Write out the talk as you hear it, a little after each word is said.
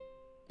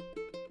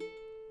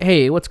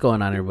Hey, what's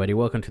going on, everybody?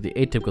 Welcome to the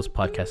Atypicals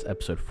Podcast,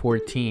 episode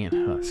 14.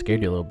 Oh,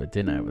 scared you a little bit,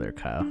 didn't I, over there,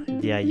 Kyle?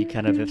 Yeah, you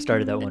kind of have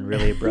started that one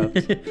really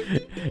abrupt.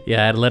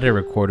 Yeah, I'd let it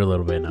record a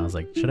little bit, and I was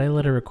like, should I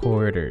let it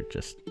record or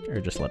just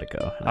let it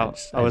go? And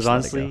I was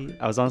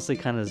honestly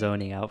kind of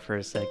zoning out for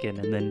a second,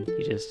 and then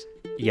you just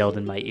yelled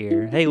in my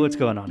ear, "Hey, what's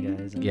going on,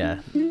 guys?" And yeah,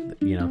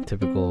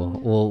 typical.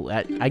 Well,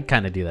 I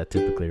kind of do that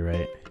typically,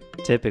 right?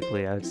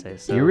 typically, I would say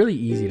so. You're really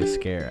easy to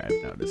scare,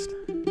 I've noticed.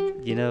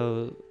 You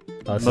know,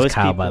 This most is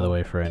Kyle, people, by the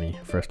way, for any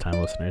first-time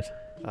listeners.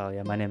 Oh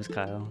yeah, my name's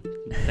Kyle.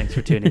 Thanks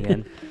for tuning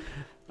in.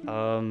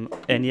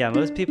 And yeah,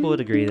 most people would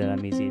agree that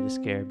I'm easy to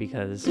scare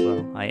because,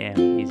 well, I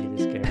am easy to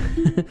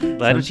scare.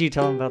 Why don't you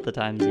tell them about the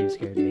times you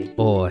scared me?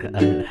 Oh,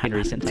 in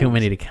recent too times?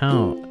 many to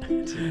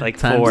count. Like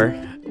times,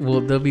 4.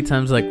 Well, there'll be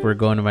times like we're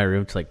going to my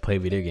room to like play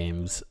video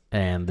games,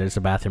 and there's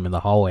a bathroom in the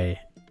hallway,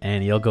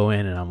 and you'll go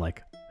in, and I'm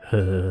like,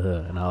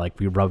 and I'll like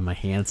be rubbing my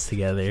hands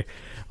together,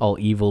 all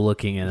evil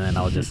looking, and then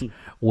I'll just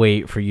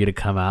wait for you to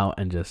come out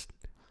and just.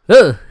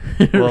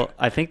 Well,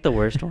 I think the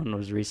worst one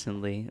was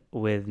recently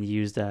with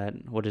used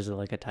that, what is it,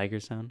 like a tiger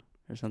sound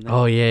or something?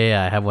 Oh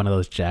yeah, I have one of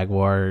those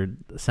jaguar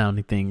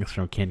sounding things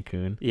from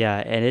Cancun. Yeah,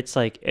 and it's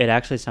like, it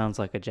actually sounds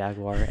like a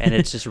jaguar, and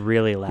it's just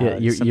really loud. Yeah,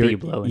 you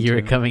blow into. you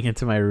were coming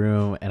into my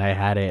room, and I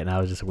had it, and I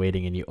was just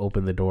waiting, and you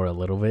opened the door a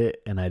little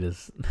bit, and I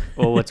just.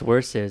 Well, what's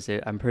worse is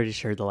I'm pretty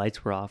sure the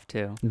lights were off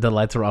too. The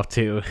lights were off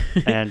too.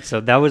 And so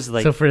that was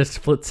like. So for a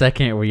split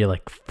second, where you're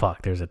like,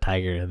 "Fuck, there's a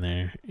tiger in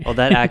there." Well,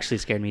 that actually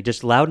scared me.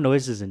 Just loud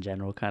noises in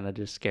general kind of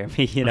just scare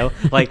me. You know,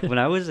 like when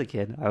I was a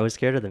kid, I was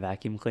scared of the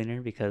vacuum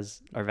cleaner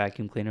because our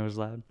vacuum cleaner was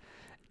loud,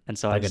 and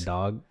so like a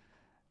dog.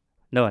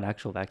 No, an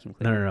actual vacuum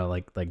cleaner. No.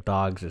 Like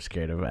dogs are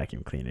scared of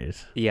vacuum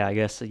cleaners. Yeah, I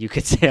guess you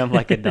could say I'm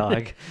like a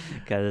dog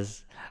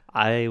because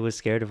I was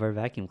scared of our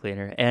vacuum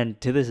cleaner. And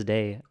to this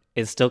day,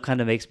 it still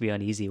kind of makes me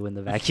uneasy when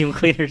the vacuum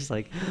cleaner's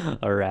like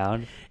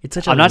around.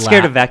 I'm not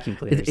scared of vacuum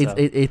cleaners.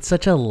 It's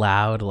such a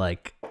loud,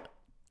 like,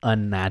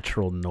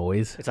 unnatural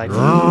noise. It's like,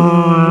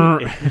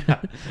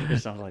 it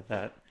sounds like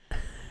that.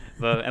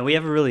 And we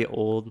have a really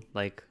old,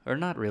 like, or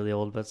not really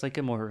old, but it's like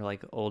a more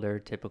like older,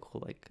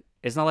 typical, like,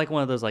 it's not like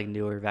one of those like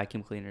newer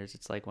vacuum cleaners.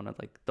 It's like one of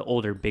like the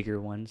older,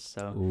 bigger ones.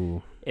 So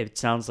Ooh. It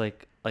sounds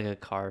like a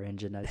car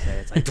engine. I'd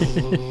say it's like.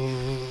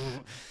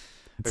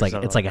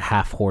 It's like a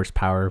half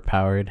horsepower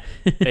powered.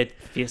 It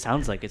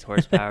sounds like it's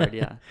horsepowered,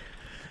 yeah.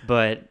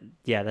 But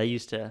yeah,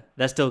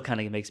 that still kind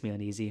of makes me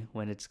uneasy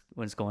when it's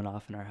going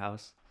off in our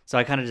house. So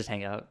I kind of just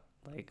hang out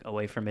like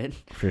away from it.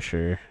 For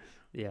sure.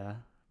 Yeah.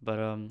 But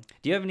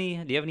do you have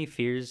any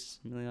fears,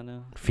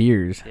 Emiliano?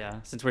 Fears?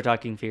 Yeah, since we're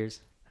talking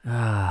fears.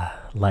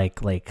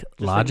 Like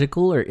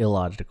logical or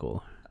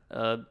illogical?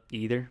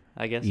 Either,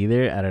 I guess.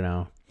 Either? I don't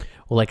know.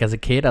 Well, like as a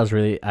kid, I was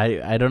really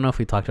I don't know if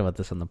we talked about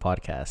this on the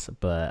podcast,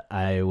 but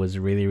I was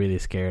really, really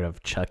scared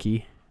of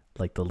Chucky,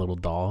 like the little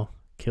doll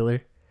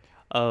killer.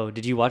 Oh,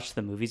 did you watch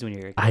the movies when you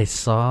were a kid? I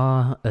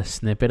saw a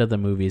snippet of the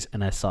movies,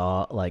 and I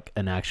saw like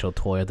an actual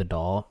toy of the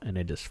doll, and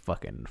it just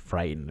fucking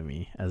frightened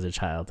me as a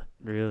child.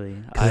 Really?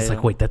 Because it's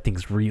like, wait, that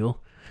thing's real?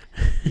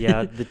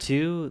 Yeah, the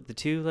two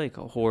like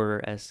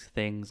horror-esque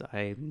things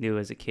I knew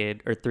as a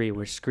kid, or 3,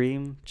 were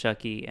Scream,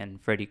 Chucky,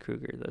 and Freddy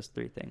Krueger. Those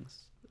 3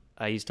 things.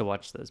 I used to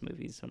watch those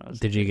movies when I was.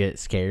 Did you get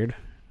scared?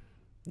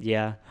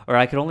 Yeah, or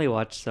I could only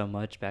watch so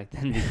much back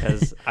then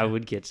because I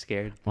would get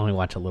scared. Only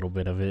watch a little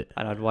bit of it.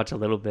 And I'd watch a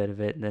little bit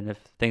of it, and then if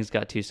things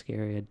got too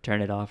scary, I'd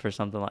turn it off or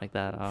something like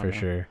that. For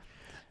sure.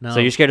 No. So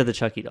you're scared of the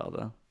Chucky doll,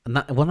 though?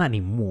 Not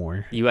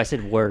anymore. I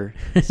said were,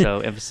 so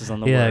emphasis on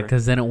the word. Yeah,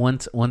 because then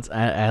once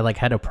I like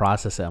had to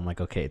process it. I'm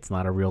like, okay, it's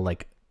not a real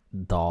like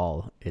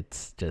doll.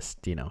 It's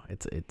just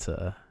it's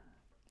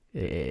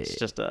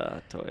just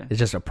a toy. It's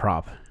just a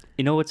prop.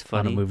 You know what's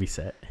funny? On a movie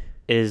set.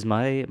 Is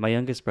my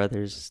youngest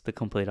brother's the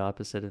complete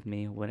opposite of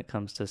me when it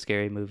comes to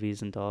scary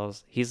movies and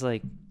dolls. He's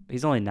only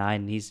 9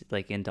 and he's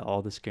like into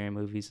all the scary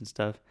movies and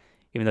stuff,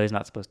 even though he's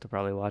not supposed to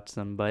probably watch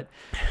them. But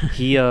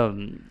he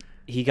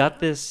got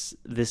this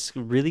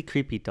really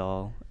creepy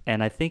doll,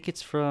 and I think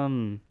it's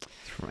from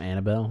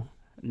Annabelle.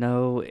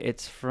 No,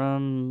 it's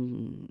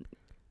from.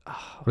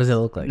 What does it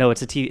look like? No, it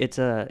was a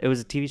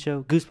TV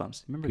show,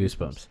 Goosebumps. Remember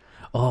Goosebumps?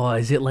 Oh,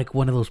 is it like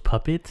one of those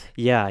puppets?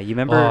 Yeah, you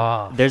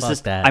remember? There's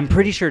this. That, I'm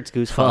pretty sure it's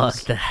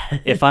Goosebumps. Fuck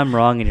that. If I'm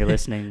wrong and you're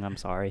listening, I'm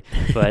sorry,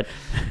 but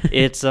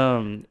it's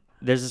there's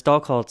this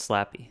doll called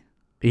Slappy.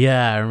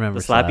 Yeah, I remember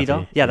the Slappy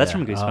doll. Yeah, that's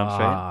from Goosebumps,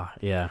 right?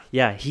 Yeah.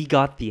 Yeah, he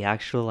got the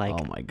actual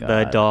oh my God.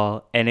 the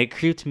doll, and it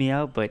creeped me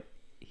out, but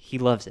he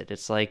loves it.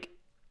 It's like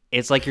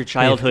your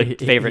childhood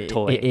favorite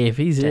toy. If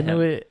he's into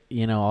it,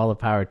 all the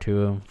power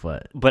to him.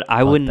 But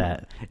I wouldn't.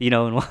 That.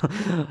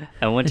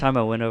 And one time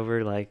I went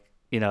over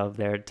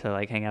there to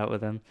like hang out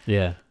with him.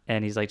 Yeah.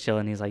 And he's like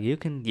chilling. He's like, you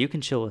can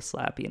chill with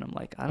Slappy, and I'm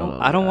like, I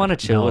don't want to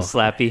chill with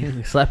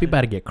Slappy. Slappy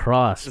about to get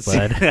crossed,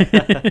 bud.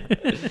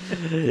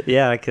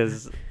 Yeah,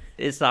 because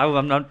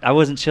I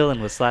wasn't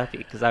chilling with Slappy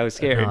because I was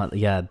scared.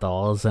 Yeah,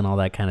 dolls and all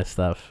that kind of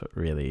stuff.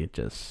 Really,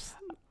 just.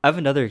 I have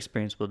another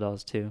experience with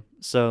dolls too.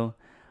 So,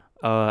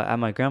 At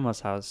my grandma's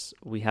house,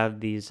 we have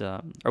these,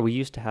 or we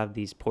used to have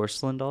these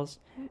porcelain dolls,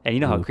 and you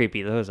know how Ooh.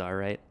 creepy those are,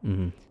 right?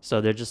 Mm-hmm.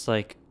 So they're just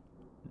like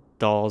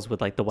dolls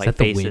with like the Is white that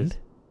the faces. wind?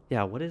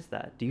 Yeah, what is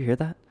that? Do you hear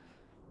that?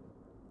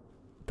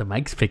 The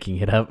mic's picking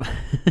it up.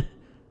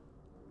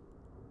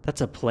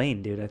 That's a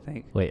plane, dude, I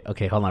think. Wait,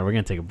 okay, hold on. We're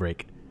going to take a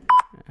break.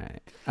 All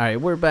right,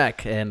 we're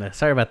back. And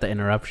sorry about the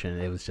interruption.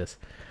 It was just,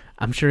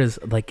 I'm sure it's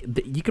like,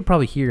 you could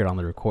probably hear it on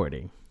the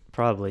recording.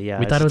 Probably, yeah.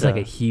 We thought it it's was like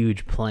a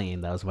huge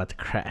plane that was about to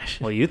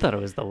crash. Well, you thought it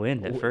was the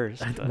wind at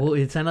first. but Well,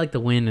 it sounded like the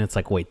wind, and it's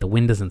like, wait, the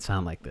wind doesn't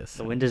sound like this.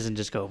 the wind doesn't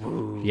just go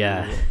woo.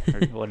 Yeah. Or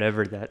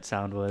whatever that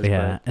sound was.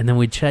 Yeah, and then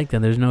we checked,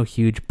 and there's no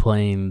huge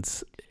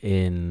planes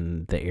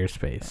in the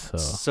airspace. So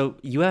So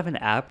you have an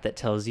app that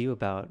tells you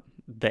about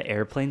the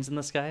airplanes in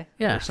the sky?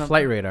 yeah, or something?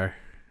 flight radar.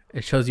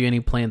 It shows you any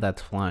plane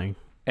that's flying.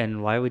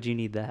 And why would you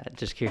need that?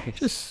 Just curious.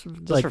 Just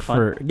like for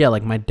fun? yeah,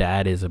 like my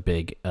dad is a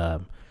big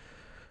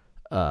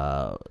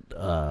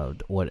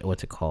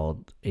what's it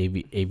called,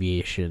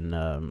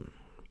 aviation.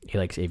 He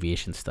likes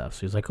aviation stuff,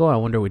 so he's like, oh, I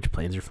wonder which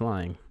planes are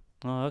flying.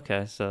 Oh,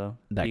 okay. So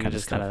That you kind can of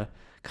just stuff.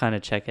 kind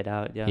of check it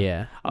out. Yeah.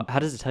 Yeah. How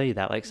does it tell you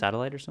that? Like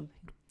satellite or something?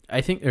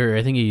 I think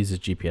it uses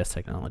GPS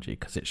technology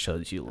because it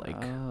shows you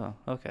like. Oh,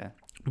 okay.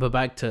 But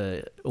back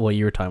to what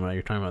you were talking about.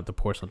 You're talking about the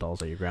porcelain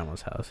dolls at your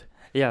grandma's house.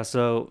 Yeah.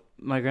 So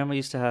my grandma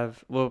used to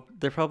have. Well,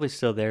 they're probably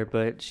still there,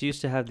 but she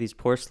used to have these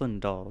porcelain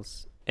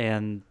dolls,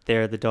 and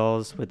they're the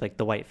dolls with like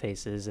the white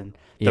faces and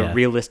the Yeah.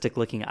 realistic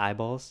looking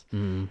eyeballs,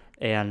 Mm.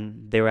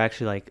 and they were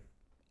actually like,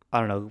 I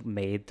don't know,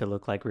 made to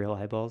look like real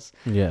eyeballs.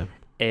 Yeah.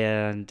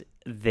 And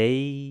they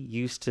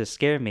used to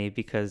scare me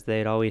because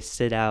they'd always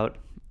sit out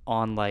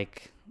on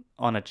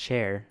a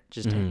chair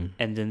just Mhm.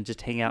 and then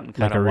just hang out and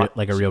kind Like of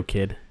like a real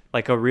kid.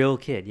 like a real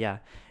kid, yeah.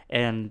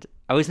 And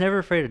I was never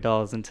afraid of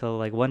dolls until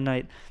like one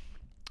night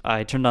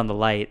I turned on the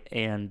light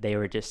and they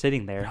were just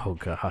sitting there, Oh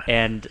god.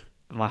 and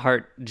my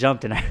heart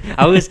jumped, and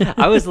I was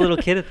a little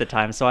kid at the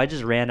time, so I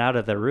just ran out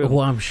of the room.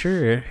 Well, I'm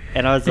sure.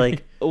 And I was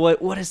like,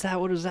 what is that?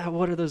 What is that?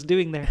 What are those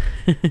doing there?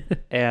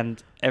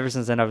 And ever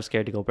since then, I was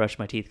scared to go brush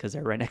my teeth because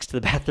they're right next to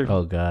the bathroom.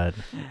 Oh god.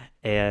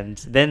 And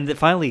then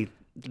finally,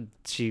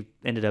 she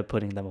ended up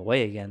putting them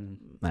away again.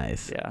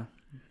 Nice. Yeah,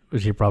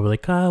 Was she probably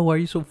like, oh, why are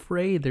you so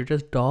afraid? They're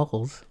just dolls.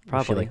 Was she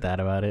Probably. like that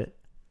about it?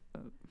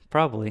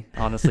 probably.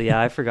 Honestly, yeah,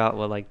 I forgot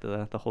what like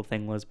the whole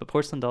thing was, but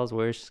porcelain dolls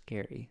were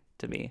scary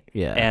to me,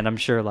 Yeah. and I'm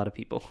sure a lot of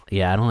people.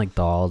 Yeah, I don't like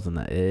dolls, and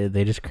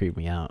they just creep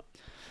me out.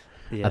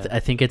 Yeah, I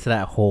think it's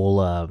that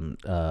whole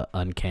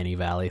uncanny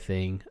valley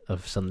thing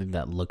of something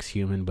that looks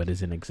human but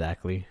isn't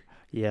exactly.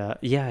 yeah,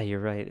 you're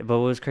right. But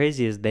what was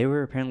crazy is they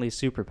were apparently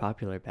super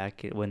popular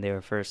back when they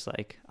were first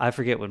like, I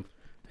forget when.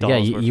 Yeah,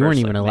 dolls you were weren't first,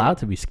 even like, allowed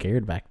to be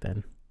scared back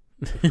then.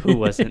 made. Who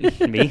wasn't?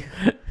 Me,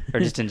 or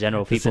just in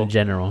general Just people? in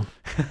general.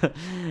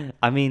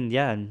 I mean,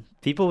 yeah, and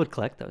people would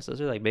collect those.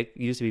 Those are like big,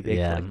 used to be big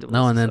Yeah. collectibles.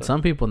 No, and then so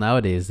some people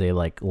nowadays they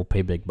like will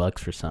pay big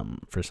bucks for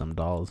some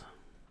dolls.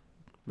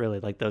 really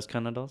like those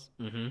kind of dolls.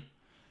 Mm-hmm.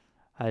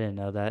 I didn't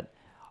know that.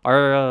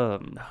 Our Oh,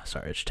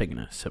 sorry, just taking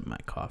a sip of my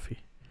coffee.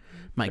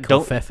 My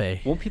Don't-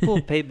 covfefe. won't people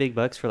pay big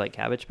bucks for like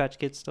Cabbage Patch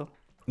Kids still?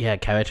 Yeah,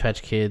 Cabbage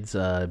Patch Kids,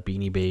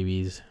 Beanie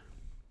Babies,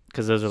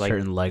 Because those are like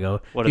certain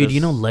Lego. what are Dude,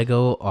 you those- know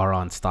Lego are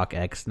on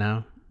StockX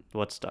now.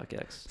 what's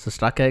StockX? So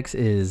StockX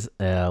is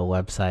a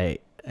website,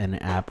 an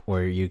app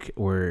where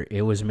where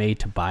it was made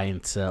to buy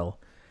and sell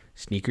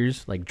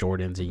sneakers like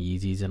Jordans and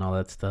Yeezys and all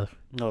that stuff.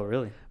 Oh,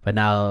 really? But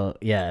now,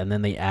 yeah, and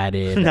then they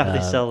added Now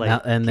they sell,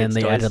 like, and then kids'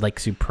 they toys. added like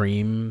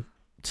Supreme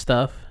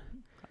stuff,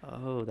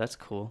 Oh, that's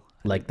cool.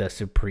 like the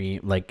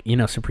Supreme, like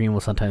Supreme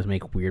will sometimes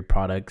make weird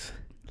products,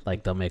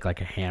 like they'll make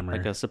like a hammer.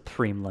 Like a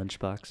Supreme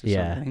lunchbox or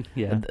Yeah. something.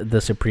 Yeah. And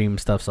the Supreme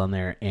stuff's on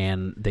there,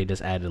 and they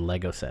just added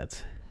Lego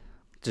sets.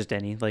 Just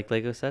any like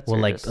Lego sets? Well,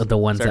 or like just the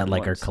ones that certain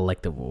like ones? are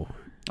collectible.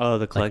 Oh,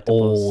 the collectibles. Like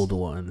old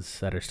ones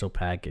that are still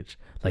packaged,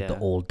 like the Yeah.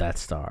 old Death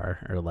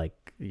Star or like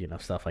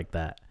stuff like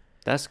that.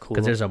 That's cool.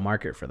 Because there's a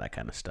market for that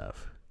kind of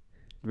stuff.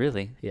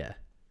 Really? Yeah,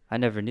 I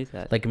never knew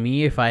that. like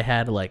me, if I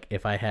had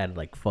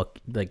fuck,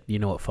 like you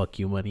know what fuck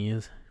you money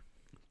is?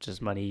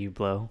 Just money you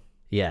blow.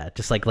 Yeah,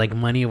 just like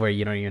money where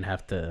you don't even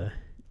have to.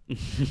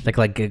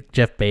 like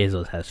Jeff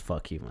Bezos has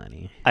fuck you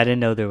money. I didn't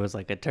know there was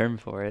like a term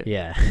for it.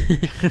 Yeah,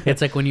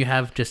 it's like when you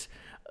have just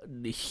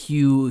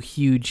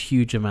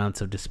huge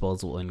amounts of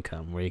disposable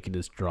income where you can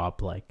just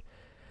drop like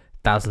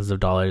thousands of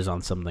dollars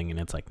on something and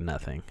it's like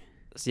nothing.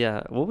 So,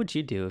 yeah. What would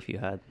you do if you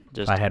had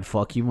just? If I had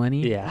fuck you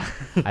money, Yeah.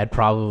 I'd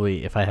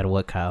probably, if I had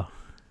what, Kyle?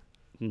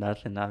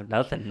 Nothing.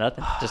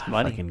 Just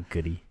money. Fucking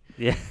goody.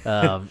 Yeah.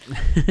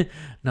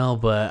 No,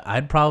 but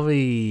I'd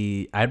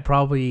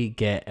probably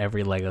get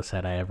every Lego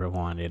set I ever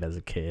wanted as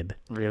a kid.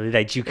 Really?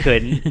 That you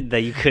couldn't.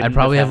 I'd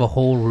probably have a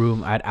whole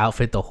room. I'd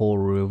outfit the whole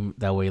room.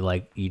 That way,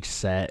 like each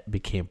set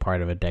became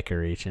part of a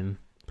decoration.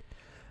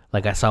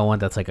 Like I saw one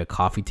that's like a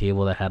coffee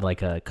table that had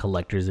like a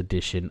collector's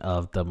edition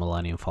of the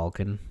Millennium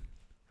Falcon.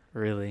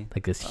 Really?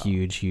 Like this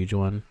huge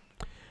one.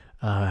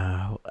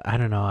 I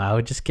don't know. I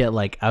would get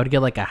like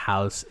a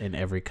house in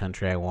every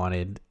country I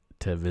wanted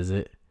to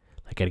visit.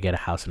 Like I'd get a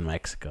house in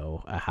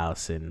Mexico, a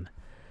house in,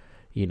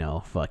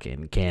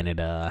 fucking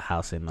Canada, a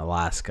house in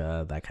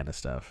Alaska, that kind of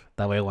stuff.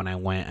 That way, when I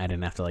went, I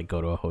didn't have to like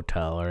go to a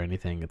hotel or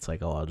anything. It's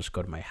like, oh, I'll just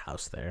go to my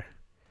house there.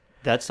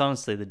 That's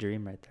honestly the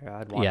dream right there.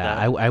 I'd want Yeah,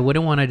 that. I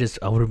wouldn't want to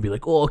I wouldn't be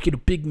like, oh, I'll get a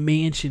big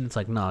mansion. It's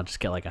like, no, I'll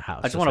just get like a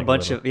house. I just want a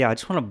bunch of I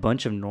just want a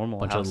bunch of normal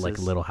bunch houses. of like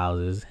little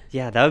houses.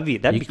 Yeah, that'd be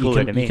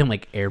cooler to me. You can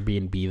like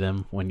Airbnb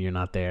them when you're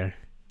not there.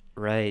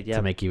 Right. Yeah.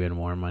 To make even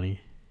more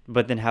money.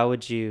 But then how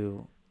would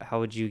you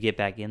get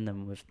back in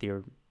them with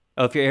your?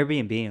 Oh, if you're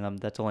Airbnb them,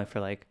 that's only for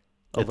like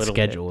a It's little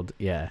scheduled.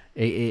 Yeah,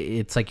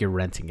 it's like you're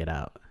renting it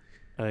out.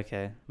 bit.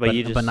 Okay, but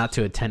you just but not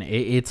to a tenant.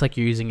 It's like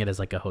you're using it as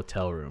like a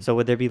hotel room. So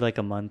would there be like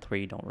a month where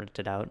you don't rent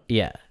it out?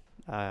 Yeah.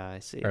 I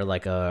see. Or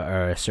like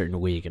a certain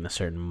week and a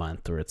certain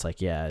month where it's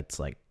like, yeah, it's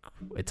like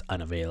it's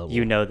unavailable.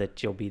 You know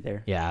that you'll be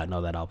there. Yeah, I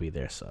know that I'll be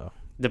there. So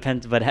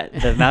Depends, but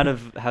the amount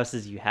of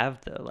houses you have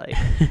though, like,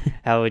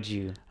 how would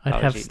you? I'd how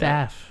would have you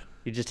staff.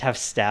 You just have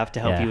staff to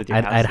help Yeah, you with your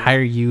I'd houses.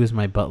 hire you as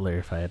my butler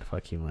if I had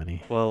fucking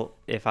money. Well,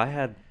 if I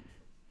had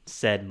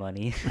said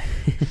money,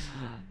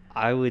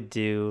 I would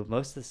do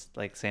most of this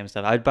like same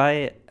stuff. I'd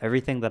buy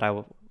everything that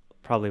I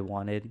probably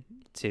wanted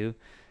to,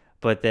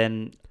 but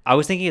then I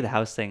was thinking of the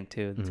house thing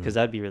too, because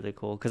that'd be really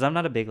cool. Because I'm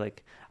not a big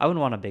I wouldn't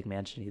want a big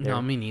mansion either.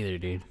 No, me neither,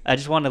 dude. I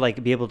just want to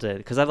like be able to,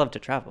 because I love to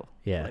travel.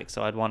 Yeah. Like,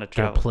 so I'd want to Get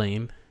travel. a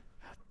plane.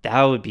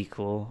 That would be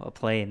cool. A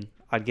plane.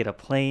 I'd get a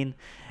plane,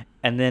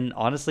 and then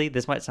honestly,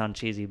 this might sound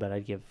cheesy, but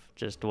I'd give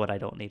just what I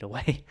don't need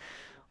away.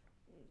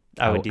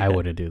 I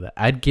wouldn't do that.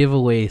 I'd give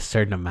away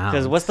certain amounts.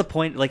 Because what's the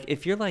point? Like,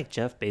 if you're like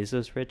Jeff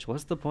Bezos rich,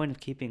 what's the point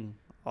of keeping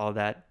all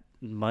that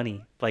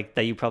money like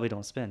that you probably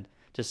don't spend,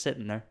 just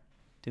sitting there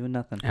doing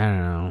nothing? I don't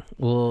know.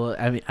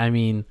 Well, I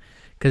mean,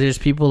 because there's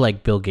people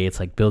like Bill Gates.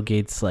 Like Bill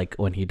Gates, like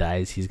when he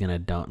dies, he's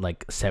gonna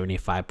like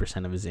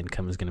 75% of his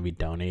income is gonna be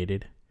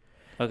donated.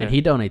 Okay. And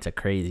he donates a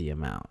crazy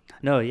amount.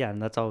 No, yeah,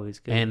 and that's always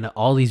good. And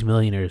all these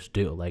millionaires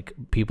do. Like,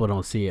 people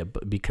don't see it,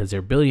 but because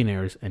they're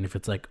billionaires. And if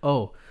it's like,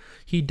 oh,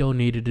 he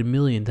donated $1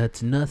 million,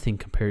 that's nothing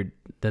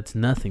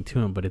to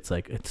him. But it's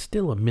like, it's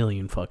still $1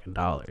 million fucking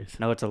dollars.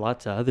 No, it's a lot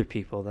to other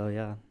people though.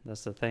 Yeah,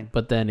 that's the thing.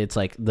 But then it's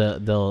like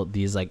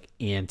these like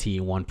anti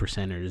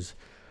 1%ers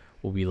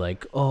will be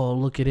like, oh,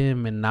 look at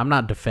him. And I'm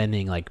not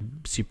defending like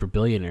super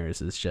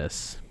billionaires. It's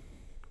just,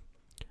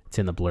 it's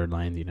in the blurred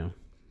lines, you know.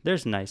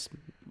 There's nice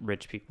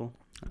rich people.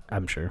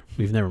 I'm sure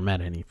we've never met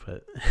any,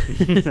 but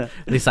at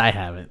least I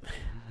haven't.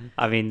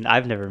 I mean,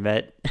 I've never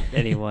met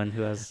anyone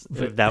who has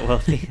that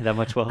wealthy, that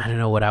much wealth. I don't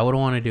know. What I would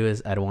want to do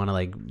is I'd want to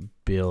like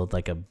build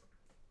like a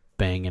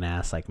banging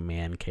ass like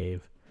man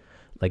cave,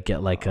 like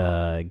get like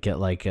a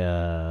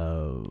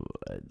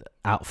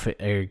outfit,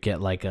 or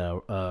get like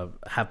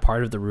have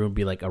part of the room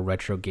be like a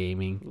retro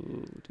gaming.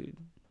 Ooh, dude.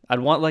 I'd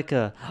want like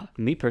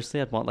me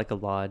personally, I'd want like a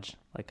lodge,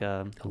 like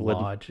a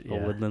lodge, a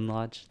woodland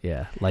lodge.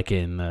 Yeah, like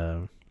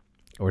in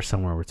or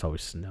somewhere where it's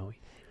always snowy.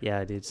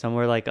 Yeah, dude,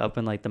 somewhere like up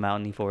in like the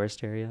mountainy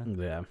forest area.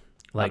 Yeah,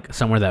 like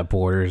somewhere that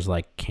borders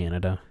like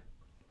Canada,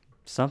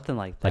 something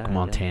like that. like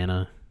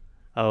Montana.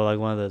 Yeah. Oh, like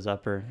one of those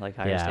upper like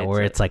higher states. Yeah,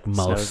 where it's like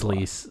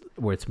snows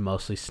where it's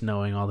mostly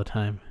snowing all the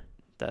time.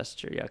 That's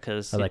true. Yeah,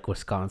 because Or like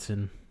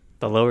Wisconsin.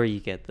 the lower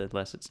you get, the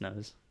less it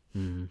snows.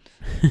 Mm.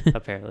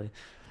 Apparently.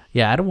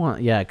 Yeah, I don't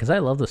want. Yeah, because I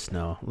love the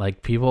snow.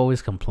 Like, people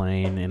always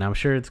complain, and I'm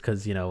sure it's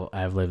because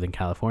I've lived in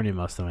California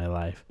most of my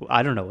life.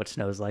 I don't know what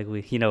snow's like.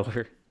 We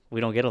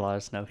don't get a lot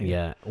of snow here.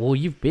 Yeah. Well,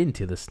 you've been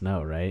to the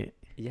snow, right?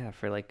 Yeah,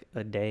 for like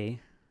a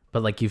day.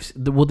 But like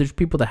there's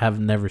people that have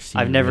never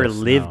seen. I've never real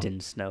lived snow. in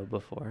snow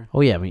before.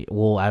 Oh yeah, I mean,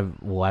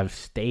 I've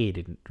stayed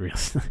in real.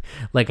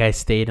 Like, I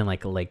stayed in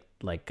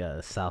like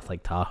South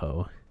Lake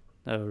Tahoe.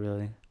 Oh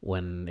really?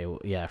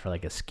 For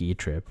like a ski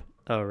trip.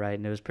 Oh right,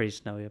 and it was pretty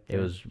snowy up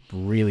there. It was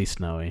really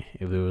snowy.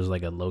 It was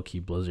like a low key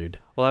blizzard.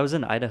 Well, I was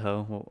in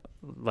Idaho.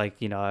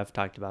 Like, I've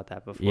talked about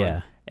that before.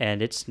 Yeah.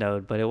 And it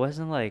snowed, but it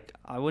wasn't like,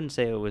 I wouldn't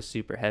say it was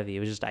super heavy.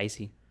 It was just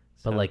icy.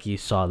 But So like, you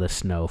saw the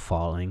snow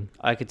falling.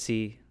 I could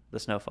see the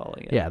snow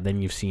falling. Yeah.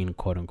 Then you've seen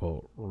quote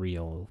unquote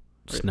real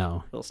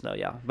snow. Real snow,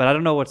 yeah. But I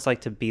don't know what it's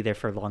like to be there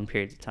for long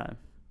periods of time.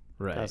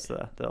 Right. That's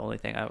the only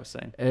thing I was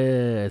saying.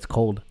 It's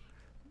cold.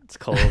 It's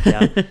cold,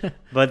 yeah.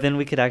 But then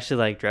we could actually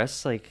like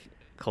dress like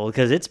cold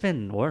because it's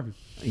been warm.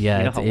 Yeah,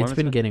 You know how warm it's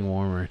been getting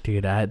warmer,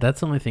 dude.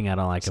 That's the only thing I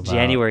don't like It's about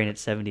January and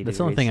it's 70 That's degrees.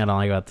 the only thing I don't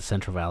like about the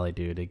Central Valley,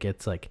 dude. It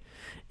gets like,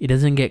 it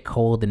doesn't get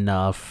cold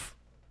enough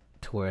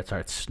to where it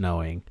starts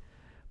snowing,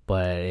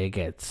 but it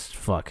gets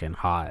fucking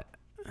hot.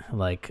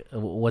 Like,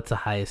 what's the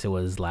highest it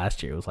was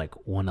last year? It was like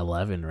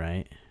 111,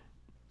 right?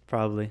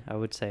 Probably, I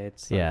would say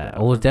it's. Yeah, like,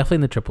 it was definitely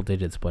in the triple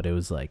digits, but it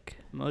was like,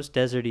 most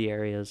deserty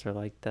areas are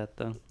like that,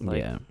 though. Like,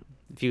 yeah.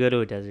 if you go to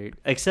a desert,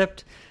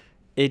 except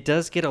it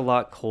does get a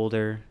lot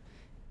colder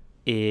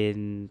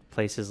in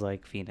places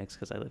like Phoenix,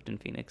 because I lived in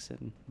Phoenix,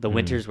 and the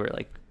winters were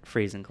like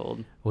freezing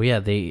cold. Well,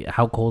 yeah,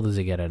 how cold does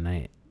it get at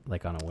night?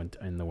 Like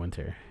in the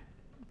winter?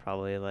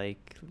 Probably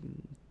like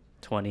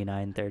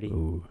 29, 30.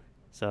 Ooh.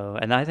 So,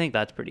 and I think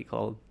that's pretty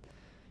cold.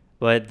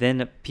 But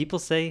then people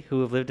say,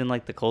 who have lived in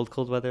like the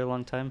cold weather a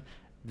long time,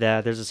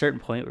 that there's a certain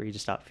point where you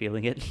just stop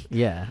feeling it.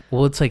 Yeah.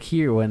 Well, it's like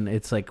here when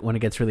it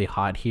gets really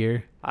hot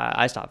here,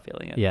 I stopped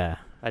feeling it. Yeah.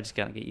 I just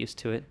gotta get used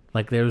to it.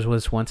 Like there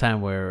was one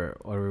time where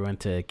we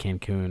went to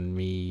Cancun,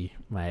 me,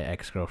 my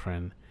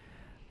ex-girlfriend,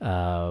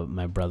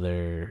 my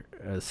brother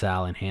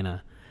Sal, and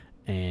Hannah.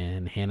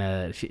 And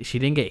Hannah, she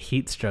didn't get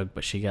heat stroke,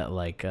 but she got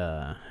like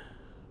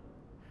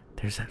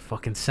there's that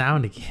fucking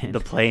sound again. The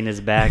plane is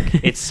back.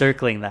 It's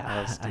circling the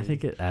house. Dude. I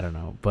think I don't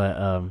know,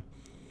 but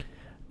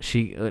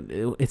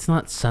it's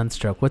not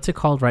sunstroke. What's it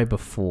called right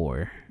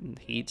before?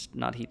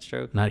 Not heat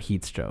stroke. Not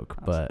heat stroke,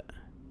 but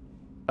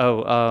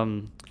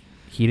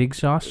heat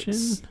exhaustion.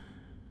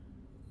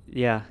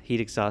 Yeah, heat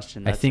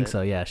exhaustion. I think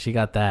so. Yeah, she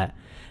got that,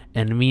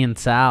 and me and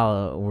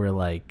Sal were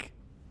like.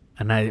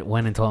 And I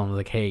went and told him,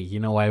 like, hey,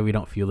 you know why we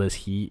don't feel this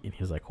heat? And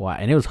he was like, why?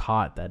 And it was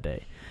hot that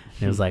day.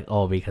 And it was like,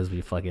 oh, because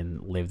we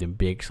fucking lived in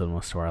Bigfoot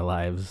most of our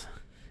lives.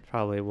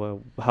 Probably.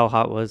 Well, how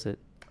hot was it?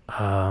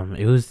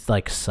 It was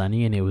like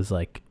sunny, and it was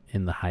like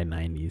in the high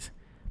 90s.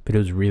 But it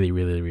was really,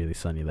 really, really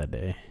sunny that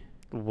day.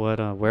 What?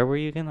 Where were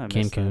you again?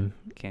 Cancun.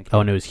 Cancun.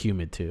 Oh, and it was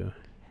humid too.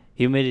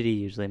 Humidity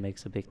usually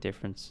makes a big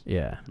difference.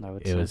 Yeah,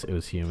 it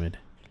was humid.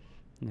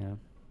 Yeah,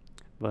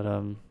 but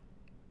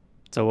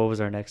So what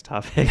was our next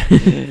topic?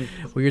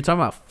 We were talking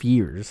about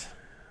fears.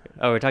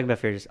 Oh, we're talking about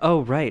fears.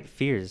 Oh, right,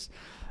 fears.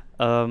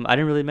 I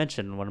didn't really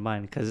mention one of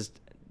mine because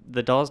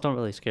the dolls don't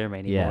really scare me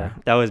anymore.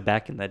 Yeah. That was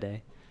back in the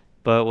day.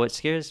 But what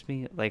scares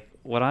me, like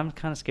what I'm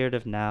kind of scared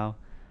of now.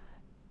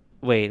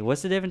 Wait,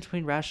 what's the difference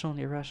between rational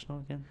and irrational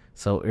again?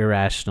 So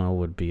irrational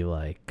would be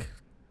like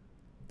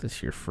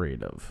this you're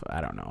afraid of.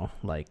 I don't know,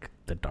 like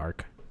the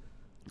dark.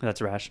 That's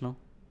rational.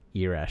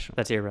 Irrational.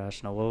 That's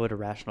irrational. What would a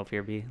rational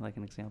fear be? Like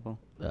an example.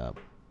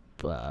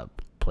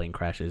 Plane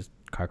crashes,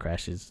 car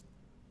crashes.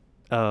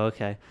 Oh,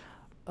 okay.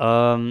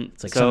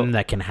 It's like something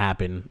that can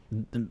happen.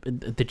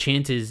 The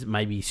chances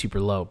might be super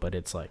low, but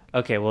it's like.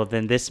 Okay, well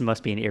then this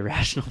must be an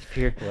irrational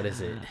fear. What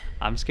is it?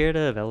 I'm scared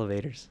of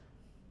elevators.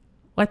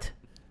 What?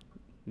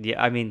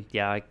 Yeah, I mean,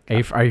 yeah.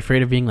 Are you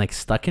afraid of being like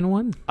stuck in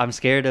one? I'm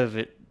scared of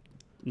it,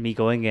 me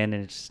going in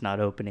and it's just not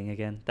opening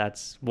again.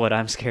 That's what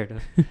I'm scared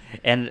of.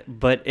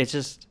 But it's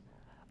just,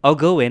 I'll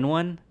go in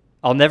one.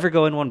 I'll never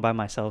go in one by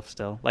myself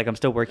still. Like, I'm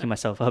still working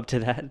myself up to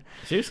that.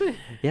 Seriously?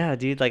 Yeah,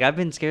 dude. Like, I've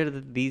been scared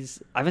of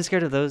these. I've been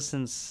scared of those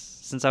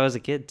since I was a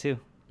kid, too.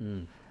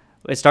 Mm.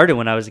 It started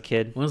when I was a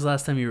kid. When was the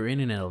last time you were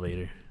in an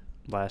elevator?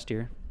 Last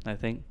year, I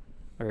think.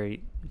 Or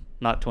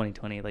not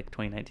 2020, like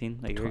 2019,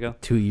 a year ago.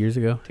 2 years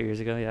ago? 2 years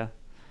ago, yeah.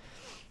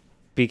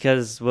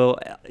 Because, well,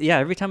 yeah,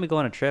 every time we go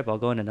on a trip, I'll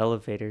go in an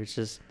elevator. It's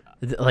just...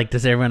 Like,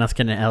 does everyone else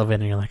get in an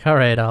elevator and you're like, all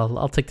right,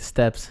 I'll take the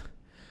steps?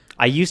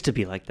 I used to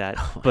be like that,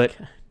 but...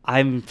 God.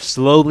 I'm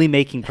slowly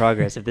making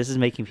progress. If this is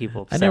making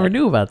people upset. I never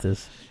knew about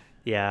this.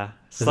 Yeah.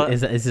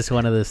 Is this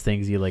one of those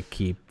things you like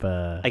keep?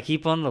 I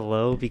keep on the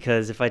low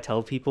because if I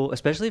tell people,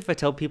 especially if I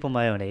tell people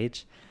my own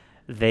age,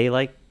 they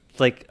like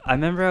I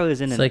remember I was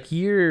in. It's like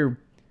you're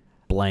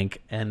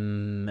blank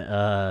and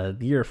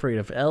you're afraid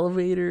of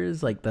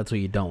elevators. Like that's what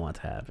you don't want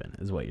to happen,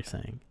 is what you're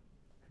saying.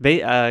 You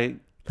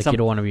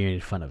don't want to be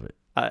made fun of it.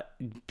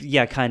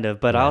 Yeah, kind of.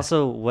 But yeah.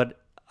 Also, what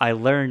I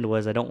learned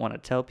was I don't want to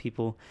tell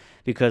people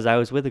because I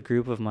was with a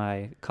group of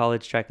my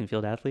college track and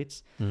field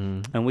athletes,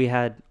 and we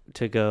had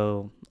to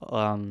go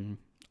on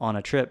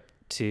a trip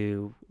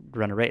to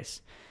run a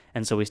race,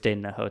 and so we stayed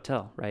in a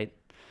hotel, right?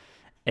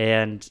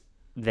 And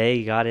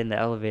they got in the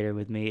elevator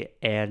with me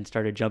and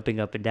started jumping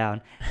up and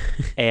down,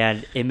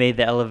 and it made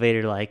the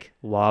elevator like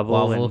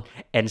wobble.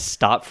 And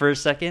stop for a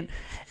second,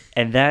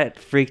 and that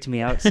freaked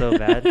me out so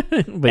bad.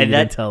 But and you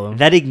didn't tell them.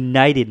 That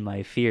ignited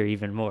my fear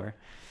even more.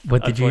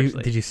 But did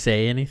you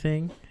say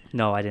anything?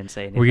 No, I didn't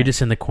say anything. Were you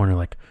just in the corner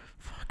like,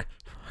 fuck?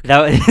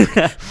 That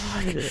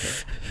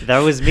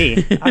was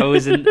me. I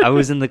was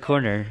in the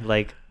corner.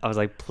 Like I was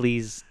like,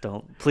 please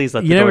let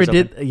the doors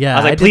open. Yeah, I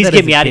was like, please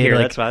get me out of here.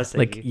 That's what I was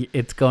thinking. Like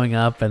it's going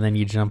up and then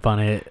you jump on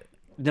it.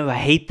 No, I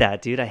hate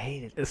that, dude. I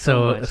hate it.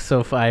 So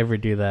if I ever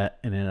do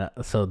that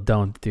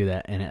don't do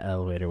that in an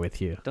elevator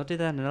with you. Don't do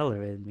that in an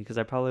elevator because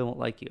I probably won't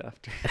like you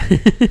after.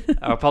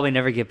 I'll probably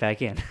never get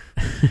back in.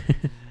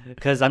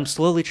 Because I'm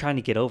slowly trying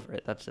to get over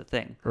it. That's the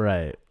thing.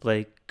 Right.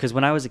 Like, because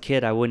when I was a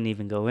kid, I wouldn't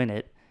even go in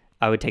it.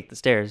 I would take the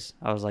stairs.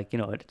 I was like, you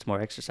know what? It's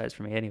more exercise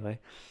for me anyway.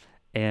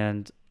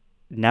 And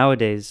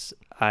nowadays,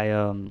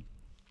 I'll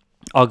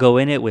go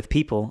in it with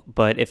people.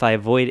 But if I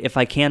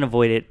can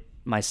avoid it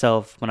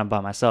myself when I'm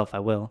by myself, I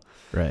will.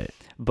 Right.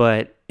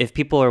 But if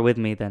people are with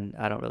me, then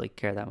I don't really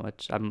care that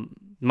much.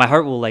 My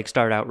heart will like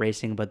start out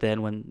racing, but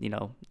then when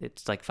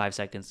it's like 5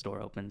 seconds, the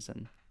door opens,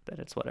 and then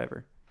it's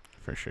whatever.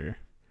 For sure.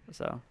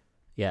 So.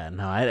 Yeah,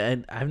 no,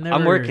 I've never...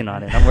 I'm working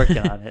on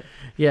it.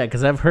 Yeah,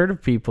 because I've heard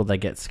of people that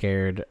get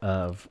scared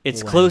of...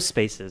 It's closed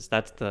spaces.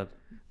 That's the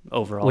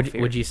overall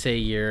fear. Would you say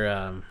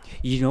you're...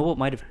 You know what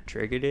might have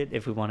triggered it,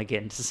 if we want to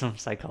get into some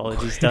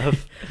psychology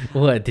stuff?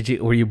 What?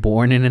 Were you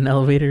born in an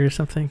elevator or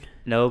something?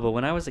 No, but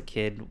when I was a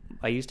kid,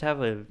 I used to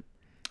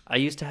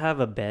have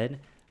a bed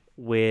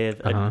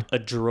with a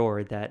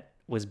drawer that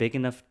was big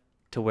enough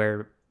to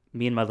where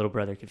me and my little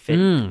brother could fit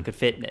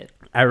in it.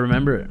 I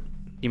remember it.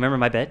 You remember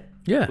my bed?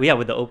 Yeah. Well, yeah,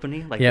 with the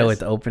opening, like Yeah, this. with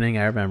the opening,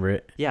 I remember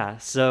it. Yeah,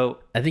 so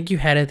I think you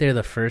had it there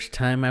the first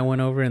time I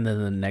went over, and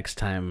then the next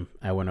time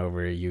I went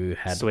over, you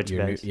had Switch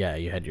your beds. you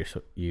had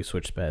you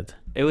switched beds.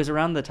 it was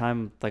around the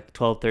time like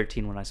 12,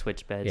 13 when I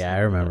switched beds. Yeah, I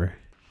remember.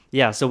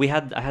 Yeah, so I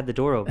had the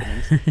door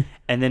openings,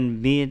 and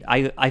then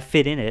I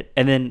fit in it,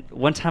 and then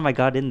one time I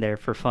got in there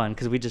for fun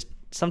because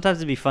sometimes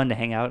it'd be fun to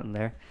hang out in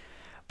there,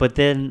 but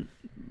then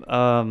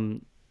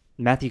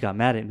Matthew got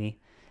mad at me,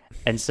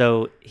 and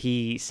so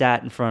he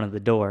sat in front of the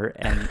door,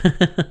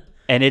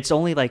 and it's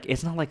only like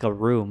it's not like a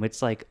room,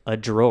 it's like a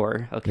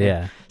drawer. Okay,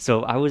 Yeah.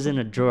 so I was in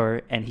a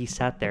drawer, and he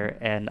sat there,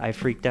 and I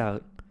freaked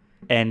out,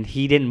 and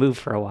he didn't move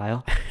for a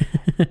while.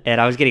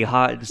 And I was getting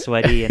hot and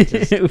sweaty and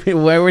just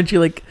Why weren't you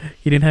like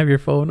you didn't have your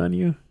phone on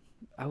you?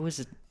 I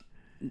was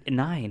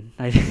 9.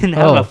 I didn't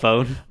have a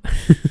phone.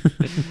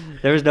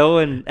 There was no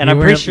one, and I'm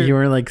pretty sure you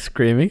were like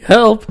screaming,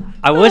 "Help!"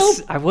 I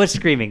was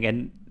screaming,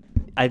 and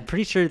I'm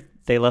pretty sure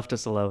they left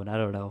us alone. I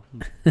don't know,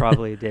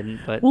 probably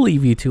didn't, but We'll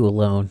leave you two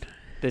alone.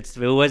 it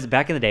was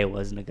back in the day. It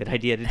wasn't a good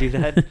idea to do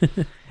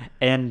that,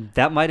 and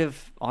that might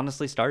have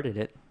honestly started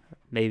it.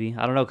 Maybe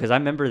I don't know because I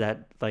remember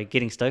that like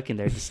getting stuck in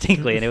there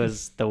distinctly, and it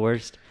was the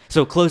worst.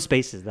 So closed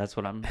spaces. That's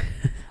what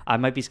I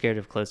might be scared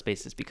of closed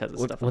spaces because of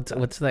stuff. Like that.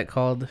 What's that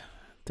called?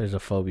 There's a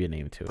phobia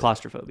name to it.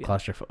 Claustrophobia.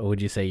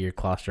 Would you say you're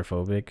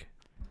claustrophobic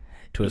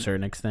to a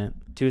certain extent?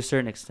 To a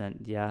certain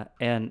extent, yeah.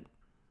 And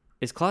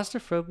is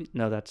claustrophobia?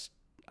 No, that's.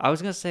 I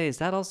was gonna say, is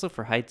that also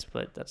for heights?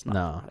 But that's not.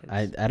 No, for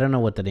heights. I don't know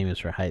what the name is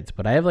for heights,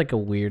 but I have like a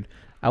weird.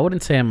 I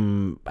wouldn't say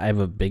I have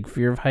a big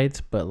fear of heights,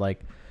 but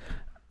like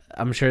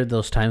I'm sure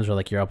those times where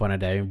like you're up on a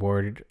diving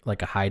board,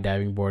 like a high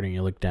diving board, and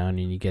you look down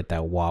and you get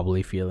that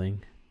wobbly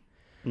feeling.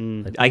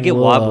 Like, I get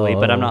wobbly,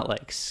 but I'm whoa. not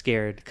like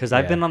scared because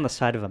I've been on the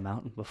side of a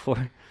mountain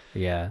before.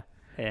 Yeah.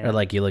 And, Or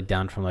like you look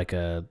down from like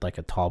a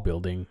tall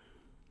building.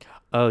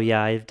 oh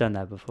yeah, I've done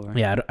that before.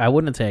 Yeah, I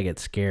wouldn't say I get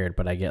scared,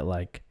 but I get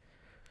like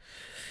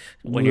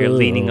When you're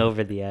leaning whoa.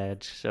 over the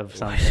edge of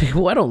something.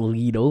 Well, I don't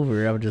lean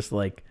over. I'm just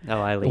like Oh,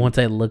 I lean. once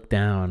I look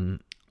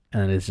down,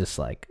 and it's just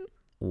like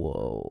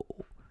whoa.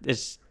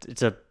 It's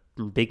a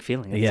big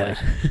feeling. It's Yeah.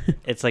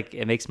 it's like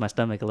it makes my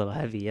stomach a little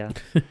heavy. Yeah,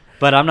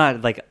 but I'm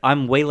not like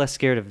I'm way less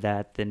scared of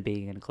that than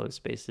being in closed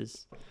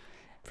spaces.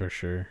 For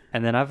sure.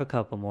 And then I have a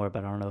couple more,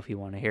 but I don't know if you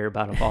want to hear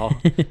about them all.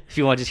 If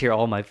you want to just hear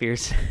all my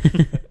fears.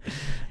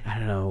 I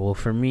don't know. Well,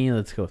 for me,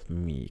 let's go with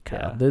me,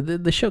 Kyle. Yeah.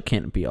 The show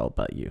can't be all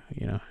about you,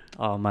 you know.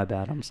 Oh, my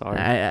bad. I'm sorry.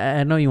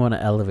 I know you want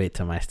to elevate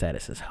to my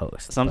status as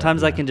host.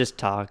 Sometimes but, I can just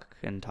talk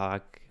and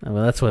talk.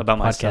 Well, that's what about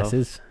the podcast myself.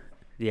 is.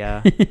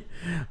 Yeah. But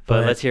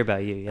But let's hear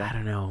about you. I Yeah.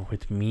 don't know.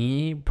 With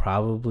me,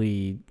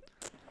 probably.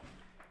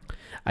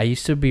 I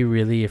used to be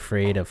really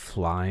afraid of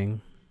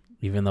flying,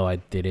 even though I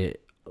did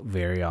it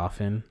very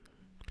often.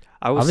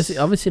 I was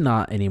Obviously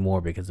not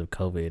anymore because of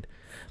COVID.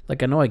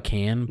 Like I know I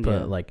can, but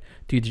Yeah. like,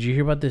 dude, did you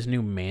hear about this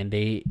new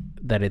mandate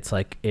that it's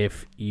like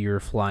if you're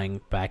flying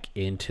back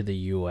into the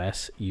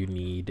U.S., you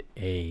need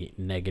a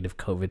negative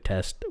COVID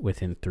test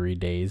within 3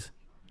 days?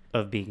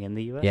 of being in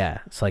the U.S. Yeah,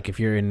 it's like if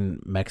you're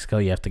in Mexico,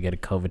 you have to get a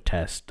COVID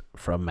test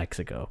from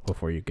Mexico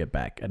before you get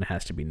back, and it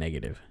has to be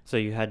negative. So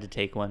you had to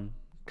take one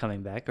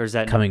coming back, or is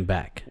that Coming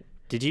back.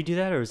 Did you do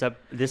that, or was that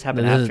this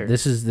happened No, after?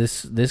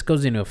 This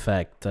goes into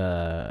effect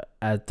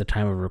at the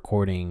time of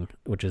recording,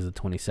 which is the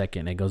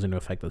 22nd. It goes into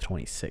effect the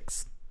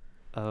 26th.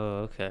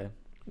 Oh, okay.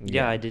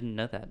 Yeah, I didn't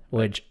know that.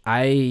 Which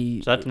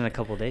So that's in a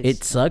couple days.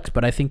 it sucks,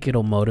 but I think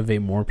it'll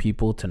motivate more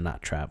people to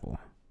not travel,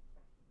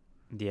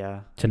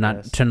 yeah. to I not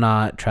guess. to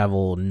not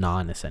travel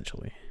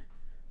non-essentially.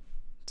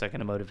 Is that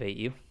gonna motivate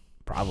you?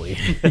 Probably.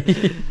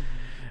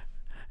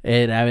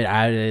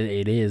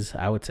 It is.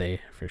 I would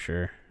say for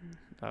sure.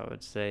 I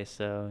would say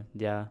so.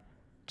 Yeah.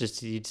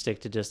 Just you'd stick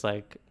to just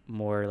like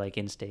more like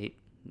in-state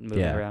moving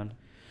Yeah. around.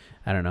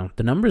 I don't know.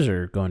 The numbers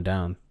are going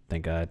down.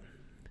 Thank God.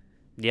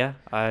 Yeah,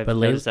 I've But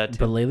noticed that too.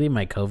 but lately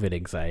my COVID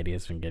anxiety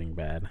has been getting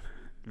bad.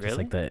 Just Really?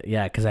 like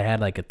because I had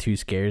like a 2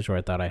 scares where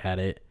I thought I had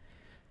it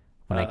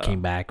when I Uh-oh.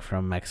 came back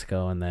from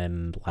Mexico, and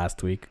then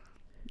last week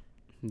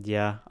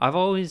Yeah, I've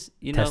always,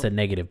 tested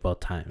negative both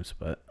times.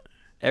 But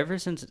ever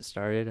since it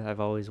started, I've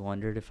always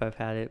wondered if I've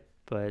had it,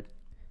 but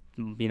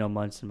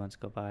months and months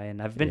go by,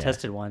 and I've been Yeah.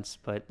 tested once,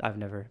 but I've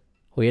never.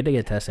 we had to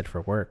get tested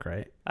for work,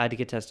 right? I had to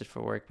get tested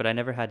for work, but I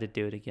never had to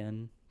do it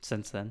again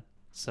since then.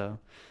 So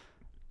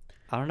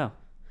I don't know.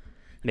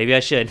 Maybe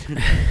I should.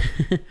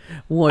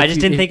 Well, I if just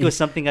you- didn't if- think it was if-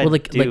 something I'd well,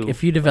 like do.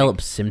 if you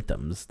develop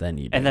symptoms, then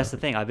you. And do. that's the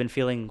thing. I've been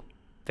feeling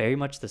very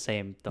much the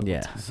same the whole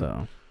Yeah. time.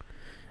 So,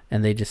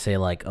 and they just say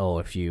like, oh,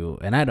 if you,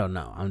 and I don't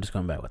know. I'm just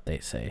going by what they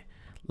say.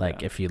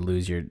 Like Yeah. if you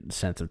lose your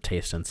sense of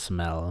taste and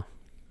smell.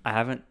 I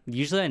haven't.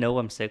 Usually, I know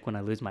I'm sick when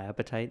I lose my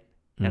appetite,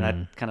 and Mm.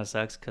 that kind of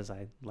sucks because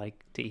I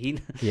like to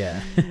eat.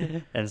 Yeah.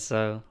 And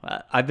so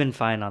I've been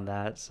fine on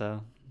that.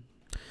 So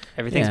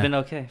everything's Yeah. been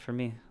okay for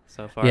me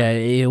so far. Yeah,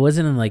 it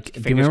wasn't in like. Do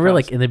you Fingers remember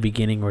crossed. like in the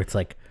beginning where it's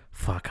like,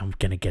 "Fuck, I'm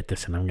gonna get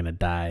this and I'm gonna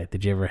die."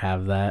 Did you ever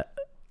have that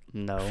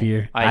No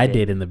fear? I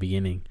did in the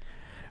beginning.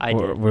 I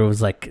did. Where it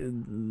was like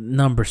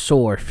number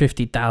sore,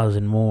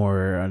 50,000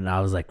 more, and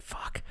I was like,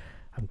 "Fuck,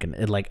 I'm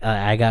gonna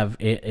I got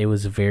it. It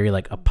was very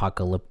like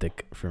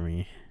apocalyptic for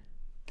me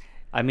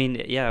I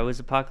mean, yeah, it was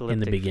apocalyptic in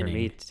the for me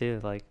beginning.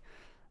 too. Like,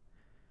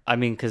 I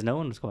mean, because no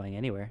one was going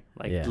anywhere.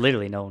 Like, Yeah,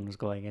 literally, no one was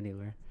going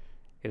anywhere.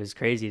 It was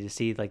crazy to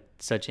see like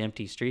such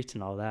empty streets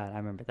and all that. I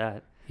remember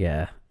that.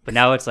 yeah. But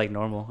now it's like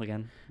normal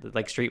again,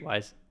 like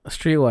streetwise.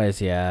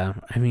 Streetwise, yeah.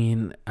 I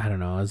mean, I don't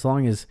know. As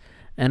long as,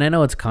 and I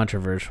know it's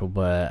controversial,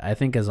 but I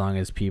think as long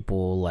as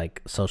people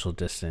like social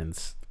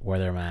distance, wear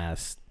their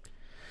masks,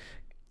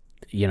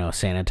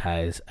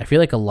 sanitize. I feel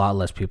like a lot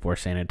less people are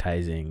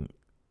sanitizing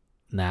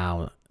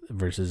now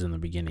versus in the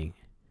beginning.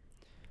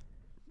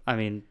 I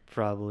mean,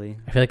 probably.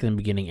 I feel like in the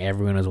beginning,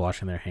 everyone was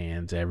washing their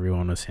hands,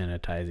 everyone was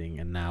sanitizing,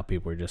 and now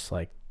people are just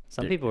like,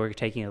 Some people were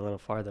taking it a little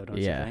far though, don't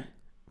you yeah, think?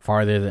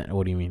 farther than.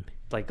 What do you mean?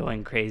 Like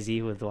going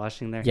crazy with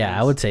washing their hands. Yeah,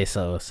 I would say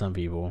so. Some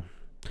people,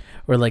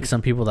 or like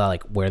some people that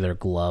like wear their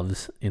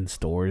gloves in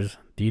stores.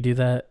 Do you do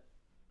that?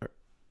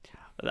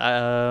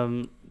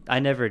 I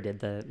never did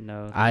that.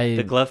 No, I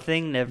the glove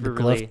thing never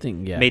really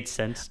yeah. made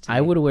sense to I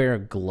me. would wear a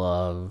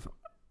glove.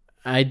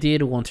 I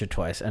did once or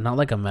twice, and not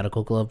like a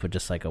medical glove, but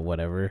just like a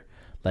whatever.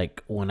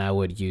 Like when I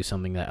would use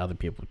something that other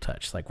people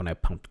touch, like when I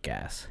pumped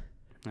gas,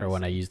 or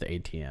when I used the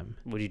ATM.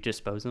 Would you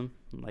dispose them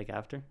like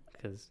after?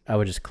 Because I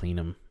would just clean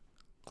them.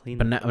 clean.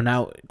 But the now, gloves.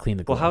 now clean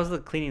the Well, glove. how's the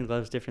cleaning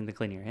gloves different than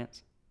cleaning your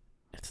hands?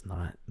 It's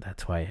not.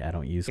 That's why I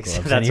don't use That's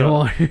gloves what-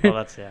 anymore. Well,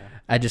 that's yeah.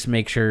 I just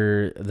make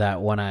sure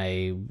that when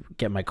I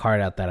get my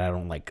card out, that I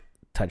don't like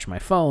touch my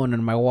phone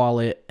and my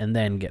wallet and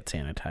then get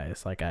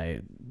sanitized. Like I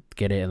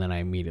get it and then I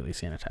immediately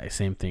sanitize.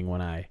 Same thing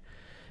when I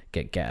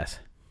get gas.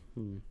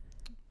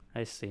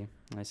 I see.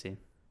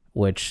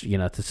 Which,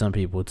 to some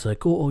people it's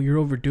like, oh, you're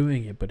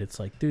overdoing it, but it's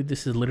like, dude,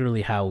 this is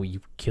literally how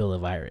you kill a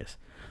virus.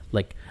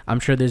 Like, I'm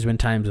sure there's been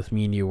times with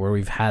me and you where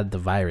we've had the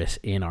virus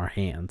in our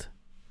hand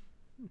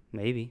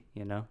Maybe,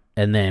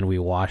 and then we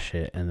wash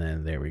it and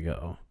then there we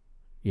go.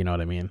 You know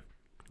what I mean?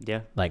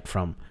 Yeah. Like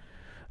from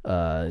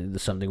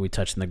something we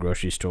touched in the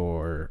grocery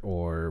store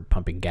or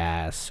pumping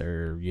gas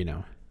or,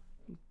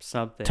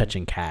 Something.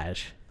 touching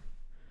cash.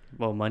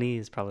 Well, money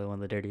is probably one of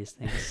the dirtiest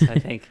things I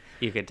think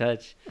you could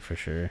touch. For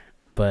sure.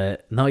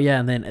 But no, yeah.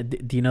 And then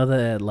do you know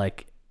that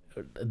like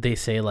they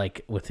say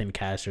like within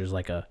cash there's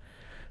like a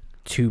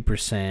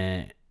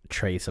 2%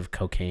 trace of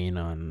cocaine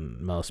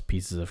on most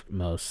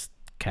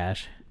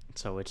cash?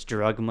 So it's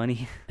drug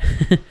money.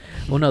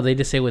 Well, no, they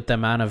just say with the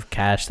amount of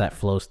cash that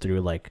flows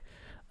through like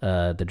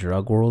the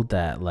drug world,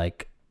 that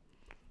like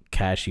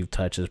cash you've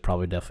touched is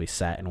probably definitely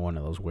sat in one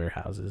of those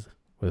warehouses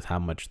with how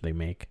much they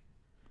make.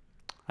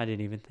 I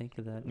didn't even think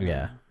of that. No.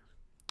 Yeah.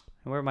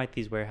 Where might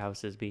these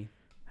warehouses be?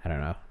 I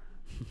don't know.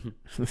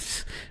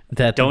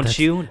 Don't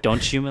you,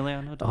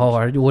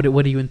 Emiliano?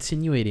 What are you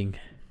insinuating?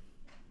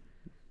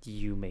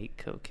 You make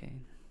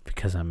cocaine.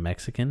 Because I'm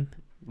Mexican?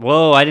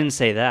 Whoa, I didn't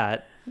say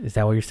that. Is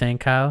that what you're saying,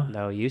 Kyle?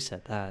 No, you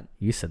said that.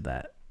 You said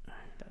that.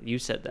 You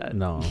said that.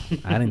 No,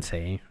 I didn't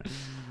say.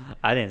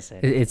 I didn't say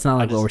It's not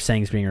like what we're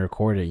saying is being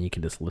recorded. You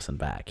can just listen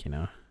back,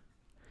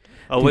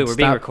 Oh, Dude, wait, we're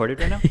being stop. recorded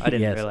right now? I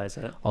didn't Yes. realize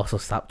that. Also,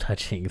 stop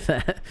touching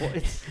that. Well,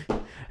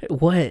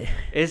 What?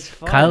 it's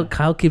fun.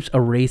 Kyle keeps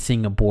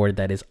erasing a board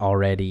that is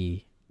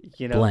already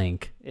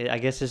blank, I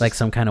guess it's like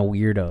some kind of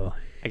weirdo.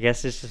 I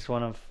guess it's just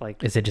one of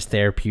like. Is it just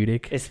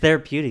therapeutic? It's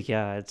therapeutic,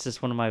 yeah. It's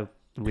just one of my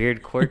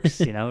weird quirks,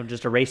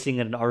 just erasing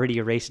an already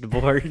erased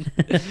board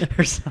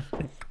or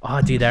something.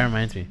 Oh, dude, that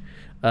reminds me.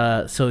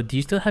 So do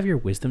you still have your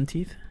wisdom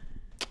teeth?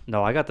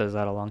 No, I got those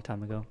out a long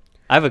time ago.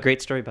 I have a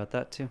great story about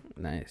that too.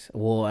 Nice.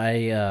 Well,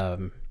 I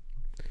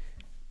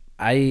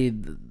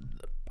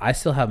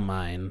still have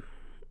mine.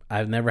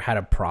 I've never had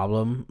a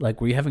problem.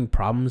 Like, were you having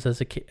problems as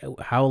a kid?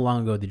 How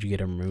long ago did you get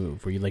them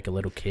removed? Were you like a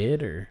little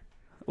kid or?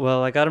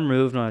 Well, I got them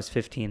removed when I was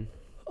 15.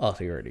 Oh,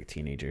 so you're already a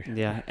teenager.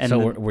 Yeah. And So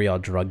were y'all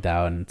drugged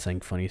out and saying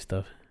funny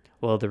stuff?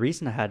 well, the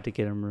reason I had to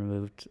get them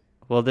removed,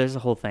 well, there's a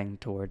whole thing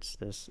towards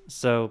this.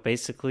 So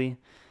basically,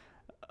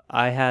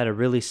 I had a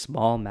really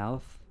small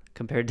mouth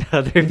compared to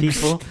other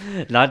people.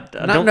 Why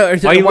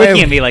are you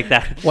looking at me like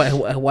that?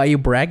 Why are you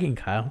bragging,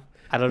 Kyle?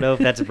 I don't know if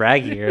that's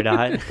braggy or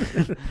not.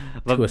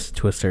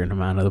 To a certain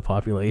amount of the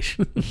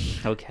population.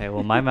 Okay,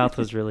 well, my mouth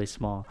was really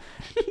small.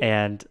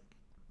 And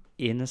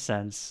in a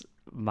sense,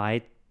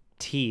 my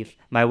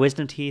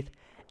wisdom teeth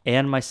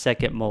and my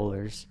second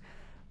molars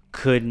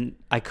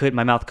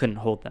my mouth couldn't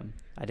hold them.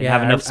 I didn't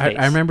have enough space.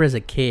 I remember as a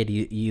kid,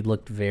 you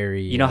looked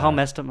very... You know how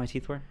messed up my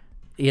teeth were?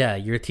 Yeah,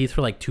 your teeth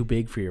were like too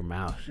big for your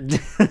mouth.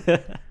 I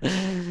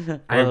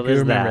Well, do there's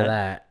remember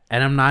that.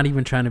 And I'm not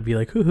even trying to be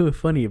like,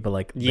 funny, but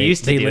like... You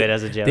used to do it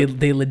as a joke.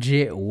 They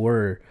legit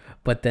were.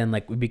 But then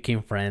like we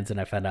became friends and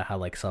I found out how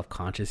like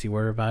self-conscious you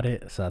were about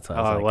it. So that's why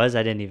I was like...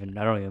 I don't even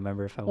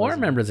remember if I was. Or I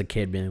remember as a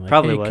kid being like,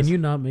 Probably hey, was. can you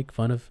not make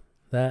fun of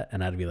that?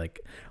 And I'd be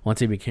like,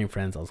 once we became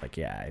friends, I was like,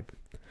 yeah.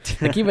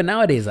 Like even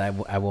nowadays, I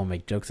won't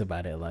make jokes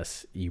about it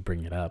unless you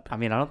bring it up. I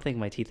mean, I don't think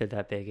my teeth are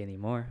that big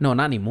anymore. No,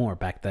 not anymore.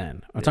 Back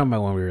then, I'm talking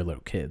about when we were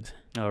little kids.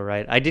 Oh,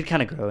 right. I did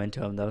kind of grow into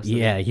them though. So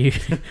Yeah,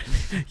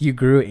 you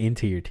grew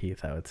into your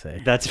teeth, I would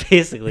say. that's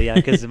basically, yeah,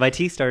 because my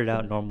teeth started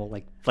out normal,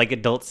 like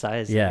adult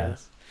size. I Yeah.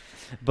 guess.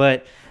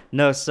 But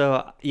No,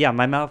 so yeah,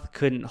 my mouth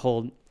couldn't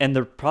hold, and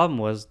the problem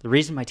was the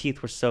reason my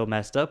teeth were so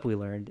messed up. We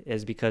learned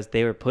is because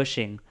they were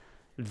pushing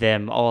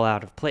them all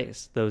out of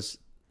place.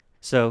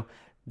 So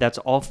that's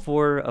all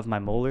four of my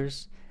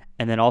molars,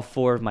 and then all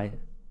four of my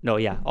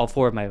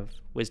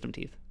wisdom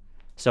teeth.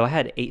 So I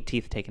had 8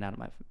 teeth taken out of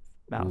my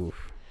mouth,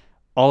 Oof.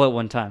 all at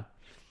one time.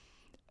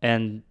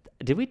 And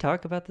did we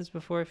talk about this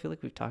before? I feel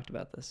like we've talked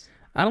about this.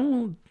 I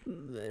don't.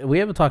 We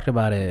haven't talked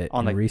about it On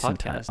in the recent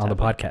podcast, times. On the have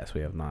we? podcast,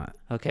 we have not.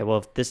 Okay,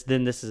 well, this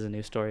is a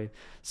new story.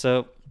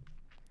 So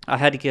I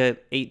had to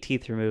get 8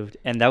 teeth removed,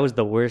 and that was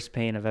the worst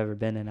pain I've ever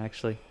been in,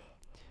 actually.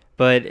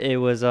 But it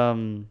was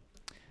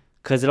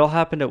because it all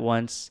happened at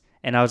once,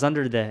 and I was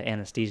under the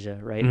anesthesia,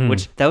 right? Mhm.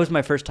 Which that was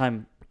my first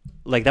time.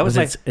 Like that was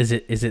my Is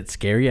it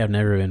scary? I've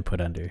never been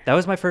put under. that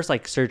was my first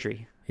like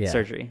surgery. Yeah.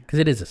 Surgery. Because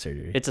it is a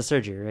surgery. It's a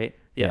surgery, right?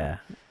 yeah.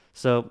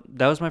 So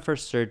that was my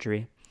first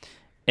surgery,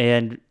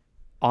 and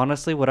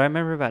honestly, what I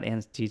remember about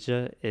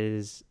anesthesia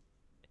is,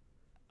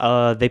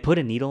 they put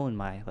a needle in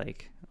my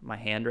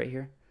hand right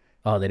here.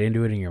 Oh, they didn't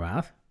do it in your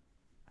mouth?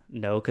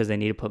 No, because they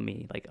need to put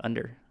me like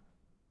under.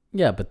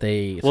 Yeah, but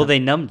they. Well, they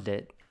numbed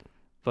it,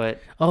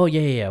 but Oh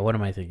yeah. What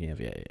am I thinking of?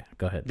 Yeah.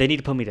 Go ahead. they need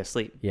to put me to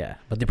sleep. Yeah,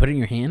 but they put it in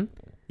your hand.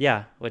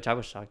 Yeah, which I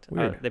was shocked.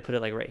 Weird. They put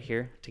it like right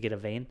here to get a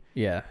vein,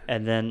 Yeah.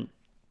 and then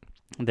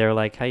they're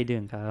like, "How you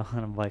doing, Kyle?"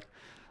 And I'm like,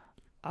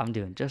 "I'm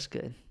doing just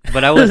good."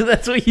 But I was.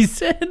 That's what you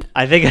said.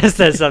 I think I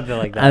said something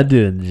like that. I'm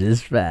doing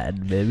just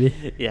fine, baby.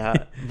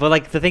 Yeah, but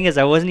like the thing is,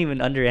 I wasn't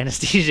even under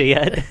anesthesia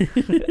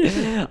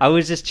yet. I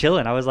was just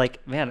chilling. I was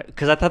like, man,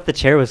 because I thought the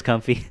chair was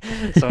comfy,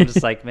 so I'm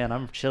just like, man,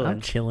 I'm chilling.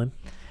 I'm chilling.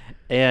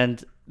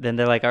 And then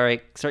they're like, all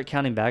right, start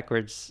counting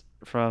backwards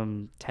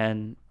from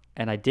 10,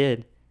 and I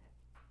did.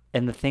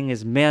 And the thing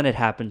is, man, it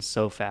happened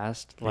so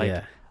fast. Like,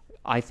 yeah.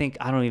 I think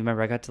I don't even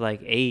remember. I got to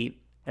like 8,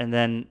 and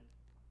then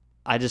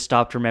I just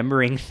stopped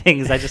remembering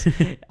things.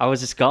 I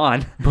was just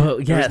gone.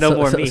 But yeah, There's no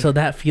more me. So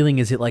that feeling,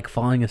 is it like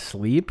falling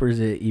asleep, or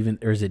is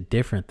it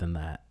different than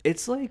that?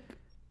 It's like,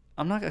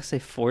 I'm not gonna say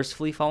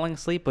forcefully falling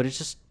asleep, but it's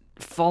just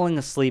falling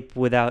asleep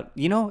without,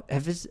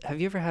 have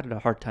you ever had a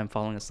hard time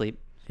falling asleep?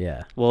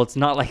 Yeah. Well, it's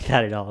not like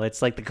that at all.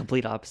 It's like the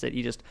complete opposite.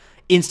 You just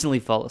instantly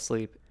fall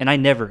asleep, and I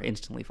never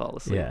instantly fall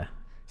asleep. Yeah.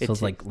 So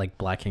it's like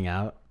blacking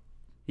out.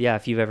 Yeah,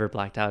 if you've ever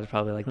blacked out, it's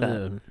probably like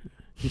that.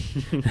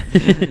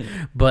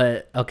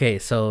 But okay,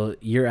 so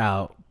you're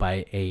out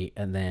by 8,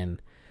 and then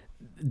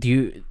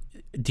do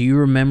you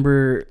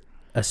remember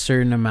a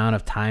certain amount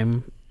of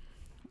time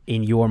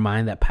in your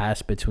mind that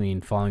passed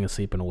between falling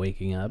asleep and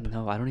waking up?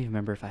 No, I don't even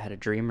remember if I had a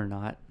dream or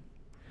not.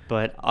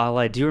 But all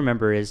I do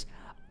remember is,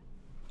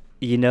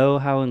 you know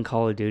how in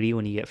Call of Duty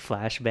when you get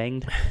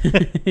flashbanged?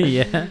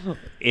 Yeah.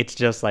 It's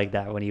just like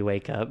that when you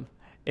wake up.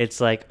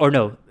 It's like, or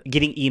no,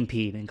 getting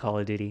EMP'd in Call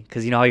of Duty.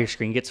 Because you know how your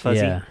screen gets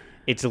fuzzy? Yeah.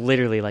 It's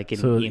literally like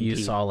getting So EMP'd. you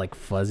saw like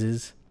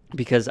fuzzes?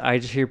 Because I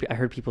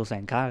heard people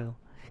saying, Kyle,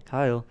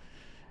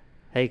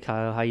 hey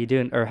Kyle, how you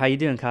doing? Or how you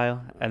doing,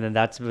 Kyle? And then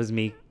that was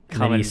me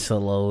Maybe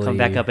slowly come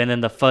back up, and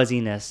then the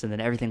fuzziness, and then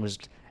everything was.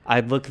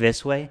 I'd look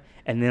this way,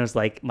 and then it was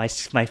like my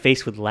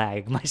face would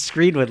lag, my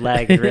screen would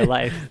lag in real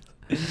life.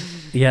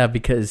 Yeah,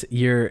 because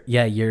your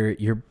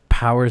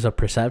powers of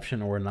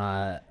perception were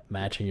not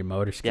matching your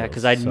motor skills. Yeah,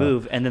 because I'd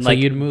move, and then so like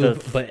you'd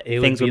move, the but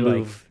it things would be would like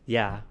move.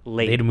 Yeah,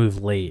 late. they'd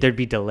move late. There'd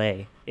be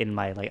delay in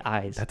my like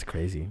eyes. That's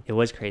crazy. It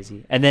was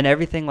crazy, and then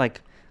everything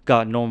like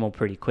got normal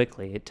pretty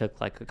quickly. It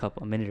took like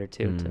a minute or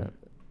two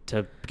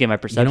to get my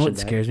perception. You know what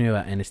back. scares me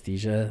about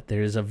anesthesia?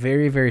 There's a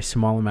very, very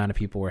small amount of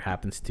people where it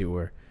happens to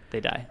where They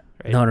die.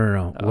 Right?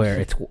 no, Oh. where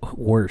it's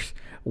worse.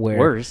 Where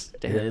Worse?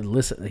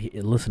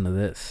 Listen to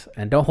this,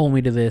 and don't hold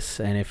me to this.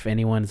 And if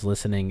anyone's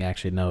listening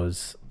actually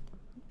knows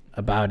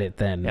about it,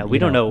 then Yeah, we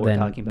don't know what we're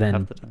talking about Then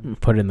half the time.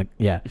 put in the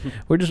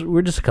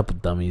we're just a couple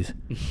dummies.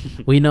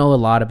 We know a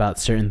lot about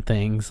certain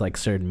things, like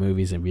certain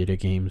movies and video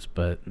games,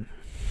 but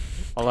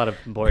A lot of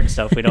important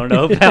stuff we don't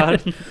know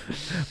about.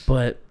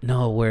 but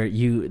no, where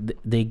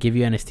they give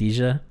you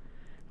anesthesia,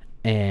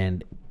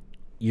 and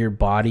your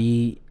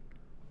body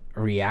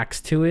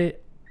reacts to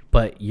it,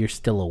 but you're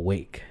still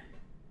awake.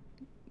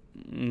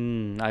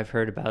 I've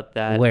heard about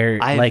that. Where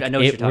like I know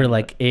what you're it were talking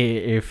like about.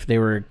 if they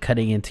were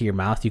cutting into your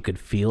mouth, you could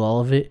feel all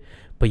of it,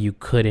 but you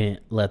couldn't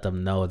let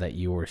them know that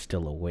you were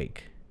still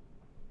awake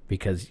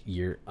because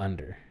you're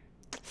under.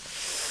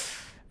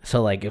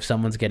 So like if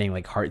someone's getting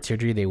like heart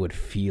surgery, they would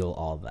feel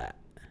all that.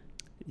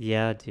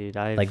 Yeah, dude.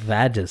 Like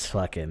that just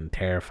fucking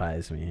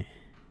terrifies me.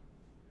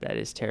 That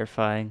is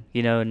terrifying.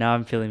 Now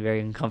I'm feeling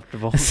very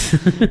uncomfortable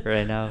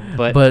right now.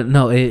 But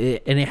no,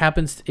 it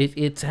happens.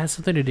 It has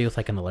something to do with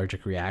like an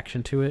allergic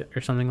reaction to it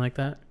or something like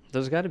that.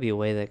 There's got to be a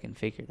way that can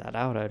figure that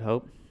out, I'd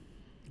hope.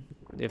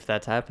 If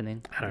that's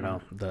happening. I don't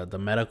know. The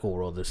medical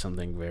world is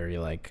something very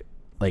like,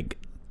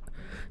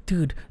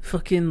 dude,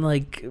 fucking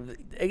like,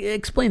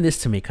 explain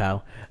this to me,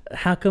 Kyle.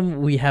 How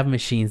come we have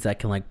machines that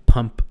can like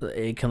pump?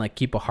 It can like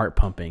keep a heart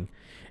pumping,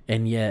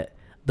 and yet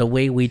the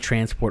way we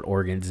transport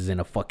organs is in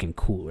a fucking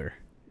cooler.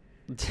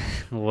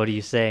 What are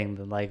you saying?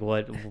 Then, like,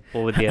 what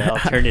would the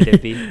alternative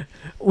be?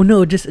 Well,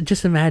 no,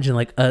 just imagine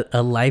like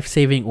a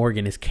life-saving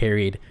organ is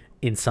carried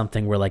in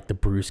something where like the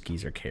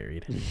brewskis are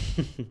carried.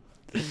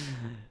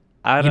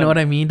 I You don't know what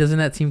I mean? Doesn't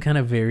that seem kind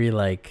of very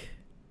like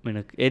I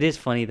mean, it is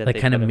funny that like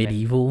they kind of put 'em in-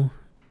 medieval?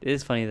 It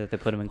is funny that they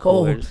put them in Oh,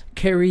 coolers.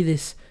 carry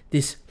this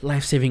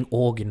life-saving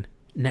organ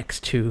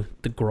next to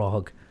the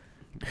grog.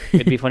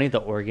 It'd be funny if the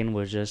organ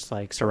was just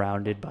like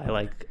surrounded by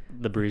like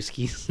the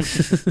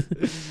brewskis.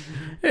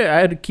 Yeah, I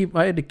had to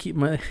keep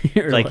my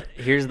or Like,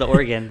 here's the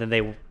organ. Then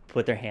they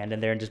put their hand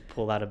in there and just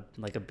pull out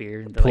a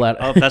beer. And Pull like,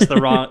 out- oh, that's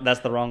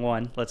the wrong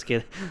one. Let's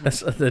get. that's,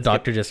 the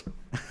doctor just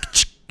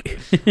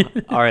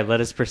All right, let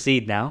us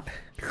proceed now.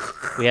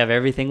 We have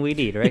everything we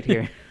need right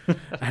here.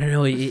 I don't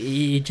know,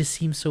 it just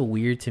seems so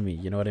weird to me,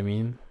 you know what I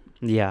mean?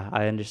 Yeah,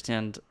 I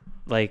understand.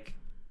 Like,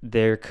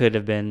 there could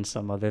have been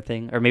some other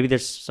thing, or maybe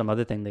there's some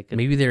other thing they could.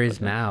 Maybe there is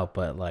put in. now,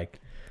 but like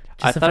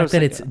I just the thought it fact was that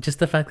like it's a- just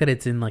the fact that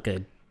it's in like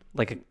a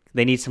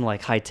They need some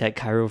like high tech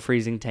cryo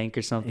freezing tank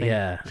or something.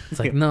 yeah, it's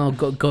like no,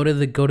 go to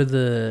the go to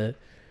the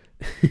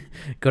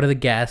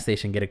gas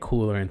station, get a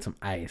cooler and some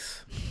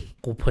ice.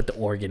 We'll put the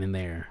organ in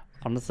there.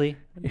 Honestly,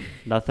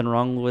 nothing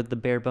wrong with the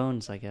bare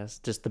bones. I guess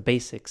just the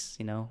basics,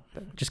 you know.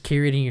 Just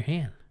carry it in your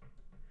hand.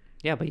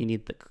 Yeah, but you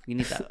need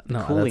that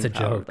No, cooling that's a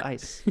power of joke. the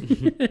ice.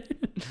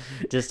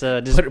 just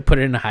Put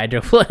it in a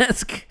hydro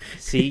flask.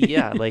 see,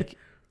 yeah, like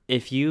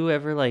if you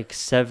ever like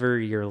sever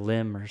your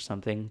limb or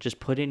something, just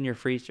put it in your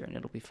freezer and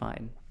it'll be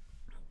fine.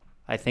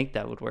 I think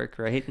that would work,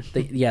 right?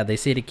 They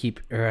say to keep,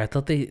 or I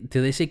thought do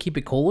they say keep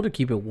it cold or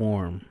keep it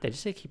warm? They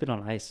just say keep it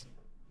on ice.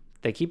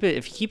 They keep it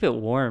if you keep it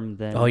warm,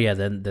 then Oh yeah,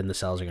 then the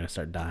cells are gonna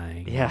start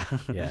dying. yeah.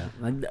 Yeah.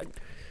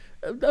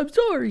 I'm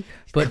sorry,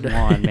 but Come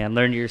on, man,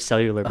 learn your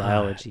cellular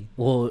biology.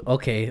 Well,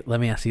 okay, let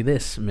me ask you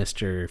this,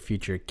 Mr.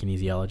 Future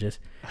Kinesiologist.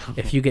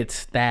 If you get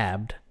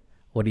stabbed,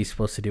 what are you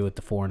supposed to do with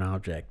the foreign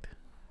object?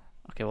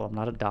 Okay, well, I'm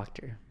not a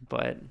doctor,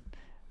 but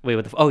wait,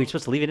 you're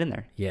supposed to leave it in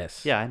there.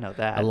 Yes. Yeah, I know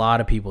that. A lot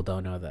of people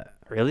don't know that.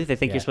 Really? They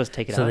think Yeah. you're supposed to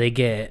take it So out? they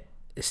get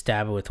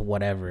stabbed with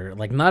whatever,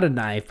 like not a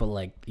knife, but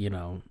like, you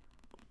know,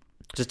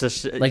 Just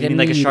a like you mean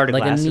like a shard of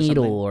like glass a or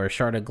needle something? or a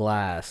shard of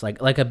glass,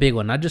 like a big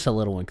one, not just a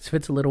little one. 'Cause if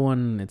it's a little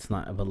one, it's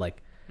not. But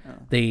like, Oh.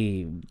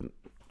 they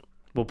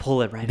We'll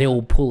pull it right they out.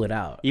 will pull it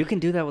out. You can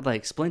do that with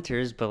like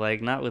splinters, but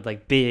like not with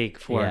like big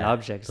foreign Yeah,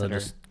 objects they'll that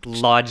just- are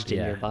lodged in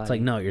Yeah, your body. it's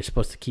like no, you're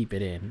supposed to keep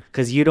it in,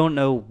 because you don't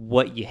know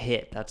what you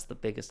hit. That's the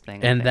biggest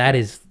thing. I and think. that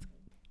is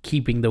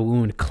keeping the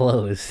wound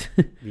closed.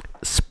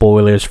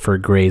 Spoilers for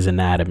Grey's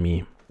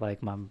Anatomy.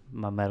 like my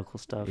medical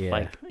stuff. Yeah,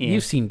 Like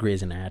you've seen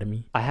Grey's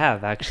Anatomy. I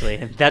have actually,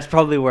 and that's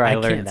probably where I, I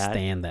learned can't that.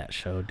 stand that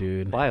show,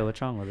 dude. Why?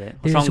 What's wrong with it?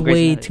 What's wrong There's with Grey's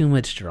way Anatomy? too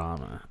much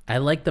drama. I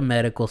like the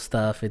medical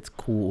stuff. It's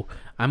cool.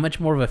 I'm much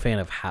more of a fan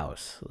of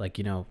House. Like,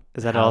 you know,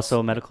 Is that House- also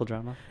a medical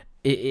drama?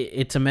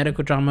 it's a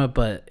medical drama,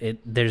 but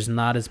there's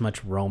not as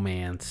much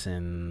romance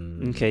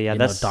and Okay, yeah, you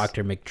know, that's-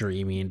 Dr.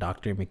 McDreamy and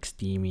Dr.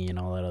 McSteamy and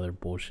all that other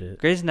bullshit.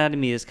 Grey's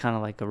Anatomy is kind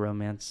of like a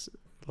romance,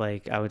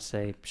 like I would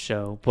say,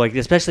 show. Like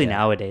especially Yeah.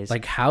 nowadays.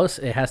 Like House,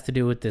 it has to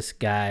do with this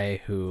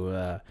guy who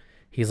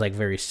he's like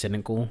very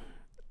cynical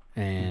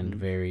and Mhm.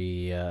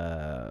 very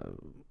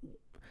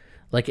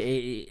like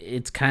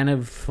it's kind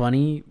of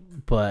funny,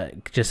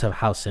 but just of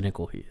how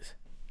cynical he is.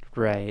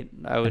 right.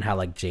 I would. And how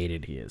like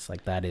jaded he is.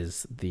 Like that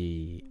is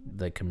the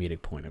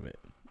comedic point of it.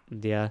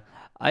 Yeah,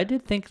 I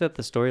did think that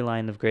the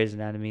storyline of Grey's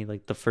Anatomy,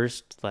 like the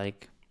first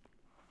like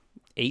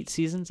 8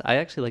 seasons, I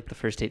actually liked the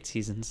first 8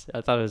 seasons.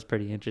 I thought it was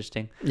pretty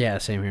interesting. Yeah,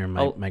 same here.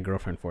 Oh. My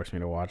girlfriend forced me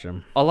to watch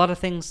him. A lot of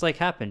things like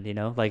happened, you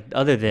know, like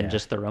other than Yeah.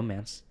 just the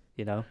romance,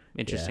 you know,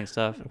 interesting Yeah.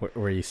 stuff.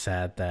 Were you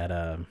sad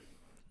that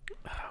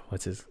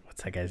what's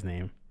that guy's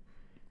name?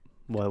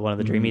 What, one of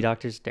the dreamy Mm.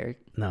 doctors, Derek?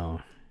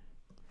 No.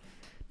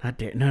 Not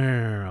Derek.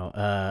 No.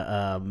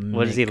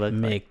 What does he look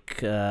Mick, like?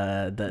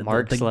 the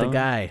Mark the Sloan?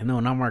 guy. No,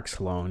 not Mark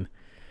Sloan.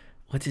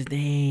 What's his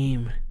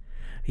name?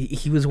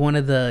 He was one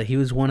of the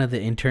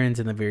interns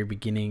in the very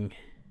beginning.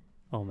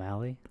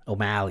 O'Malley?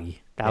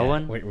 O'Malley. That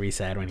one? Were you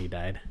sad when he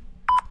died?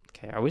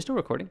 Okay, are we still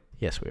recording?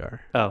 Yes, we are.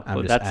 Oh, I'm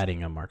well, just that's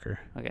adding a marker.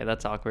 okay.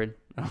 That's awkward.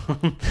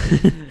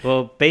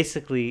 Well,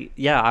 basically,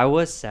 yeah, I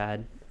was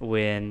sad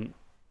when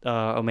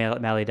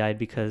O'Malley died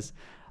because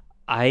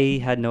I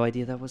had no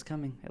idea that was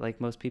coming.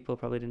 Like most people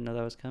probably didn't know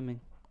that was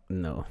coming.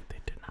 No, they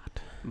did not.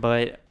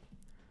 But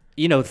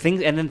you know,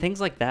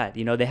 things like that.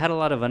 You know, they had a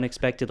lot of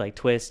unexpected like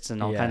twists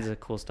and all Yeah. kinds of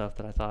cool stuff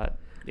that I thought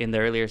in the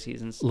earlier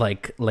seasons.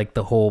 Like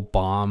the whole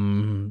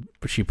bomb.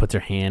 She puts her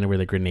hand where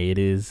the grenade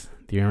is.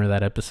 Do you remember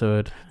that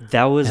episode?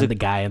 That was And the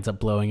guy ends up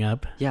blowing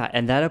up. yeah,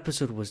 and that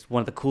episode was one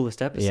of the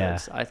coolest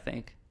episodes, I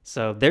think.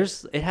 So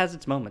it has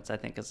its moments, I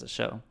think, as a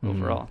show Mhm.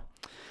 overall.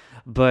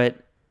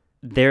 But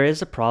there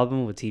is a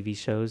problem with TV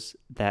shows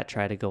that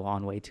try to go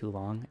on way too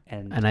long,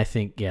 and And I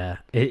think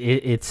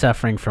it's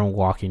suffering from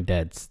Walking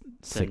Dead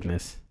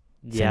sickness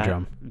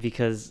syndrome.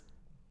 because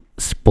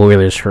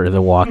Spoilers for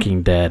The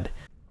Walking Dead.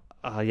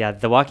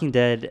 The Walking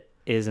Dead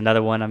is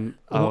another one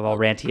I'll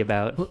ranty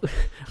about.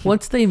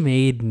 Once they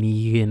made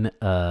Negan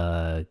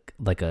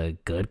like a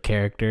good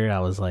character, I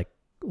was like,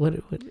 what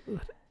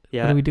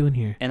Yeah. What are we doing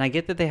here? And I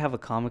get that they have a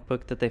comic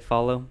book that they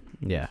follow,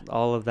 Yeah.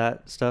 all of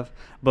that stuff.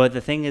 But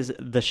the thing is,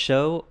 the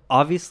show,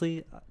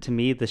 obviously, to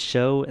me, the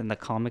show and the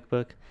comic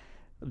book,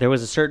 there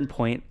was a certain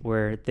point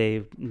where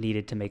they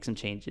needed to make some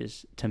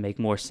changes to make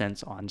more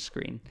sense on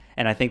screen.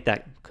 And I think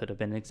that could have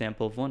been an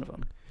example of one of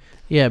them.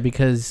 Yeah,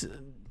 because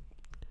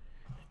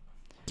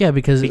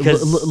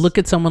look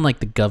at someone like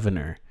the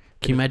governor.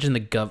 Can you imagine the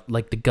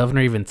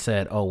governor even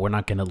said, "Oh, we're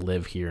not going to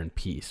live here in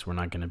peace. We're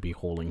not going to be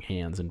holding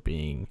hands and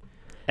being."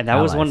 And that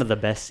was allies." one of the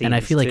best scenes. And I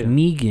feel like too.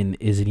 Negan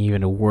isn't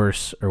even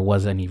was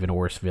an even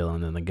worse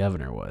villain than the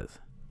governor was.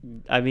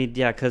 I mean,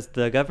 yeah, because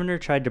the governor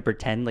tried to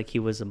pretend like he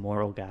was a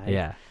moral guy.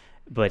 Yeah.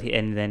 But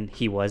and then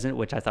he wasn't,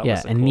 which I thought Yeah,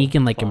 was a and cool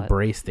Negan plot.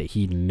 embraced it.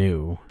 He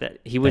knew that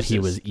he was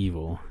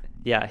evil.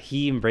 Yeah,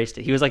 he embraced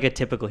it. He was like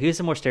he was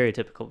a more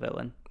stereotypical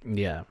villain.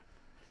 Yeah.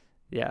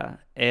 Yeah.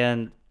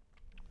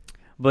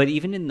 But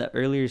even in the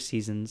earlier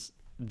seasons,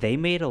 they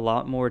made a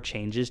lot more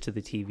changes to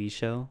the TV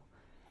show.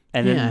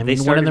 And then I they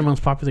mean, one of their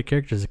most popular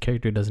characters, a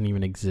character doesn't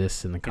even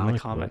exist in the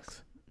comics.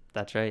 Books.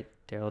 That's right.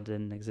 Daryl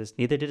didn't exist.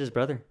 Neither did his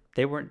brother.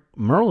 They weren't.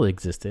 Merle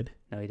existed.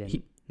 No, he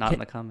didn't. Not in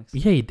the comics.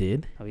 Yeah, he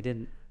did. No, he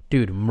didn't.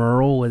 Dude,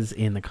 Merle was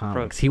in the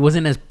comics. He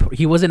wasn't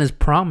as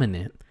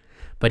prominent,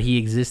 but he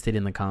existed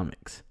in the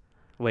comics.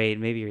 Wait,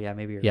 maybe you're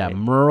right. Yeah,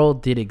 Merle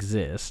did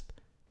exist,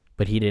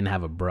 but he didn't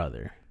have a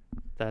brother.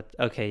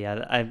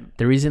 The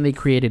reason they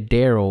created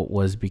Daryl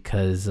was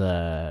because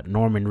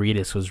Norman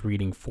Reedus was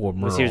reading for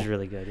Merle. He was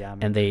really good, yeah.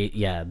 And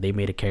they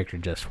made a character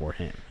just for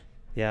him.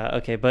 Yeah,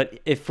 okay, but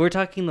if we're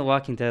talking The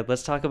Walking Dead,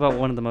 let's talk about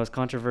one of the most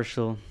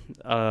controversial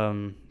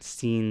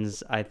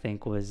scenes, I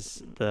think,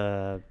 was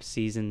the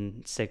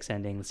season 6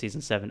 ending, the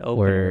season 7 opener.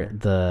 Where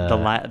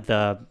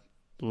the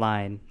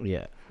line.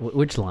 Yeah.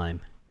 Which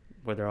line?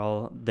 Where they're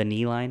all, the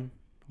knee line,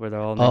 where they're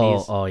all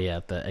knees. Oh,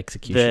 yeah, the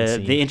execution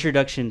scene. The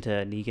introduction to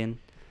Negan.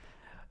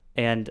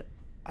 And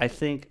I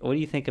think, what do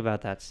you think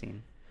about that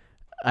scene?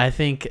 I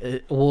think,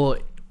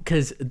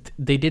 because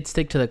they did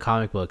stick to the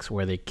comic books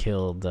where they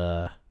killed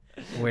Glenn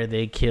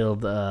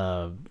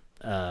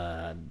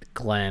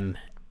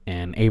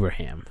and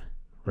Abraham,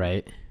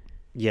 right?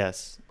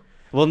 Yes.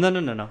 Well,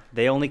 no.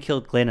 They only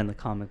killed Glenn in the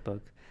comic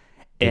book.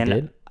 They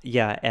did?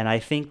 Yeah, and I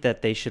think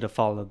that they should have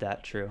followed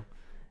that true.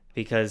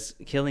 Because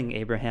killing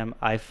Abraham,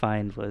 I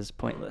find, was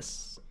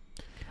pointless.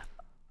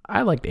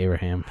 I liked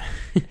Abraham.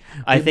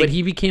 But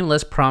he became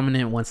less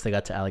prominent once they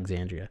got to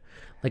Alexandria.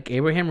 Like,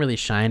 Abraham really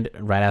shined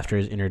right after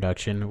his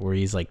introduction, where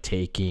he's like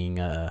taking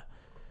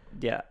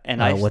yeah,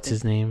 and what's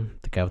his name?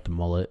 The guy with the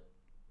mullet.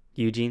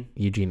 Eugene.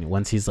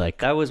 Once he's like,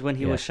 that was when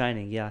he was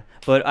shining, yeah.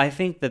 But I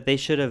think that they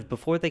should have,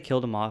 before they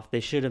killed him off, they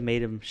should have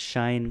made him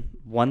shine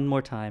one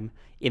more time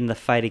in the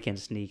fight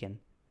against Negan,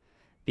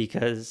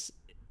 because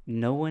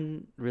no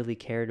one really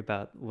cared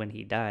about when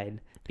he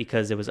died,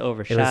 because it was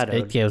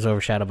overshadowed. It was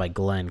overshadowed by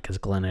Glenn, because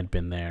Glenn had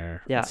been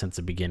there since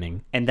the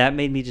beginning. And that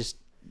made me just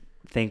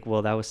think,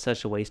 well, that was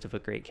such a waste of a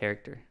great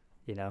character,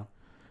 you know?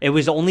 It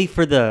was only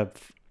for the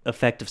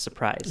effect of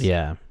surprise.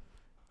 Yeah.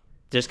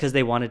 Just because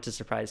they wanted to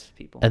surprise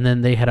people. And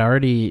then they had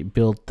already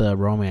built the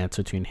romance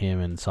between him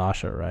and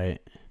Sasha, right?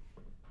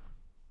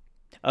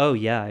 Oh,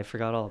 yeah, I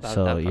forgot all about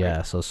that part.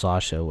 Yeah, so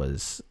Sasha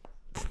was...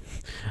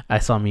 I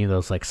saw a meme that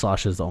was like,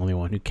 Sasha's the only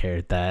one who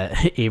cared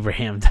that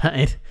Abraham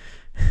died.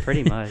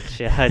 Pretty much,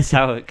 yeah. That's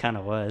how it kind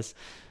of was.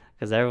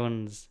 Because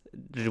everyone's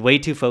way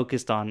too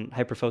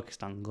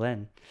hyper-focused on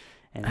Glenn.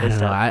 And I don't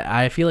know.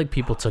 I feel like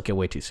people took it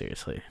way too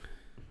seriously.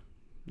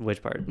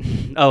 Which part?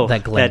 Oh,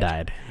 that Glenn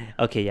died.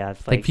 Okay, yeah.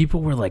 Like people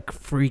were like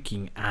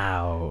freaking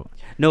out.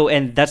 No,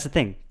 and that's the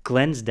thing.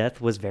 Glenn's death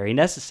was very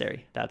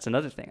necessary. That's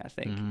another thing, I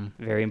think.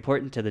 Very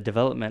important to the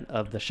development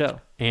of the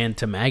show. And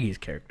to Maggie's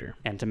character.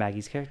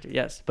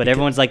 Yes. But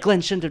everyone's like, Glenn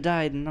shouldn't have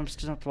died, and I'm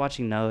still not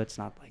watching. No, it's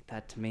not like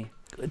that to me.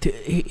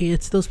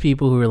 It's those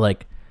people who are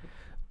like,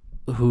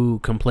 who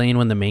complain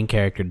when the main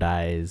character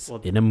dies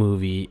in a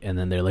movie, and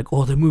then they're like,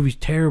 oh, the movie's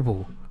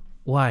terrible.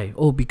 Why?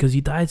 Oh, because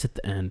he dies at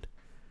the end.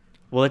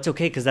 Well, it's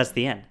okay because that's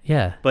the end.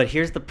 Yeah. But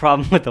here's the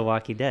problem with The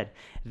Walking Dead.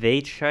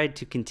 They tried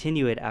to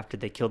continue it after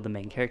they killed the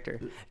main character.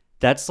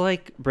 That's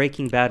like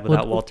Breaking Bad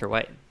without Walter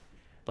White.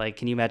 Like,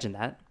 can you imagine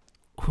that?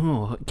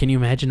 Oh, can you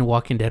imagine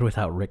Walking Dead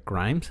without Rick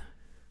Grimes?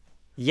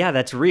 Yeah,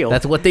 that's real.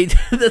 That's what they.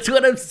 That's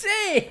what I'm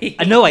saying.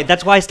 I know.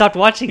 That's why I stopped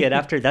watching it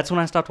after. That's when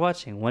I stopped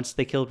watching. Once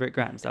they killed Rick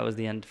Grimes, that was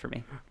the end for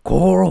me.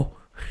 Coral.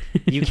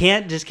 You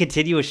can't just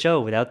continue a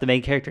show without the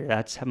main character.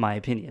 That's my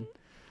opinion.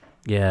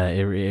 Yeah,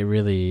 it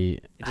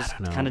really. I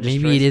don't know. Maybe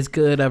destroys it is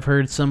good. I've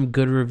heard some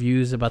good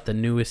reviews about the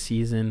newest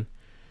season.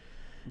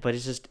 But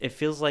it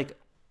feels like,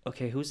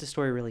 okay, who's the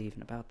story really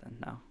even about then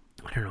now?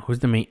 I don't know. Who's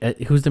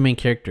the main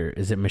character?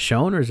 Is it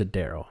Michonne or is it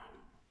Daryl?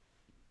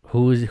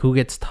 Who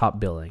gets top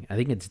billing? I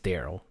think it's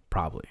Daryl,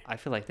 probably. I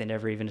feel like they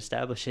never even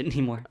establish it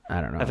anymore.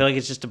 I don't know. I feel like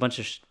it's just a bunch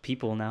of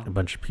people now. A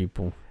bunch of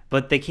people.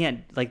 But they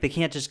can't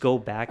just go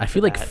back. I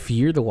feel like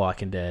Fear the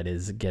Walking Dead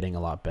is getting a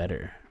lot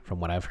better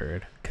from what I've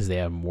heard, because they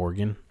have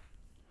Morgan.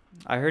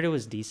 I heard it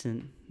was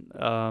decent.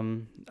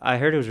 I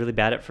heard it was really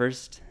bad at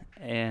first.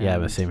 And yeah,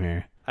 but same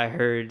here. I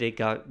heard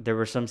there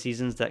were some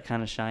seasons that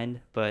kind of shined,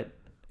 but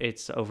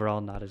it's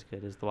overall not as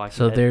good as The Walking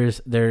So Dead.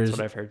 there's That's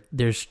what I've heard.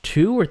 there's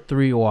 2 or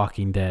 3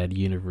 Walking Dead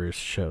universe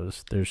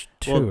shows. There's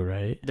 2, Well,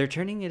 right? They're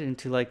turning it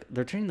into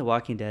they're turning The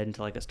Walking Dead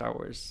into like a Star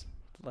Wars,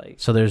 like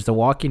So there's The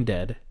Walking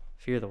Dead,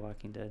 Fear the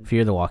Walking Dead.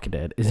 Fear the Walking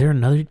Dead. Is there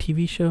another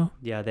TV show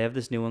Yeah, they have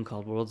this new one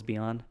called Worlds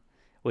Beyond,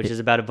 which is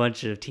about a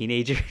bunch of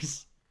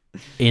teenagers.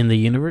 in the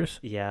universe?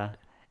 Yeah,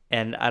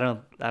 and I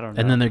don't know.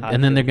 And then they're how I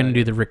and then feel they're gonna about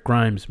do it. the Rick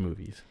Grimes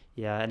movies.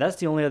 Yeah, and that's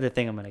the only other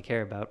thing I'm gonna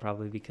care about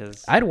probably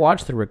because I'd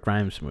watch the Rick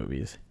Grimes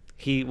movies.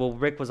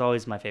 Rick was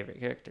always my favorite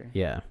character.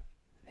 Yeah,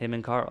 Him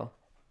and Carl.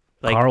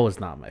 Carl was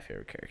not my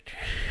favorite character.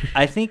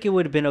 I think it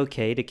would have been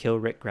okay to kill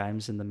Rick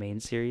Grimes in the main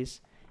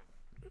series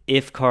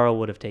if Carl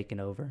would have taken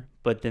over,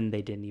 but then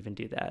they didn't even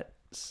do that.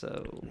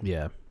 So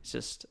Yeah, it's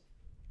just,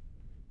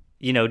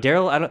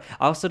 Daryl. I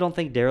also don't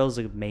think Daryl's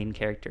a main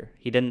character.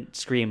 He didn't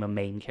scream a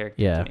main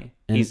character yeah. to me.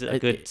 He's a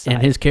good side.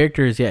 and his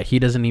character is he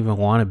doesn't even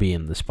want to be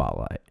in the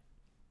spotlight.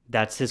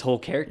 That's his whole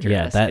character.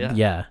 Yeah,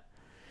 yeah.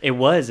 It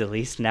was at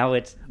least. Now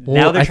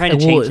they're trying to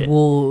change it.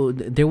 Well,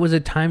 there was a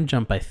time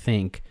jump, I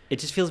think. It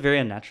just feels very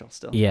unnatural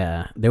still.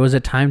 Yeah, there was a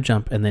time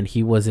jump, and then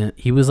he was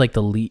like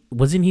the lead.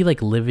 Wasn't he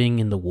like living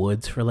in the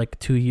woods for like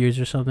 2 years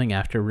or something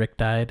after Rick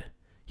died?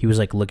 He was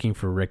like looking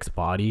for Rick's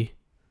body.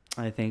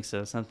 I think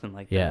so. Something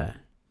like that. Yeah,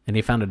 and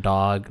he found a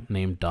dog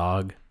named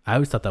Dog. I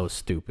always thought that was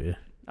stupid.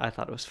 I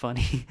thought it was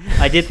funny.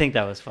 I did think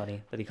that was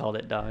funny that he called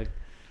it Dog.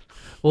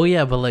 Well,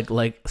 yeah, but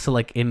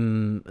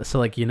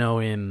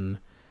in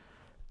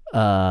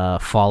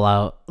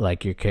Fallout,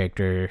 like your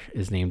character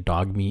is named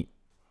Dog Meat.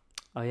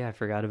 Oh yeah, I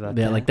forgot about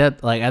Yeah, that. like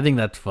that. Like I think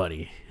that's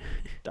funny.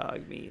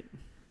 Dog Meat.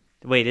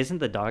 Wait, isn't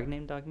the dog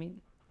named Dog Meat?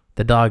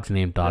 The dog's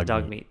named Dog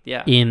Dog Meat. Meat.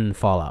 Yeah. In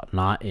Fallout,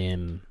 not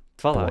in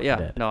Fallout. Walking Yeah.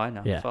 Dead. No, I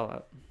know. Yeah.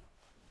 Fallout.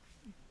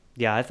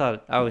 Yeah, I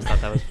always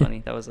thought that was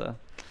funny. That was a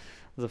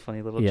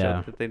funny little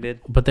joke that they did.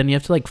 But then you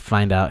have to like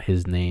find out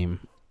his name.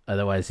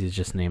 Otherwise, he's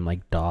just named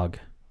like Dog.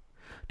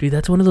 Dude,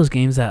 that's one of those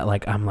games that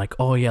like I'm like,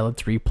 oh yeah,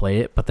 let's replay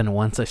it. But then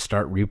once I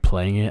start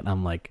replaying it,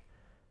 I'm like,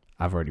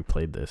 I've already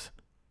played this.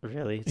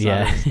 Really?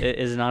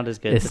 It's not as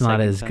good. It's the not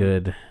second as time.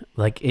 good.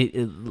 Like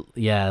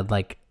yeah,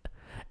 like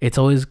it's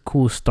always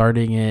cool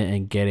starting it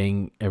and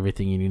getting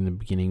everything you need in the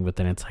beginning. But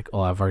then it's like,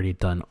 oh, I've already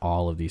done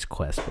all of these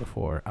quests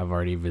before. I've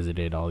already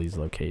visited all these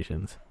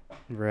locations.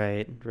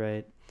 Right.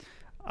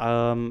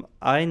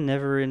 I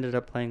never ended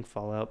up playing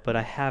Fallout, but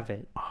I have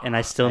it, and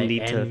I still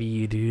need to. envy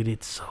you, dude.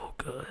 It's so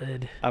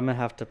good. I'm gonna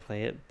have to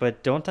play it,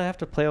 but don't I have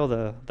to play all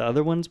the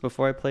other ones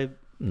before I play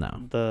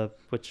No.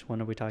 which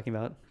one are we talking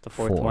about? The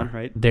fourth 4. one,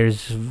 right?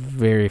 There's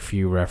very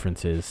few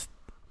references.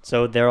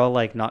 So they're all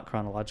like not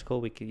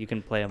chronological. You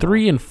can play them.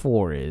 3 and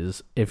 4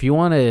 is if you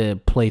want to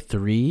play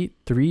 3.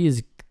 3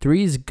 is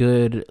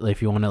good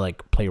if you want to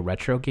like play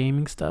retro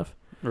gaming stuff.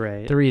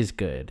 Right. 3 is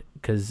good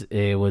because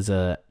it was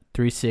a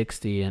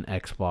 360 and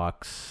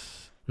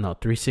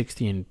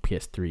 360 and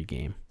PS3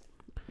 game.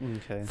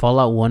 Okay.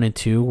 Fallout 1 and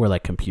 2 were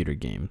like computer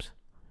games,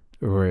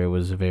 where it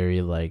was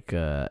very like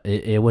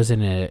it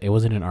wasn't an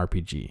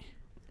RPG.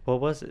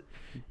 What was it?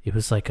 It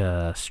was like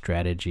a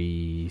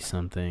strategy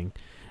something.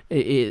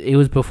 It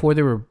was before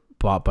they were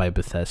bought by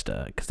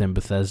Bethesda, because then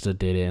Bethesda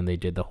did it and they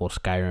did the whole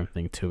Skyrim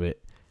thing to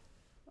it.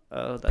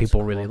 Oh, that's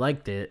People cool. really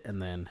liked it,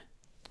 and then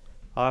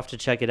I'll have to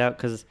check it out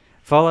because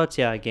Fallout's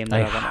a game that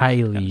I wanna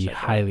highly, check out.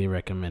 highly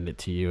recommend it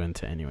to you and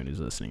to anyone who's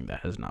listening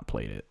that has not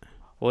played it.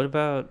 What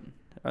about?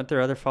 Aren't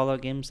there other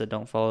Fallout games that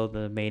don't follow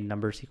the main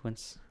number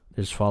sequence?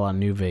 There's Fallout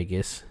New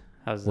Vegas,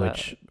 How's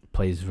which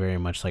plays very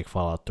much like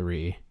Fallout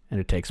 3,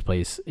 and it takes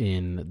place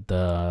in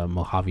the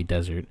Mojave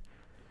Desert.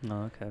 that?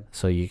 Oh, okay.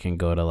 So you can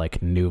go to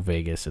like New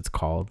Vegas, it's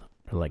called,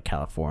 or like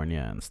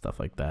California and stuff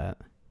like that.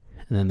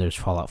 And then there's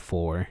Fallout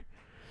 4,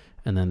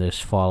 and then there's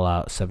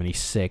Fallout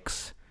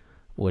 76,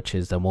 which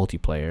is the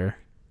multiplayer.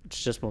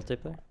 It's just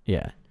multiplayer.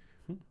 Yeah.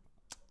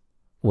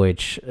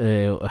 Which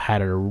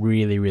had a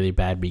really, really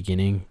bad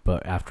beginning,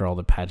 but after all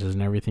the patches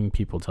and everything,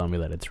 people tell me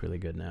that it's really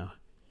good now.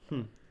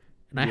 Hmm.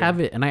 And I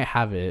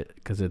have it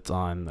because it's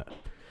on the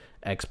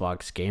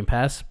Xbox Game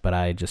Pass, but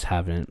I just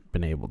haven't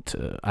been able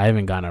to. I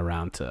haven't gotten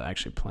around to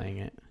actually playing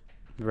it.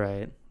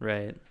 Right.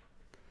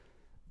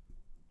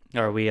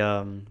 Are we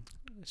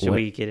should What?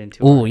 we get into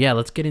Oh yeah,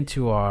 let's get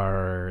into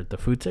the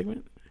food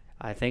segment.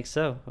 I think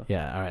so.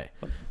 Yeah, all right.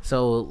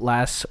 So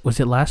was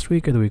it last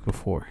week or the week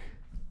before?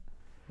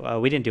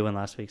 We didn't do one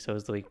last week, so it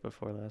was the week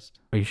before last.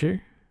 Are you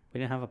sure? We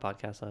didn't have a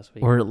podcast last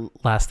week. Or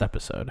last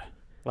episode?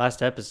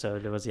 Last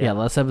episode it was Yeah,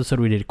 last episode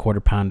we did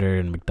Quarter Pounder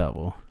and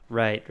McDouble.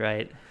 Right.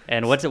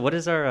 And what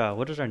is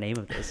our name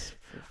of this?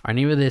 Our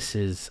name of this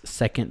is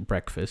Second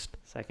Breakfast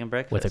Second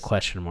breakfast with a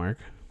question mark.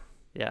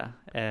 Yeah,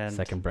 and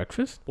Second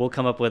Breakfast? we'll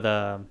come up with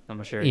I'm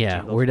sure. Yeah,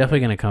 jingle we're for definitely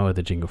it. gonna come up with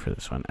a jingle for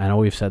this one. I know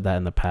we've said that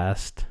in the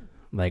past,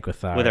 like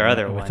with our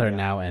other one, yeah.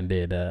 now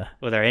ended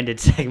with our ended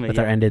segment. with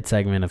our ended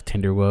segment of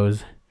Tinder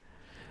Woes.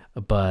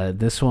 But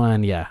this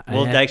one, yeah,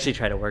 We'll actually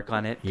try to work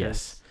on it.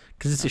 Yes,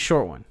 because it's a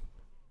short one.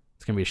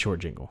 It's gonna be a short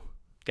jingle.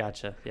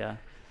 Gotcha. Yeah.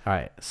 All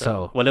right,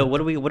 so what do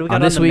we got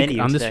on this the week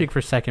menu on this today? week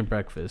for Second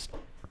Breakfast,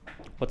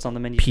 What's on the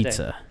menu today?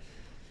 pizza.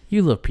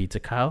 You love pizza,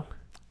 Kyle.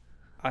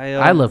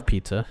 I love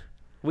pizza.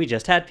 We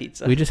just had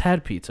pizza. We just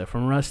had pizza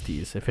from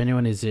Rusty's. If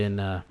anyone is in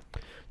the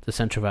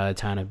Central Valley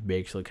town of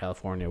Bakersfield,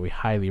 California, we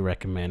highly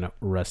recommend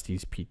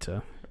Rusty's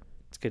Pizza.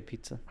 It's good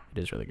pizza. It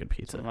is really good It's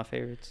pizza. one of my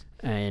favorites.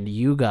 And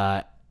you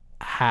got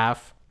Pepperoni.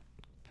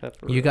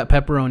 you got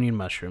pepperoni and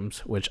mushrooms,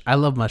 which I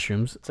love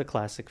mushrooms. It's a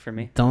classic for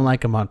me. Don't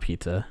like them on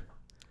pizza,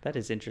 That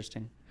is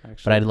interesting,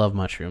 actually. but I love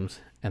mushrooms.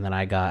 And then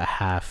I got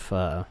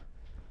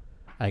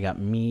I got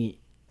meat,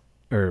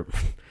 or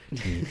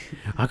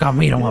I got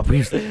meat on my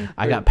pizza.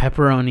 I got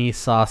pepperoni,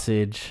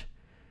 sausage,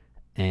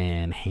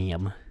 and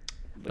ham.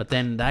 But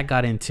then that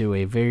got into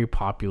a very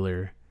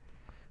popular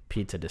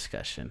pizza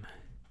discussion.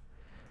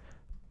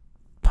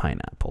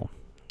 Pineapple.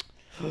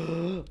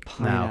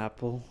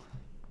 Pineapple.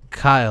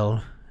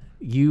 Kyle,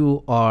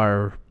 you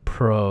are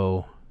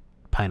pro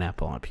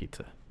pineapple on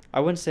pizza. I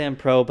wouldn't say I'm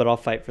pro, but I'll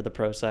fight for the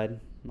pro side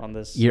on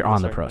this. You're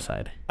on the argument. pro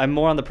side. I'm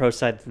more on the pro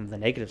side than the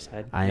negative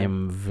side. I Yeah.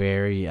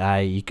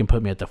 am you can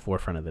put me at the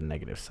forefront of the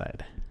negative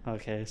side.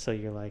 Okay, so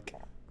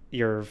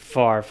you're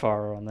far,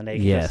 far on the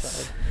negative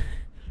Yes. side.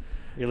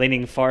 You're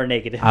leaning far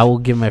negative. I will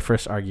give my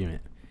first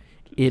argument.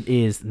 It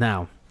is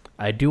now,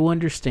 I do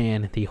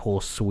understand the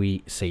whole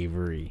sweet,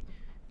 savory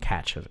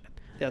catch of it.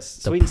 Yes,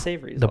 The sweet and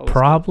savory. Is The always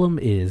problem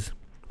is,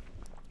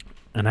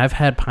 and I've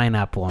had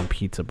pineapple on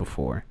pizza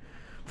before,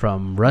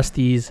 from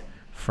Rusty's,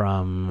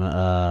 from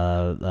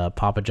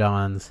Papa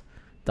John's,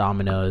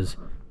 Domino's,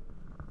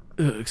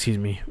 excuse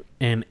me,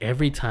 and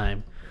every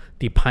time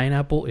the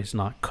pineapple is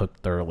not cooked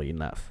thoroughly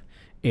enough.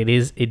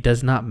 It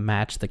does not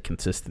match the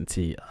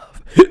consistency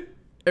of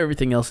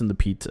everything else in the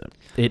pizza.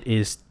 It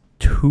is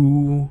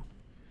too.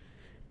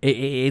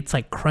 It's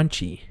like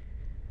crunchy,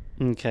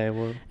 good. Okay,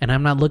 well, and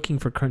I'm not looking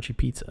for crunchy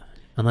pizza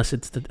unless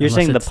it's the. you're unless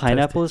saying the it's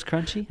pineapple toasted. is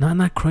crunchy? No,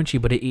 not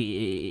crunchy, but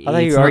I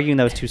thought you were arguing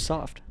that was too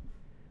soft.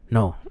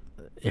 No,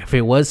 if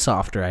it was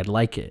softer, I'd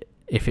like it.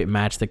 If it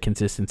matched the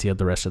consistency of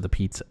the rest of the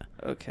pizza,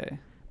 Okay.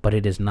 but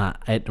it is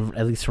not. At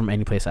least from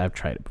any place I've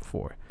tried it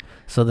before.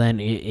 So then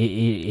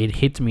it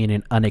hits me in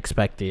an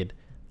unexpected,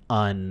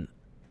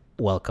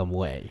 unwelcome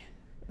way.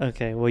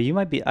 Okay, well, you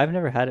might be. I've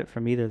never had it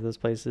from either of those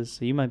places,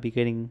 so you might be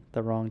getting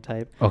the wrong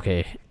type.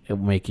 Okay,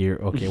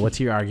 what's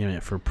your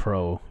argument for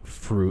pro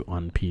fruit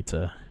on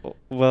pizza?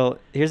 Well,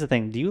 here's the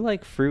thing. Do you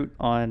like fruit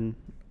on,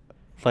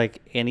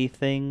 like,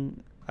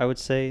 anything? I would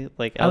say,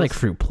 like, I like else?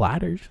 fruit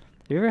platters.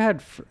 Have you ever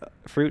had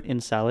fruit in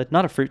salad?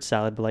 Not a fruit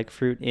salad, but like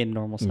fruit in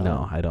normal salad.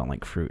 No, I don't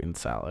like fruit in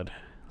salad.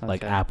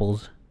 Like Okay.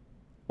 apples,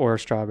 Or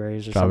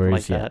strawberries or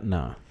strawberries. something Yeah, like that.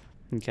 no.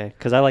 Okay,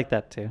 because I like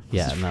that too.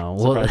 Yeah, no.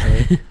 Well,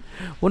 Surprisingly.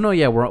 well, no.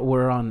 Yeah,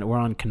 we're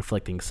on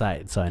conflicting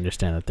sides, so I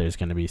understand that there's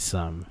going to be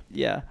some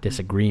Yeah.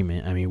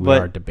 disagreement. I mean, we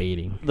But are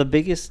debating. The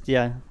biggest,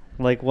 yeah,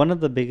 like one of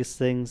the biggest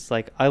things,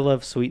 like I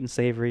love sweet and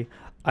savory.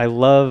 I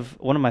love,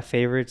 one of my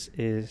favorites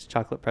is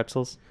chocolate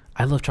pretzels.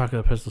 I love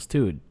chocolate pretzels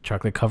too.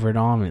 Chocolate covered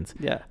almonds.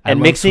 Yeah. I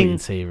And love sweet mixing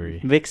and savory.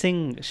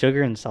 mixing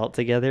sugar and salt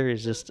together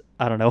is just,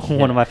 I don't know, Yeah.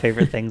 one of my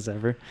favorite things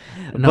ever.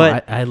 No,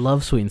 But I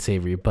love sweet and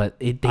savory, but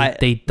I-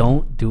 they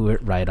don't do it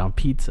right on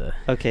pizza.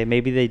 okay,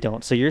 maybe they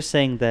don't. So you're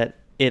saying that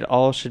it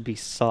all should be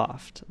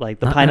soft.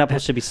 Like the Not- pineapple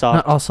not- should be soft.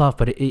 Not all soft,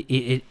 but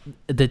it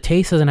the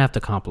taste doesn't have to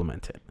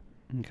complement it.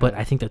 But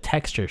Okay. I think the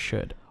texture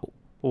should.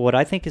 What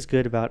I think is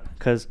good about,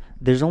 because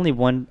there's only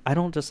one, I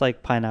don't just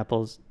like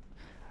pineapples,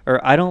 or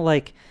I don't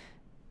like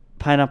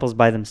pineapples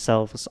by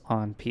themselves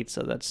on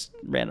pizza. That's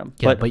random.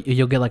 Yeah, but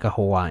you'll get like a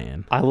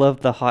Hawaiian. I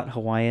love the hot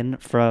Hawaiian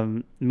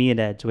from Me and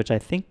Ed's, which I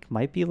think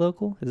might be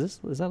local. Is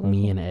that local?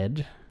 Me and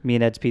Edge. Me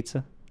and Ed's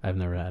Pizza. I've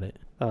never had it.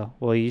 Oh,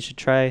 well, you should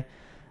try.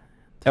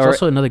 There's Or-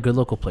 also another good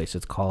local place.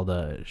 It's called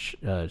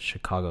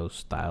Chicago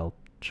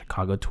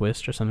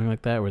Twist or something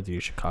like that, where they do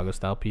Chicago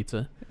style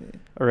pizza.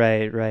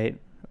 Right.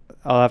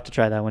 I'll have to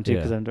try that one too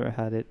because Yeah. I've never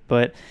had it.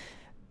 But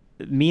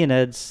Me and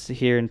Ed's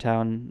here in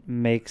town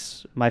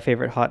makes my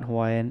favorite hot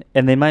Hawaiian,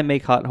 and they might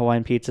make hot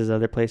Hawaiian pizzas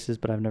other places,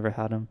 but I've never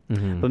had them.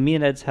 Mm-hmm. But Me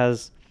and Ed's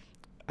has,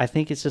 I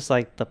think it's just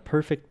like the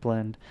perfect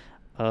blend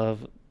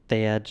of,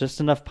 they add just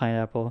enough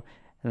pineapple,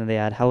 and then they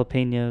add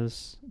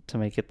jalapenos to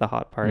make it the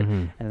hot part,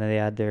 Mhm. and then they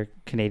add their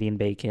Canadian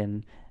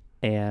bacon,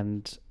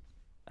 and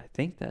I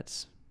think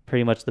that's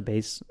pretty much the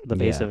base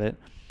Yeah. of it.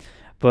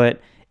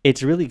 But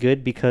it's really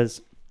good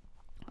because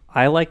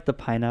I like the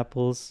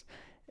pineapples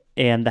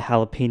and the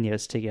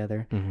jalapenos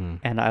together. Mm-hmm.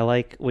 And I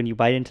like when you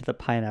bite into the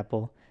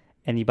pineapple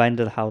and you bite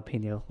into the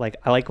jalapeno. Like,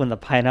 I like when the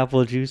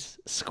pineapple juice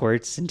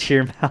squirts into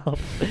your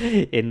mouth,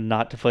 and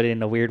not to put it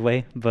in a weird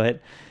way,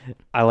 but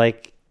I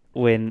like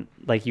when,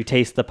 like, you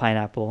taste the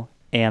pineapple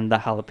and the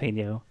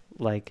jalapeno,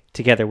 like,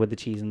 together with the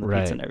cheese and the Right.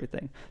 pizza and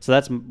everything. So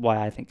that's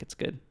why I think it's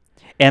good.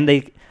 And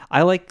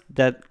I like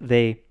that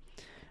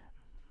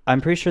I'm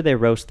pretty sure they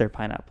roast their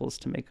pineapples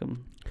to make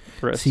them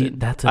roasted. See,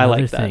 that's I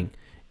another like that. thing.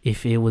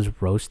 If it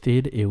was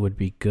roasted, it would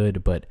be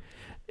good. But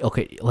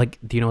okay, like,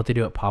 do you know what they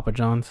do at Papa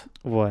John's?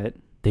 What?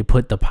 They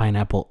put the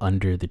pineapple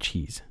under the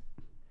cheese.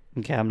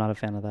 Okay, I'm not a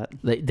fan of that.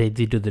 They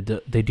do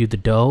the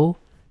dough,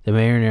 the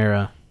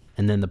marinara,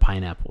 and then the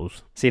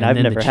pineapples. See, and and I've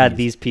then the never had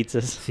cheese. these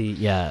pizzas. See,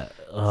 yeah.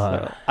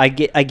 So I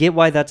get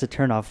why that's a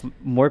turnoff.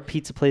 More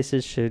pizza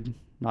places should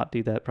not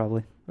do that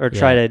probably, or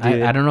try to do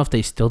it. I don't know if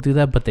they still do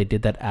that, but they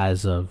did that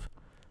as of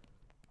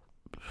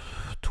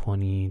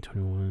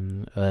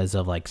 2021, as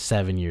of like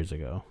 7 years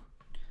ago.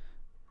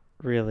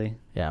 Really?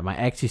 Yeah, my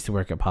ex used to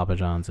work at Papa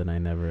John's, and I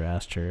never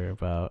asked her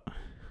about.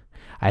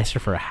 I asked her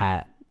for a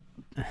hat.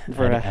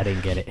 I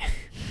didn't get it.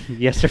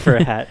 You asked her for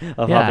a hat,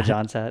 a Papa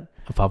John's hat.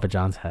 A Papa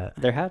John's hat.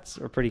 Their hats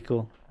are pretty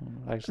cool,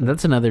 actually. And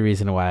that's another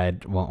reason why I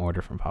won't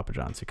order from Papa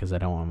John's, because I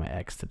don't want my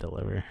ex to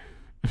deliver.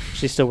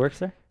 She still works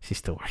there? She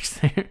still works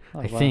there.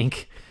 Oh, I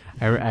think.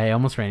 I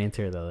almost ran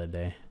into her the other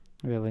day.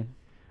 Really?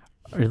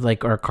 Or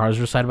like our cars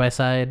were side by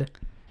side,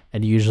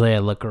 and usually I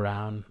look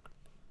around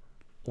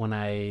when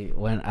I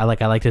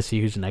like to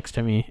see who's next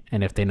to me,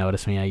 and if they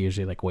notice me, I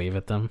usually like wave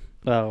at them.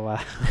 Oh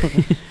wow.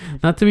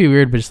 Not to be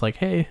weird, but just like,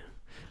 hey.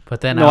 But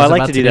then No, I was I like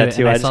about to do that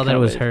too. And I I saw just that it kinda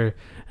was wave. her,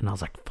 and I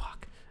was like,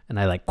 fuck. And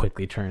I like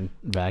quickly turned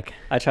back.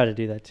 I try to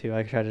do that too.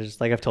 I try to just,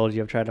 like I've told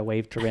you, I've tried to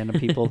wave to random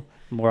people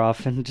more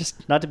often,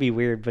 just not to be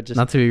weird, but just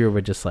Not to be weird,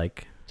 but just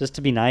like just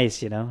to be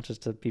nice, you know,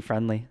 just to be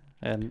friendly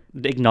and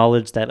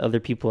acknowledge that other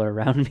people are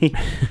around me.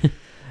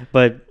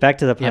 But back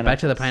to the pineapple. back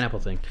to the pineapple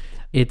thing.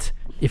 It's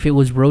if it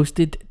was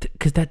roasted,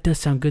 because that does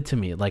sound good to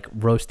me, like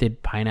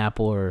roasted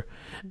pineapple, or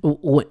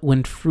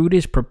when fruit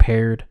is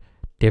prepared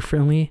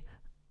differently,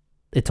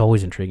 it's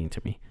always intriguing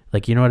to me.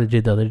 Like, you know what I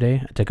did the other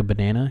day? I took a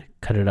banana,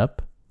 cut it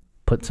up,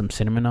 put some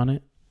cinnamon on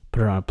it,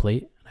 put it on a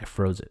plate, and I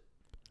froze it.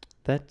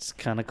 That's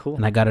kind of cool.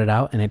 And I got it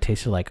out, and it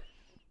tasted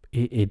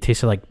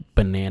like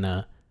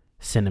banana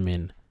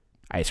cinnamon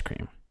ice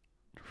cream.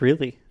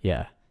 Really?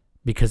 Yeah,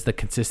 because the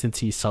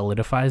consistency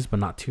solidifies, but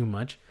not too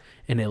much,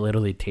 and it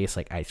literally tastes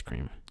like ice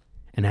cream,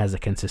 and has the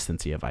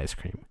consistency of ice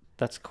cream.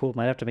 That's cool.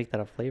 Might have to make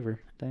that a flavor.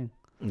 Dang.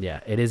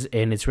 Yeah, it is,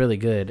 and it's really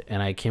good.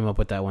 And I came up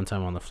with that one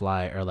time on the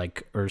fly,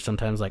 or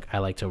sometimes like I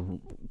like to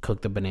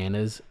cook the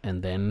bananas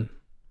and then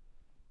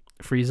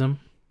freeze them.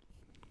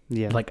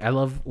 Yeah. Like, I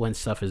love when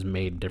stuff is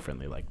made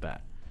differently like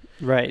that.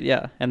 Right.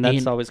 Yeah, and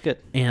that's always good.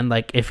 And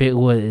like if it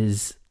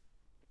was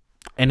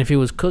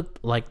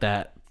cooked like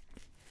that,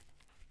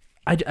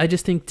 I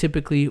just think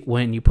typically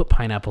when you put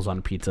pineapples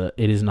on pizza,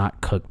 it is not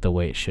cooked the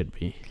way it should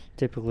be.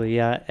 Typically,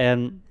 yeah,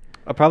 and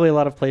probably a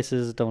lot of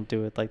places don't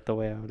do it like the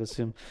way I would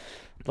assume,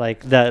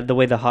 like the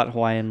way the hot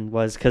Hawaiian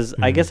was. Because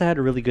I guess I had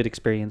a really good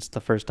experience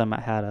the first time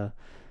I had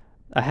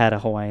a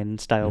Hawaiian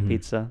style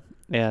pizza,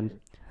 and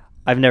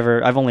I've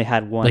only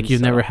had one. Like,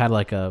 you've never had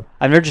like a.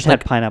 I've never just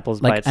had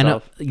pineapples by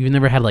itself. I know you've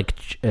never had like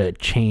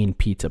chain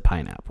pizza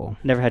pineapple.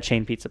 Never had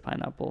chain pizza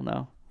pineapple.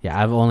 No.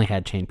 Yeah, I've only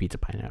had chain pizza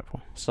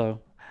pineapple. So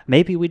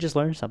maybe we just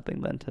learned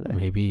something then today.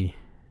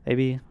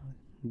 Maybe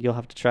you'll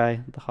have to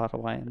try the hot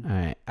Hawaiian. All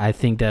right, I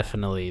think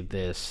definitely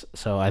this.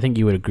 So I think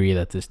you would agree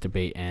that this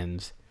debate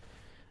ends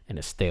in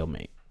a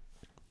stalemate.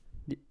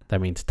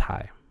 That means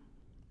tie.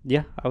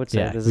 Yeah, I would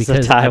say this because,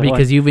 is a tie.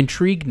 Because you've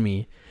intrigued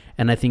me,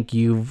 and I think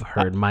you've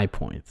heard my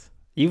points.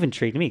 You've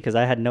intrigued me because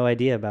I had no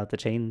idea about the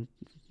chain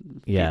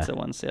pizza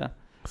ones. Yeah.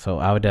 So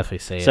I would definitely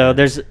say. So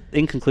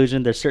in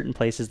conclusion, there's certain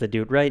places that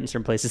do it right and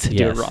certain places that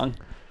do it wrong.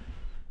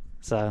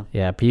 So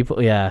yeah,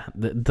 people. Yeah,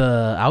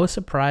 I was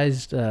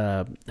surprised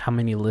how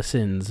many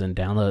listens and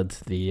downloads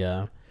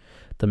the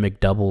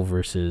McDouble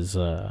versus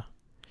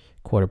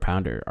quarter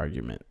pounder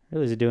argument.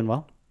 Really, is it doing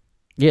well?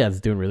 Yeah, it's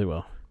doing really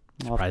well.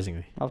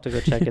 Surprisingly, I'll have to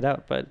go check it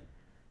out, but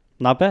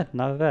not bad.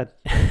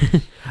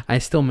 I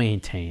still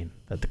maintain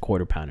that the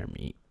quarter pounder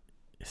meat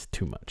is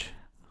too much.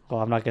 Well,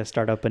 I'm not going to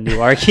start up a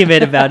new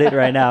argument about it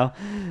right now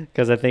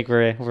because I think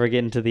we're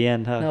getting to the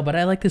end, huh? No, but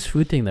I like this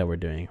food thing that we're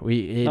doing.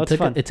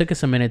 It took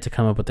us a minute to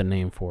come up with a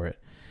name for it,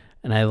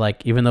 and I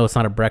like, even though it's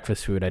not a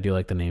breakfast food, I do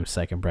like the name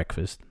Second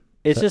Breakfast.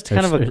 It's just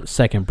kind of a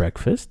Second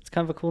Breakfast. It's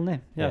kind of a cool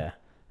name. Yeah.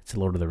 It's a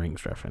Lord of the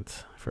Rings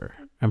reference.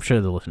 I'm sure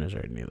the listeners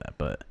already knew that,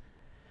 but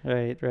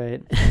right.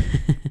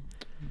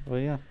 Well,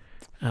 yeah.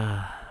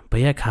 But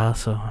yeah, Kyle.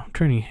 So I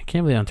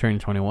can't believe I'm turning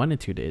 21 in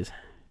 2 days.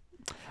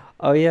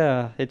 Oh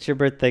yeah, it's your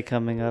birthday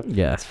coming up.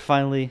 Yeah, it's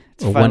finally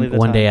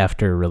one day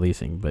after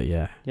releasing. But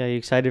yeah. Yeah, you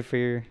excited for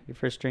your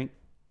first drink?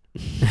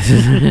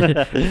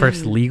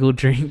 First legal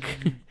drink.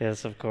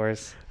 Yes, of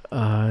course.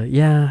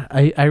 Yeah,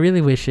 I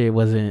really wish it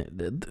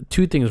wasn't.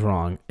 Two things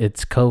wrong.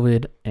 It's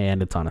COVID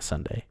and it's on a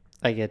Sunday.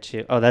 I get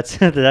you. Oh, that's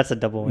a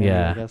double whammy.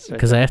 Yeah, I guess,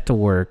 because I have to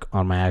work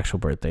on my actual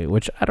birthday,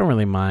 which I don't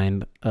really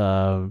mind.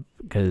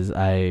 Because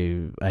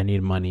I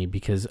need money,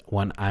 because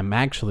when I'm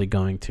actually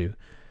going to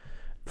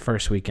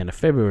first weekend of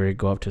February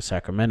go up to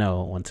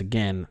Sacramento once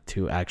again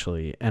to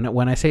actually, and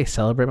when I say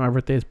celebrate my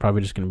birthday, it's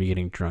probably just gonna be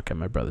getting drunk at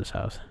my brother's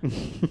house.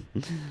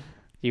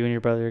 You and your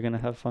brother are gonna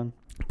have fun.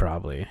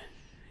 Probably.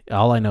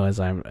 All I know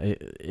is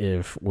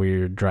if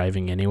we're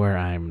driving anywhere,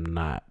 I'm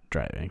not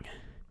driving.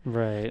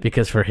 Right.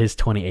 Because for his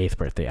 28th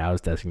birthday, I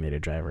was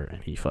designated driver,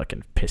 and he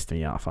fucking pissed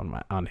me off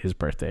on his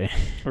birthday.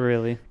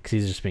 Really? Because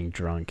he's just being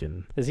drunk.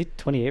 And is he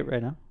 28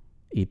 right now?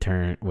 He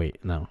turned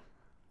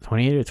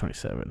 28 or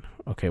 27.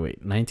 Okay,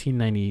 wait,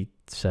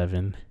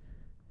 1997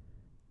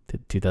 to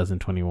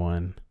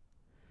 2021.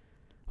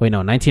 Wait, no,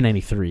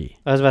 1993.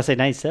 I was about to say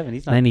 97.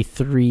 He's not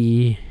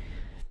 93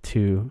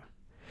 to.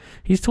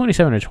 He's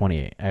 27 or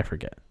 28. I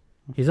forget.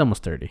 He's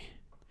almost 30.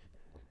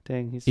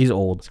 Dang, He's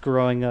old. He's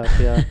growing up.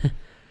 Yeah,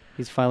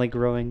 he's finally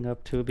growing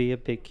up to be a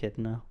big kid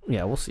now.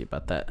 Yeah, we'll see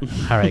about that.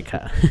 All right,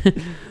 Kyle.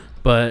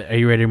 But are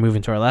you ready to move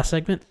into our last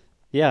segment?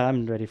 Yeah,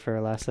 I'm ready for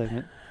our last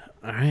segment.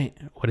 All right.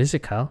 What is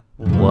it, Kyle?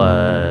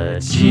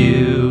 What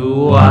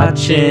you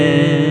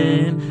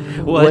watching?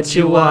 What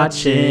you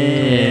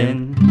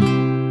watching?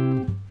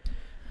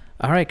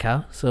 All right,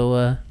 Kyle.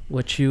 So,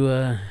 what you,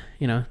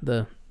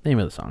 the name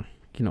of the song.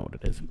 You know what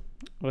it is.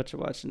 What you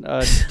watching?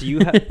 Do you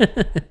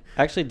have?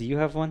 Actually, do you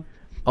have one?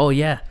 Oh,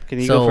 yeah. Can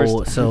you go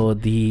first? So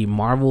the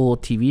Marvel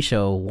TV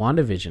show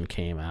WandaVision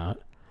came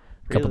out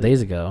a couple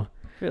days ago.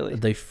 Really?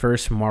 The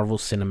first Marvel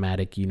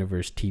Cinematic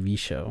Universe TV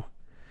show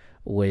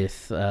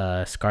with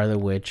Scarlet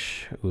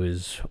Witch, who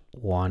is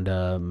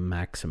Wanda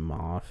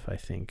Maximoff, I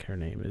think her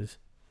name is,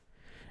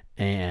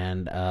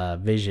 and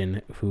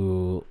Vision,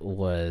 who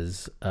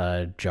was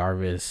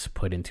Jarvis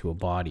put into a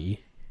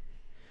body.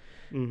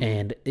 Mm-hmm.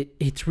 And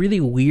it's really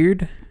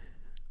weird.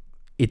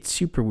 It's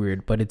super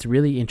weird, but it's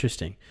really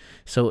interesting.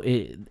 So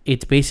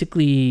it's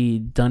basically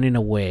done in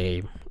a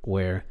way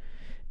where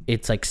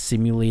it's like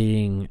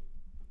simulating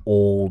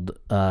old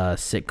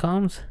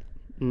sitcoms.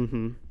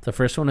 Mm-hmm. The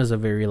first one is a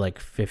very like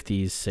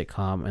 50s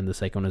sitcom, and the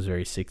second one is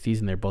very 60s,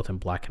 and they're both in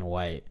black and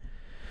white.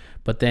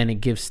 But then it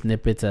gives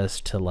snippets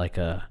as to like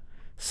there's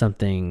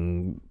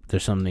something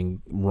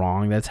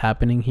wrong that's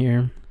happening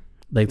here.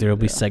 Like there'll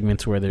be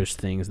segments where there's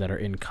things that are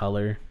in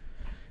color,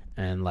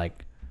 and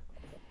like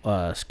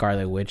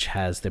Scarlet Witch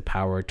has the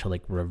power to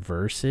like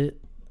reverse it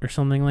or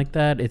something like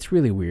that. It's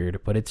really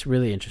weird, but it's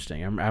really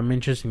interesting. I'm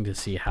interested to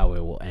see how it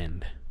will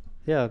end.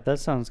 Yeah, that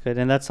sounds good.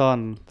 And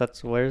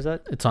where is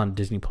that? It's on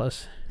Disney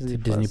Plus.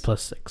 Disney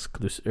Plus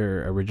exclusive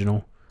or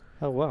original.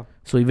 Oh wow!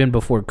 So even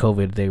before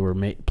COVID, they were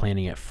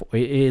planning it.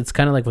 It's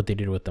kind of like what they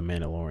did with The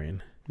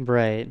Mandalorian.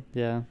 Right.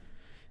 Yeah.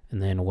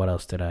 And then what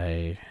else did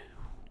I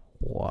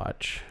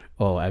watch?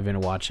 Oh, I've been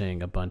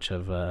watching a bunch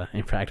of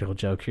Impractical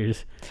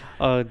Jokers.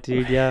 Oh,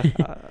 dude, yeah.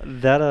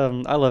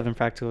 I love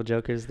Impractical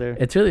Jokers.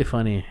 It's really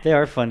funny. They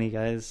are funny,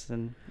 guys,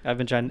 and I've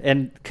been trying,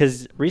 and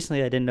because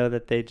recently I didn't know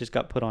that they just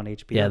got put on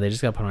HBO. Yeah, they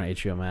just got put on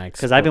HBO Max.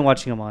 Because I've been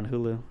watching them on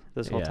Hulu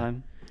this whole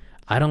time.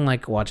 I don't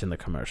like watching the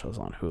commercials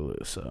on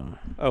Hulu, so.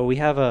 Oh, we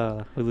have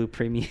a Hulu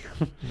Premium.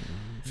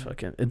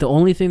 The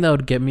only thing that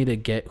would get me to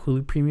get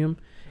Hulu Premium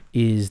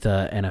is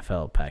the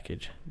NFL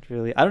package.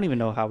 Really, I don't even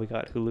know how we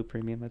got Hulu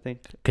Premium. I think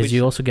because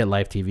you also get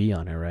live TV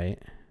on it,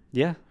 right?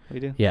 Yeah,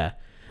 we do. Yeah,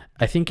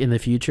 I think in the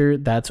future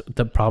that's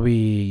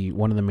probably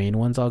one of the main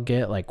ones I'll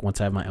get. Like once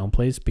I have my own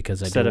place,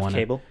 because instead of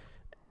cable.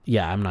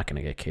 Yeah, I'm not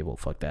gonna get cable.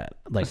 Fuck that.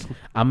 Like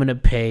I'm gonna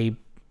pay.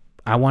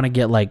 I want to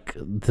get like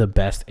the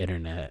best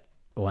internet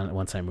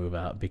once I move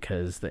out,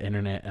 because the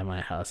internet at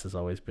my house has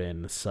always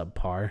been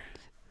subpar.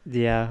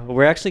 Yeah,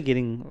 we're actually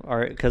getting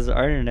because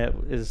our internet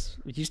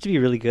used to be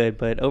really good,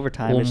 but over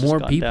time, it's more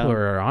just people down.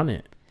 are on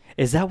it.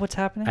 Is that what's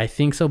happening? I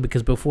think so,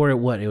 because before it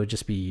would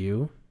just be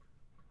you.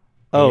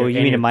 Oh, you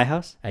mean in my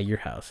house? At your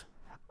house.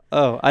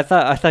 Oh, I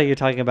thought you were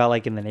talking about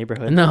like in the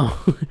neighborhood. No,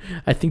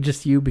 I think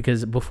just you,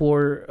 because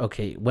before.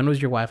 Okay, when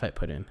was your Wi-Fi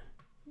put in?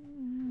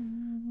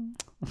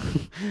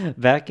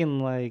 Back in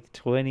like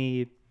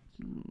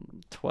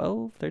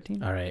 2012,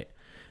 13. All right.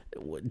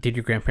 Did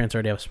your grandparents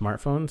already have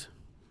smartphones?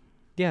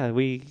 Yeah,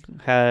 we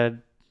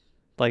had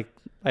like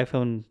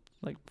iPhone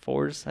like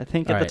 4s, I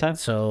think, at the time.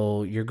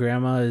 So your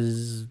grandma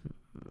is,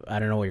 I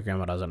don't know what your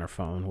grandma does on her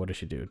phone. What does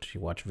she do? Does she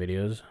watch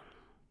videos?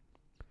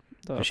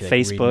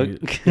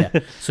 Facebook. Yeah.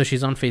 So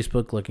she's on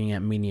Facebook looking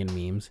at Minion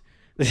memes.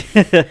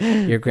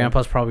 Your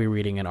grandpa's probably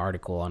reading an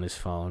article on his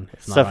phone,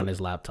 if not on his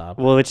laptop.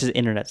 Well, which is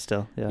internet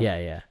still. Yeah.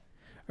 Yeah.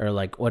 Or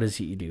like, what does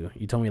he do?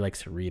 You told me he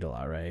likes to read a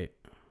lot, right?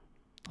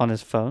 On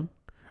his phone?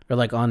 Or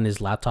like on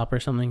his laptop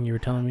or something, you were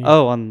telling me?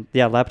 Oh,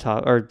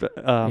 laptop or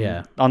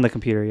on the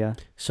computer, yeah.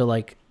 So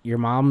like your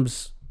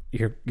grandma's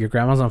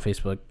on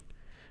Facebook.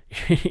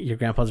 Your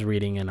grandpa's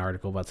reading an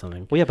article about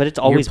something. Well, yeah, but it's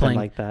always been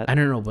like that. I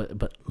don't know,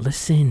 but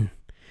listen.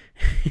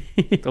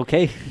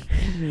 Okay.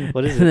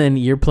 What is it? And then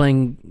you're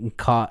playing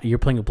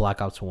a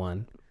Black Ops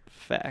 1.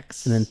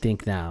 Facts. And then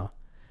think now.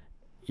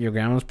 Your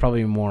grandma's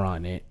probably more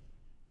on it.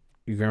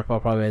 Your grandpa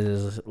probably has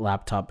his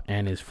laptop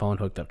and his phone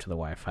hooked up to the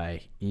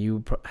Wi-Fi.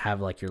 You have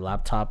like your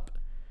laptop,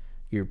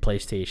 your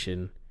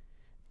PlayStation,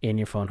 and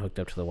your phone hooked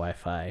up to the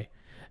Wi-Fi.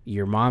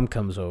 Your mom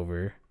comes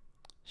over.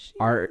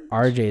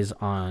 RJ's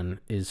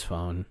on his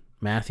phone.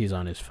 Matthew's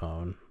on his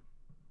phone.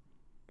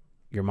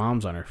 Your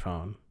mom's on her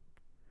phone.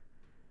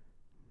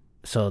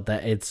 So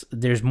that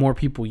there's more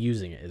people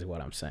using it, is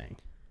what I'm saying.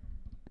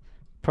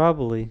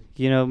 Probably,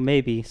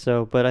 maybe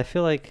so, but I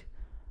feel like.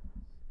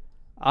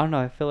 I don't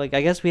know. I feel like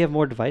I guess we have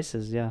more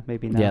devices. Yeah,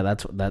 maybe not. Yeah,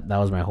 that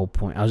was my whole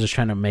point. I was just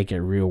trying to make it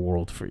real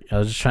world for you. I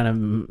was just trying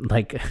to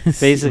like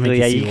basically.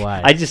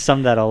 Yeah, I just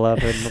summed that all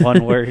up in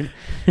one word.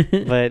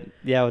 But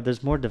yeah,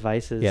 there's more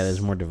devices. Yeah,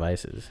 there's more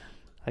devices.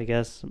 I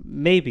guess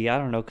maybe I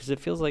don't know, because it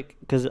feels like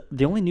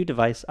the only new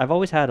device I've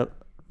always had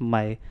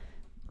my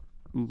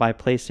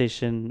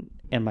PlayStation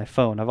and my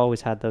phone. I've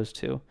always had those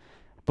two,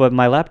 but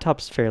my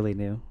laptop's fairly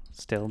new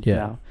still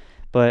now.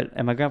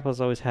 And my grandpa's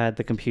always had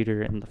the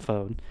computer and the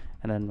phone.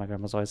 and then my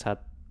grandma's always had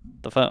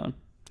the phone.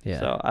 Yeah.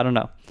 So I don't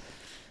know.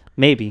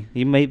 Maybe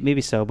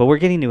so, but we're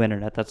getting new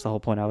internet. That's the whole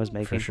point I was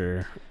making. For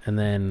sure. And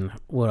then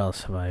what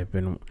else have I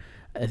been?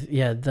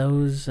 Yeah,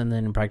 those, and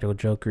then Practical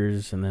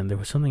Jokers, and then there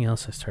was something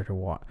else I started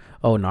watching.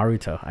 Oh,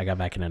 Naruto. I got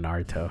back into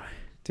Naruto.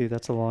 Dude,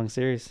 that's a long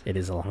series. It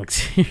is a long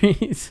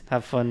series.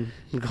 Have fun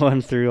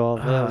going through all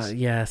of those.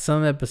 Yeah,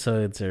 some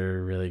episodes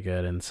are really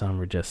good, and some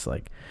are just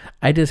like,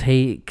 I just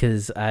hate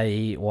because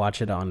I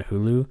watch it on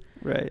Hulu,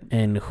 Right.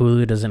 and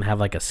Hulu doesn't have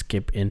like a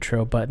skip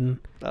intro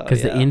button Oh,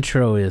 because yeah. the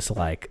intro is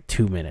like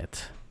 2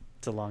 minutes.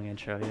 It's a long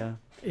intro, yeah.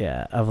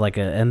 Yeah, of like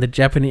and the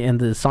Japanese and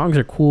the songs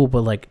are cool,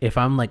 but like if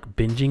I'm like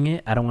binging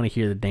it, I don't want to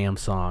hear the damn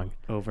song.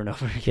 Over and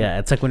over again. Yeah,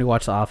 it's like when you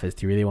watch The Office.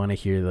 Do you really want to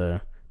hear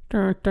the? Do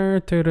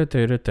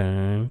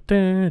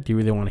you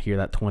really want to hear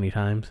that 20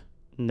 times?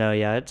 No,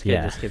 yeah, it's good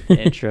Yeah. to skip the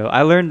intro.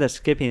 I learned that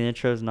skipping the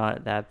intro is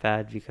not that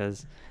bad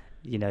because,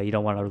 you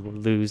don't want to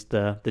lose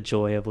the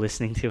joy of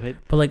listening to it.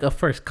 But like the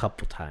first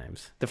couple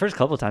times. The first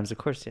couple of times, of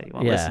course, yeah, you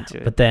want to listen to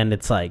it. But then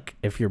it's like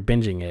if you're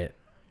binging it,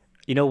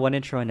 One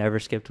intro I never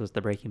skipped was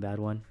the Breaking Bad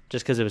one,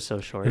 just because it was so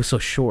short. it was so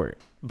short.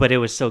 But it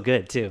was so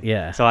good, too.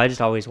 Yeah. So I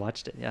just always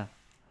watched it, yeah.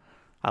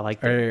 I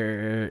liked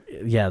it.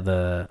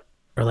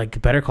 Or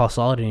like Better Call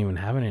Saul didn't even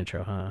have an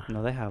intro, huh?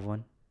 No, they have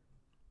one.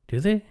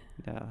 Do they?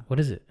 Yeah. What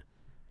is it?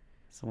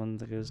 It's the one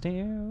that goes...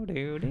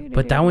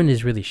 But that one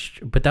is really,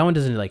 but that one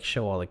doesn't like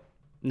show all like.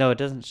 No, it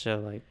doesn't show,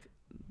 like,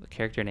 the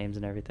character names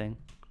and everything.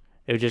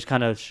 It just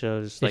kind of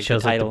shows, like, It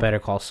shows the like title. the Better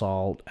Call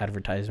Saul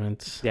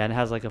advertisements. Yeah, and it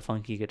has, like, a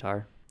funky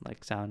guitar,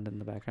 like, sound in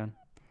the background.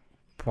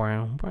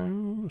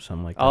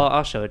 Something like that.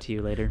 I'll show it to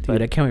you later. Dude,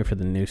 but I can't wait for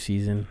the new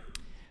season.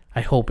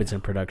 I hope it's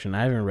in production.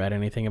 I haven't read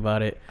anything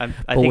about it. I But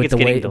think with it's the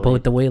getting way, delayed. but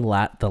with the way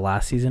the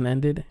last season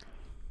ended,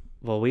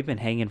 Well, we've been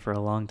hanging for a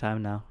long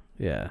time now.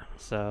 yeah.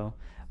 So,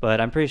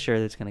 but I'm pretty sure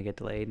it's going to get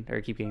delayed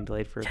or keep getting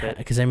delayed for a bit.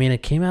 Because I mean,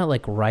 it came out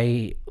like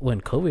right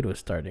when COVID was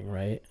starting,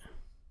 right?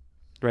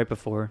 Right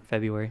before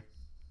February.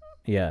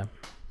 Yeah.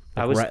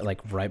 I was-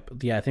 right.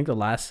 Yeah, I think the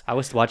last. I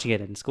was watching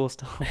it in school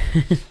still.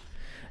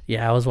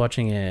 Yeah, I was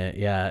watching it.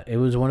 Yeah, it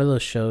was one of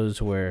those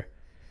shows where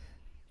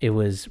it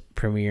was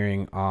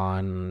premiering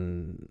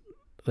on.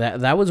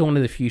 That was one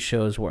of the few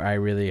shows where I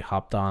really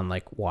hopped on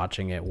like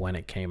watching it when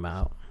it came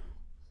out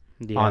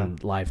on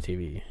live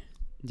TV.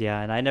 Yeah,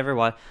 and I never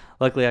watched.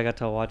 Luckily, I got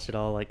to watch it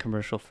all like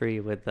commercial free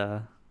with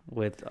on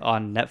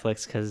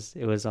Netflix because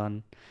it was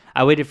on.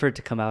 I waited for it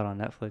to come out on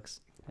Netflix,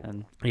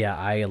 and Yeah,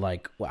 I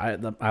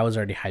was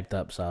already hyped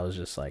up, so I was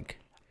just like.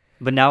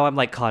 but now I'm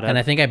like caught up. And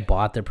I think I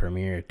bought the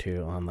premiere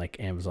too on like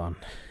Amazon.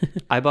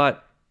 I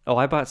bought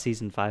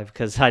season 5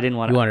 because I didn't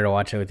want You to. wanted to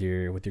watch it with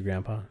your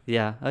grandpa.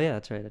 Yeah. Oh yeah,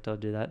 that's right. I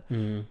told you that.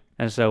 Mm.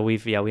 And so we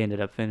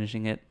ended up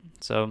finishing it.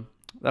 So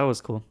that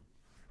was cool.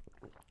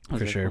 That was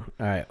For really sure. cool.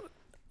 All right.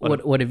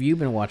 What have you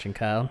been watching,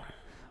 Kyle?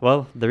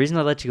 Well, the reason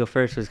I let you go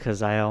first was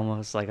because I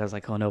was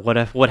like, oh no, what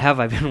have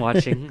I been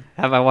watching?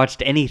 Have I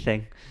watched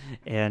anything?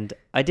 And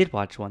I did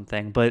watch one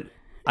thing, but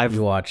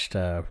You watched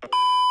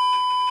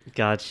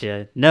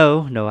Gotcha.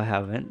 No, I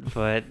haven't.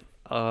 But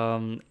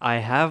I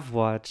have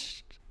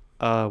watched,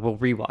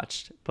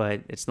 rewatched,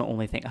 but it's the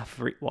only thing I've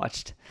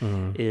rewatched.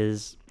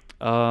 Is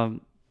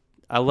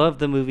I love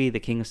the movie The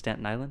King of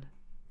Staten Island.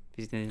 Have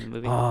you seen the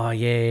movie? Oh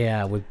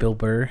yeah, with Bill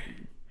Burr.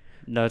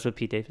 No, it's with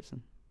Pete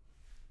Davidson.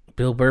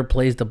 Bill Burr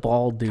plays the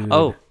bald dude.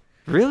 Oh,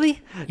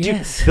 really?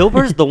 Yes. Dude, Bill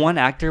Burr's the one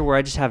actor where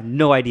I just have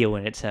no idea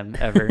when it's him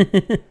ever.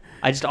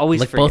 I just always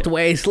look forget. both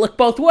ways. Look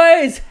both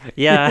ways.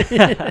 Yeah.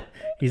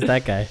 He's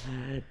that guy.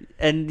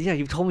 And yeah,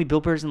 you've told me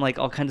Bill Burr's in like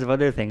all kinds of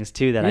other things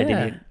too that I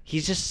Yeah. didn't.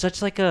 He's just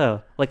such like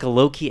a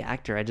low key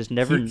actor. I just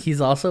never. He's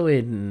also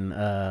in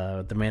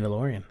The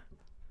Mandalorian.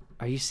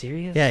 Are you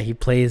serious? Yeah, he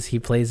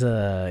plays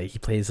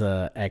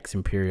a ex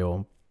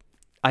Imperial.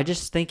 I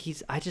just think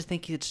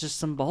it's just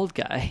some bald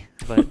guy.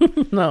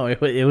 But No,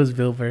 it was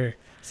Bill Burr.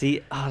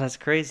 see, that's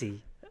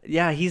crazy.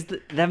 Yeah,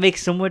 that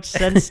makes so much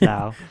sense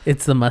now.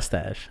 It's the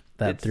mustache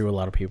that It's- threw a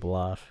lot of people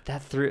off.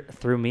 That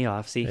threw me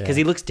off. See, because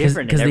Yeah. he looks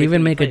different. Because they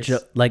even make a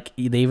joke. joke, like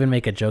they even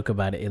make a joke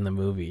about it in the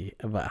movie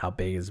about how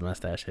big his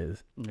mustache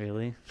is.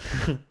 Really?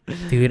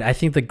 Dude, I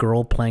think the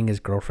girl playing his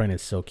girlfriend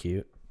is so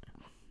cute.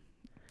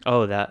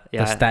 Oh, that The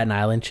yeah, Staten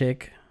Island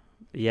chick,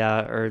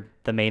 yeah, or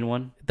the main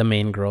one. the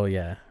main girl.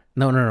 Yeah.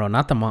 No,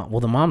 not the mom.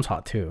 Well, the mom's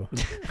hot too.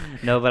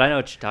 No, but I know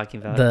what you're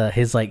talking about.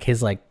 His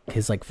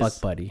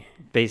fuck buddy.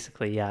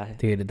 Basically, yeah.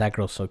 Dude, that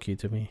girl's so cute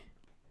to me.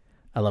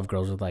 I love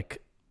girls with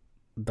like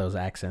those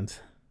accents.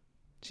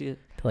 She, They're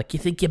like, you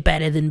think you're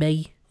better than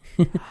me?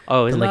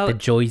 oh, Or isn't like that the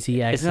Joycey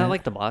accent. isn't that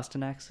like the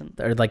Boston accent?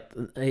 or like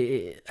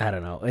I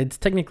don't know. It's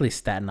technically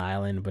Staten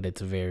Island, but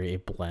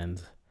it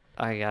blends.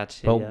 I got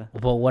you. But Yeah.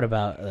 but what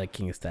about like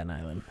King of Staten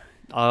Island?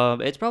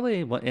 It's probably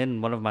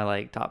in one of my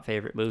like top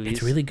favorite movies.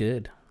 It's really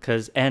good.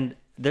 And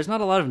there's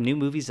not a lot of new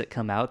movies that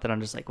come out that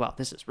I'm just like, wow,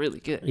 this is really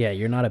good. Yeah,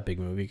 you're not a big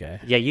movie guy.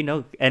 Yeah,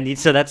 and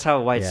so that's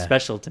why it's Yeah.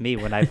 special to me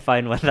when I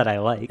find one that I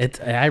like.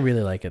 I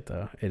really like it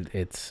though.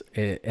 It's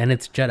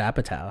Judd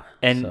Apatow.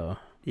 And- so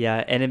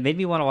Yeah, and it made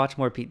me want to watch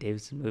more Pete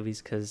Davidson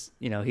movies because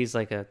he's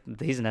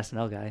an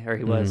SNL guy, or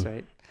he was,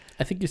 right?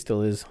 I think he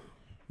still is.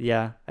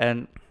 Yeah,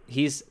 and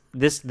he's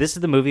this is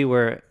the movie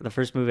where the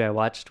first movie I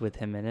watched with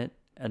him in it,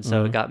 and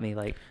so it got me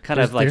like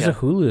There's a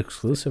Hulu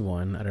exclusive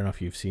one. I don't know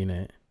if you've seen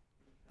it.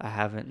 I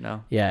haven't,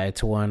 no. Yeah,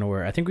 it's one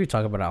where I think we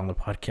talk about it on the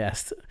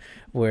podcast,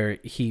 where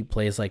he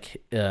plays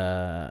like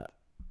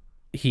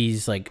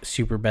he's like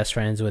super best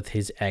friends with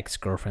his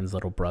ex-girlfriend's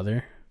little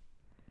brother.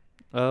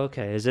 Oh,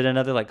 okay. Is it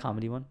another like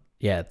comedy one?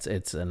 Yeah,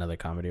 it's another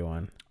comedy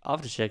one. I'll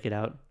have to check it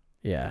out.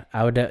 Yeah,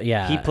 I would.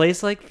 Yeah, He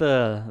plays like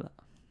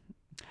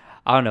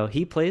I don't know.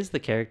 He plays the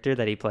character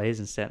that he plays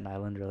in Staten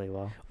Island really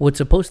well. well, it's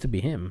supposed to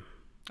be him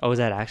Oh, is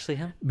that actually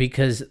him?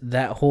 because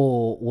that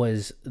whole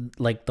was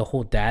like the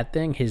whole dad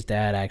thing. His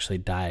dad actually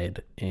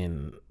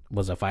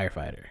was a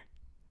firefighter.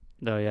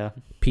 Oh, yeah.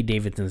 Pete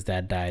Davidson's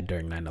dad died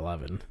during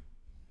 9/11.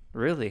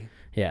 Really?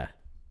 Yeah,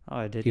 Oh,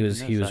 I did. he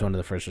was one of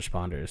the first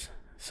responders.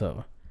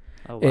 So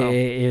Oh, wow.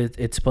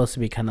 it's supposed to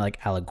be kind of like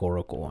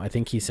allegorical. I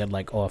think he said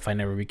like, "Oh, if I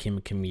never became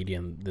a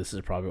comedian, this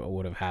is probably what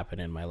would have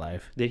happened in my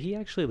life." Did he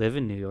actually live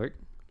in New York?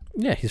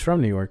 Yeah, he's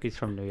from New York. He's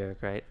from New York,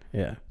 right?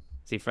 Yeah.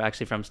 Is he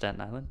actually from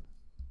Staten Island?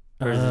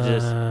 Or is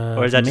it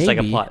or is that just like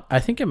a maybe. plot? I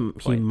think he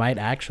point? might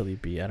actually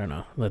be. I don't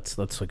know. Let's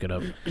look it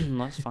up.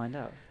 Let's find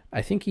out.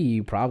 I think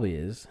he probably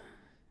is.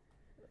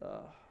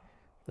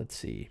 Let's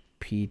see.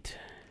 Pete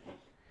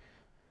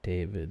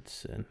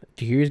Davidson.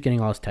 Do you hear he's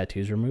getting all his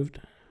tattoos removed?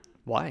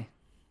 Why? I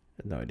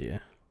have no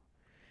idea.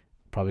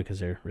 Probably because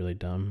they're really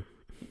dumb.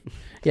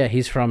 Yeah,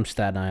 he's from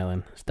Staten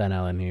Island,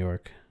 New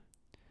York.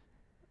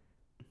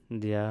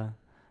 Yeah.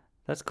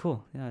 That's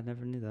cool. Yeah, I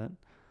never knew that.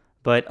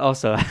 But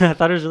also, I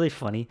thought it was really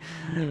funny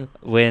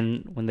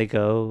when they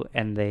go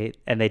and they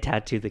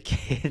tattoo the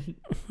kid.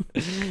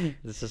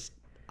 It's just,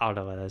 I don't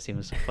know why that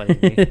seems so funny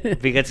to me.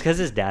 Because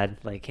his dad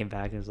like came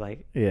back and was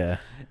like, Yeah.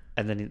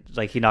 and then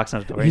he knocks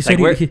on his door. He He's said,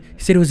 like, he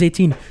said he was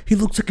 18. He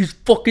looks like he's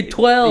fucking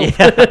 12.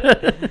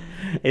 Yeah.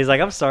 He's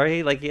like, I'm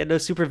sorry, like he had no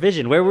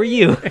supervision. Where were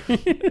you?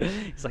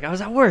 He's like, I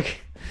was at work.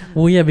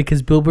 Well, yeah,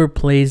 because Bill Burr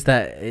plays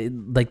that,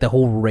 like the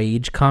whole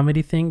rage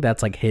comedy thing.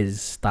 That's like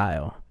his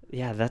style.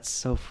 Yeah, that's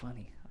so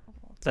funny.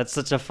 That's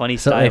such a funny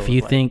So style. if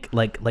you think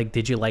like,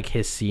 did you like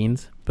his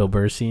scenes, Bill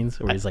Burr's scenes,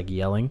 where he's like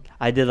yelling?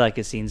 I did like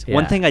his scenes. Yeah.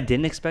 One thing I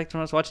didn't expect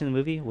when I was watching the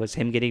movie was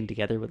him getting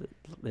together with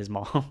his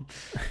mom.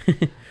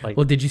 Like,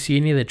 Well, did you see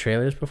any of the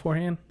trailers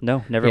beforehand?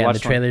 no, never Yeah, in the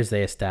watched trailers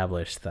they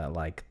established that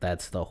like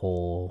that's the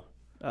whole.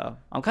 one. Oh,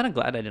 I'm kind of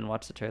glad I didn't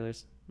watch the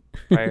trailers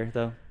prior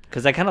though,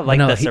 because I kind of like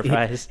that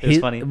surprise. It was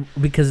funny.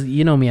 Because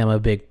you know me, I'm a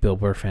big Bill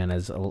Burr fan,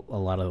 as a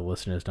lot of the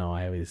listeners know.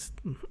 I always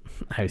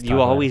talk You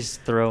about always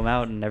throw him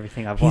out and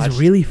everything I've him. watched.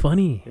 He's really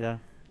funny. Yeah.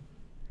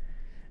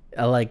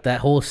 I like that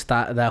whole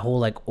that whole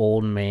like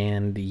old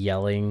man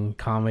yelling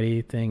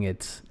comedy thing.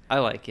 I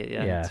like it.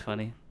 Yeah, Yeah. it's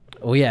funny.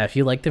 Oh yeah, if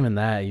you liked him in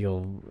that,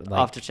 you'll like. I'll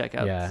have to check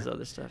out yeah. his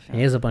other stuff. And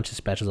he has a bunch of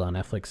specials on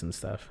Netflix and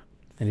stuff,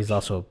 and he's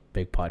also a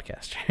big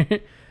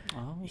podcaster.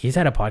 Oh, He's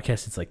had a podcast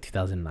since like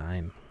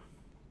 2009.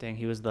 dang,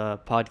 he was the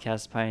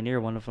podcast pioneer,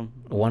 one of them.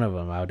 One of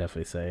them, I would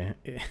definitely say.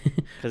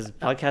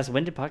 Because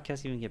when did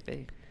podcasts even get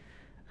big?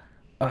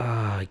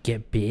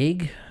 Get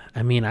big?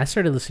 I mean, I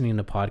started listening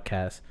to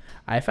podcasts.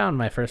 I found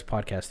my first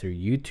podcast through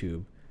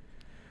YouTube.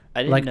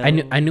 I didn't Like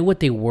know. I knew what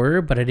they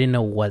were, but I didn't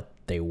know what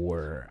they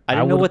were. I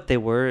didn't know what they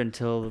were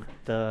until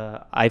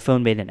the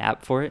iPhone made an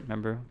app for it.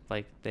 Remember,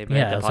 like they made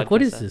Yeah, the I was like,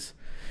 what podcast is app. this?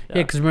 Yeah,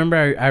 because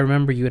remember, I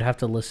remember you would have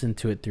to listen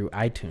to it through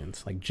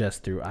iTunes, like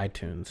just through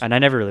iTunes. And I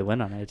never really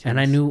went on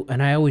iTunes.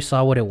 And I always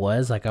saw what it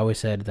was. Like I always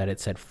said that it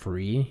said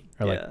free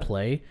or Yeah. like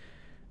play,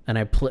 and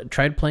I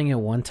tried playing it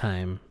one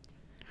time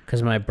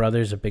because my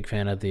brother's a big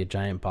fan of the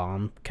Giant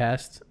Bomb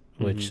Cast,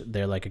 which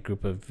they're like a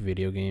group of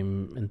video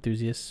game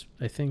enthusiasts,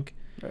 I think.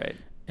 Right.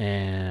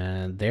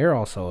 And they're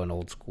also not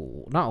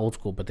old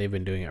school, but they've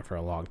been doing it for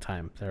a long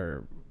time.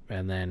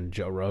 And then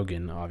Joe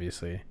Rogan,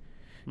 obviously,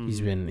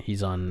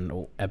 he's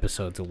on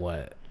episodes of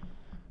what,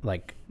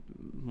 like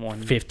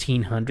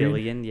 1,500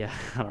 billion. Yeah.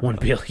 I don't 1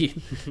 know.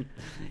 billion.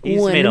 He's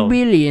 1 made a-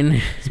 billion.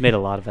 He's made a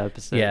lot of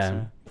episodes.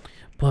 Yeah.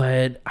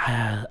 But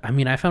I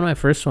mean, I found my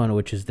first one,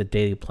 which is the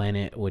Daily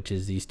Planet, which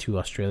is these two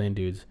Australian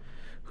dudes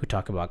who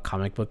talk about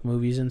comic book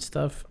movies and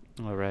stuff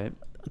All right.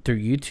 through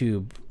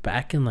YouTube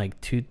back in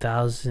like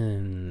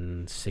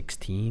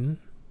 2016.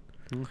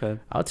 Okay.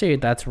 I would say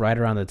that's right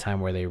around the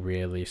time where they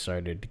really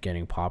started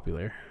getting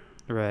popular,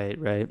 Right.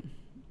 Right.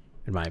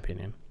 in my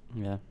opinion.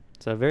 Yeah.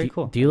 So very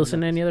cool. Do you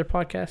listen to any other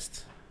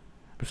podcasts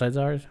besides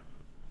ours?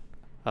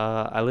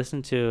 I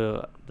listened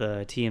to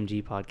the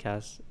TMG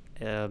podcast.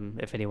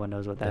 If anyone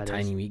knows what that is. The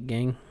Tiny Meat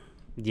Gang?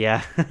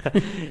 Yeah.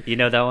 You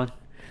know that one?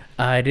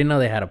 I didn't know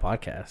they had a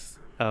podcast.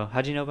 Oh,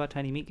 how'd you know about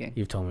Tiny Meat Gang?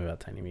 You've told me about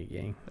Tiny Meat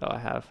Gang. Oh, I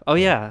have. Oh,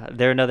 yeah.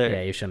 They're another.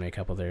 Yeah, you've shown me a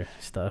couple of their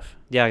stuff.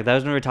 Yeah, that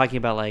was when we were talking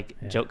about like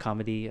Yeah. joke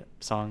comedy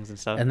songs and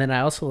stuff. And then I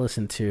also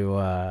listened to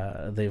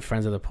the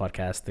Friends of the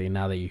Podcast, the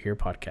Now That You Hear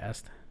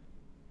podcast.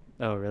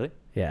 Oh, really?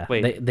 Yeah.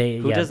 Wait, they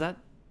who does that?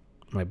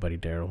 My buddy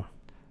Daryl.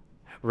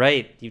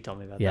 Right. You told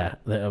me about Yeah,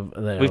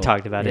 that. We've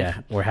talked about it.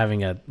 Yeah, we're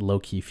having a low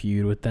key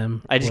feud with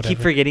them. I just keep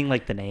whatever. forgetting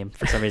like the name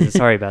for some reason.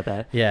 Sorry about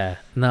that. Yeah,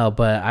 no,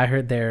 but I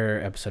heard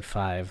their episode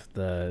 5,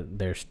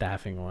 their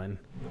staffing one,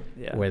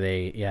 Yeah. where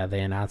they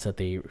announced that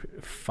they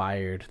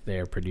fired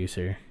their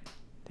producer.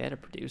 They had a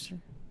producer.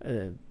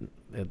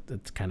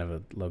 It's kind of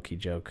a low key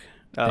joke.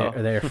 Oh.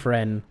 Their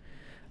friend,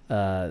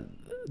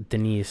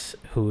 Denise,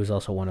 who is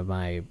also one of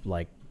my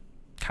like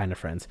kind of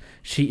friends.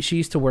 She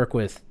used to work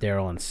with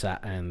Daryl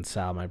and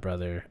Sal, my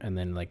brother, and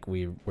then like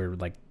we were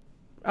like,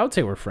 I would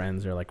say we're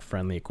friends or like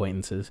friendly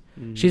acquaintances.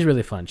 Mm. She's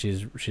really fun.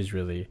 She's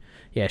really,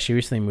 yeah. She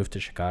recently moved to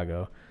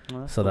Chicago,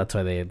 Well, so cool. that's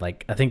why they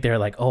like. I think they're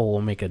like, oh,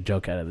 we'll make a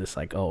joke out of this.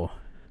 Like, oh,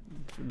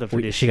 The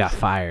she got producer.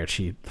 fired.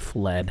 She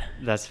fled.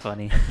 That's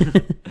funny.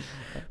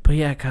 But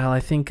yeah, Kyle, I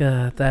think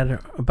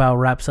that about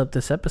wraps up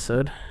this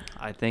episode.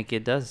 I think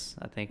it does.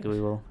 I think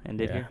we will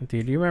end it Yeah, here.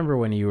 dude, you remember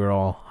when you were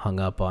all hung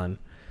up on,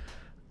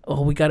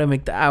 oh, we got to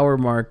make the hour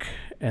mark,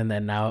 and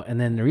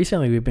then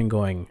recently we've been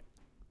going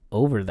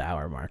over the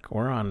hour mark.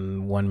 We're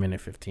on 1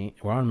 minute 15.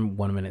 We're on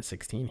 1 minute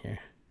 16 here.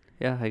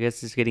 Yeah, I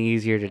guess it's getting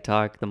easier to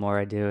talk the more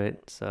I do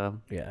it. So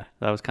Yeah.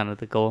 that was kind of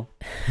the goal.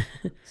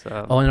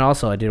 So Oh, and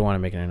also I did want to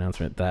make an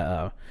announcement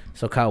that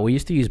so Kyle, we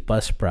used to use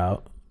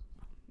Buzzsprout.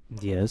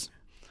 yes.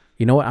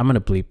 You know what? I'm gonna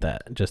bleep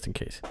that just in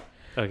case.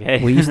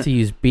 Okay. We used to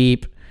use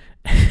Beep,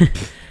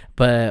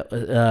 but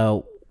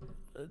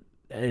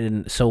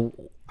and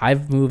so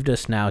I've moved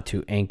us now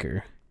to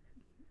Anchor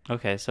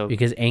Okay, so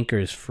because Anchor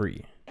is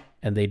free,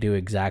 and they do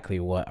exactly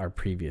what our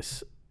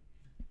previous.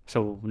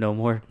 no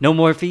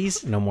more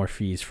fees. No more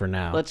fees for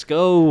now. Let's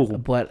go.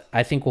 But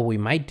I think what we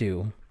might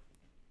do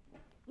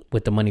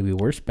with the money we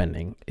were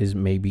spending is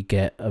maybe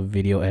get a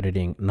video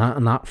editing,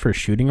 not for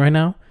shooting right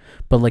now,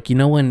 but like, you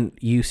know, when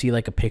you see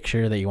like a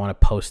picture that you want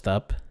to post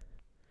up,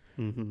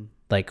 Mm-hmm.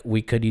 like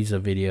we could use a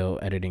video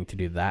editing to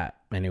do that,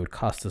 and it would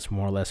cost us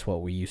more or less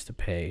what we used to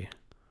pay.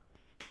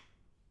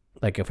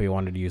 Like if we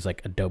wanted to use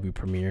like Adobe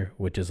Premiere,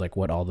 which is like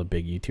what all the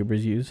big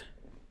YouTubers use.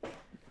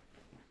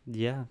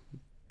 Yeah.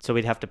 So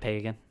we'd have to pay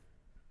again.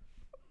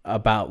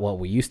 About what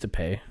we used to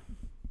pay.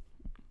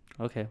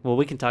 Okay. Well,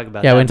 we can talk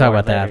about Yeah, that. we can talk more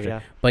about that later,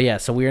 after. But yeah,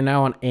 so we are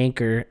now on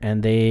Anchor,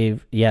 and they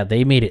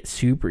made it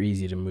super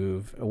easy to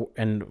move,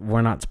 and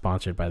we're not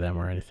sponsored by them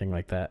or anything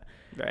like that.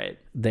 Yeah.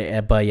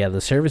 Right. But yeah,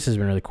 the service has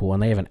been really cool,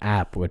 and they have an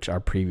app which our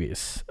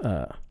previous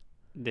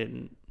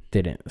didn't.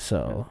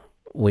 So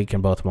we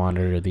can both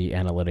monitor the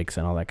analytics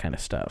and all that kind of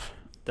stuff.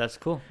 That's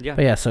cool. Yeah.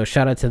 But yeah, so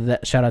shout out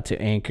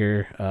to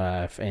Anchor.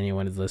 If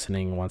anyone is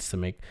listening wants to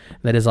make,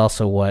 that is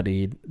also what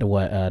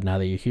Now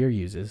That You're Here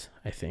uses,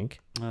 I think.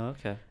 Oh,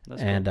 okay.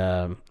 That's And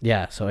cool.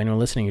 yeah, so anyone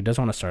listening who does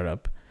want to start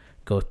up,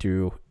 go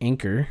through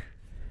Anchor,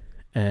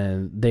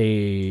 and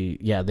they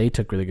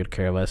took really good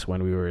care of us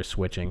when we were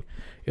switching.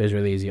 It was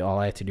really easy. All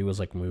I had to do was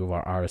like move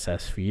our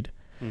RSS feed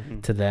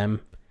Mm-hmm. to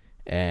them,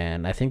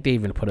 and I think they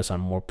even put us on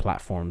more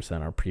platforms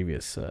than our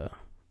previous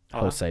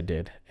hosts I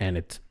did, and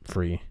it's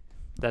free.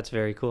 That's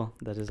very cool.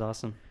 That is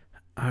awesome.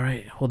 All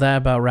right, well, that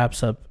about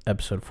wraps up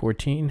episode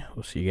 14.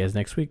 We'll see you guys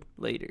next week.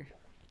 Later.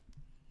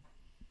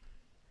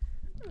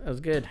 That was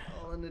good.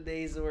 All in a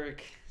day's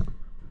work.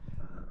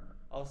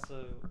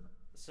 Also,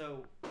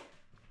 so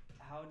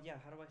how do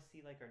I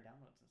see like our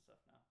downloads and stuff?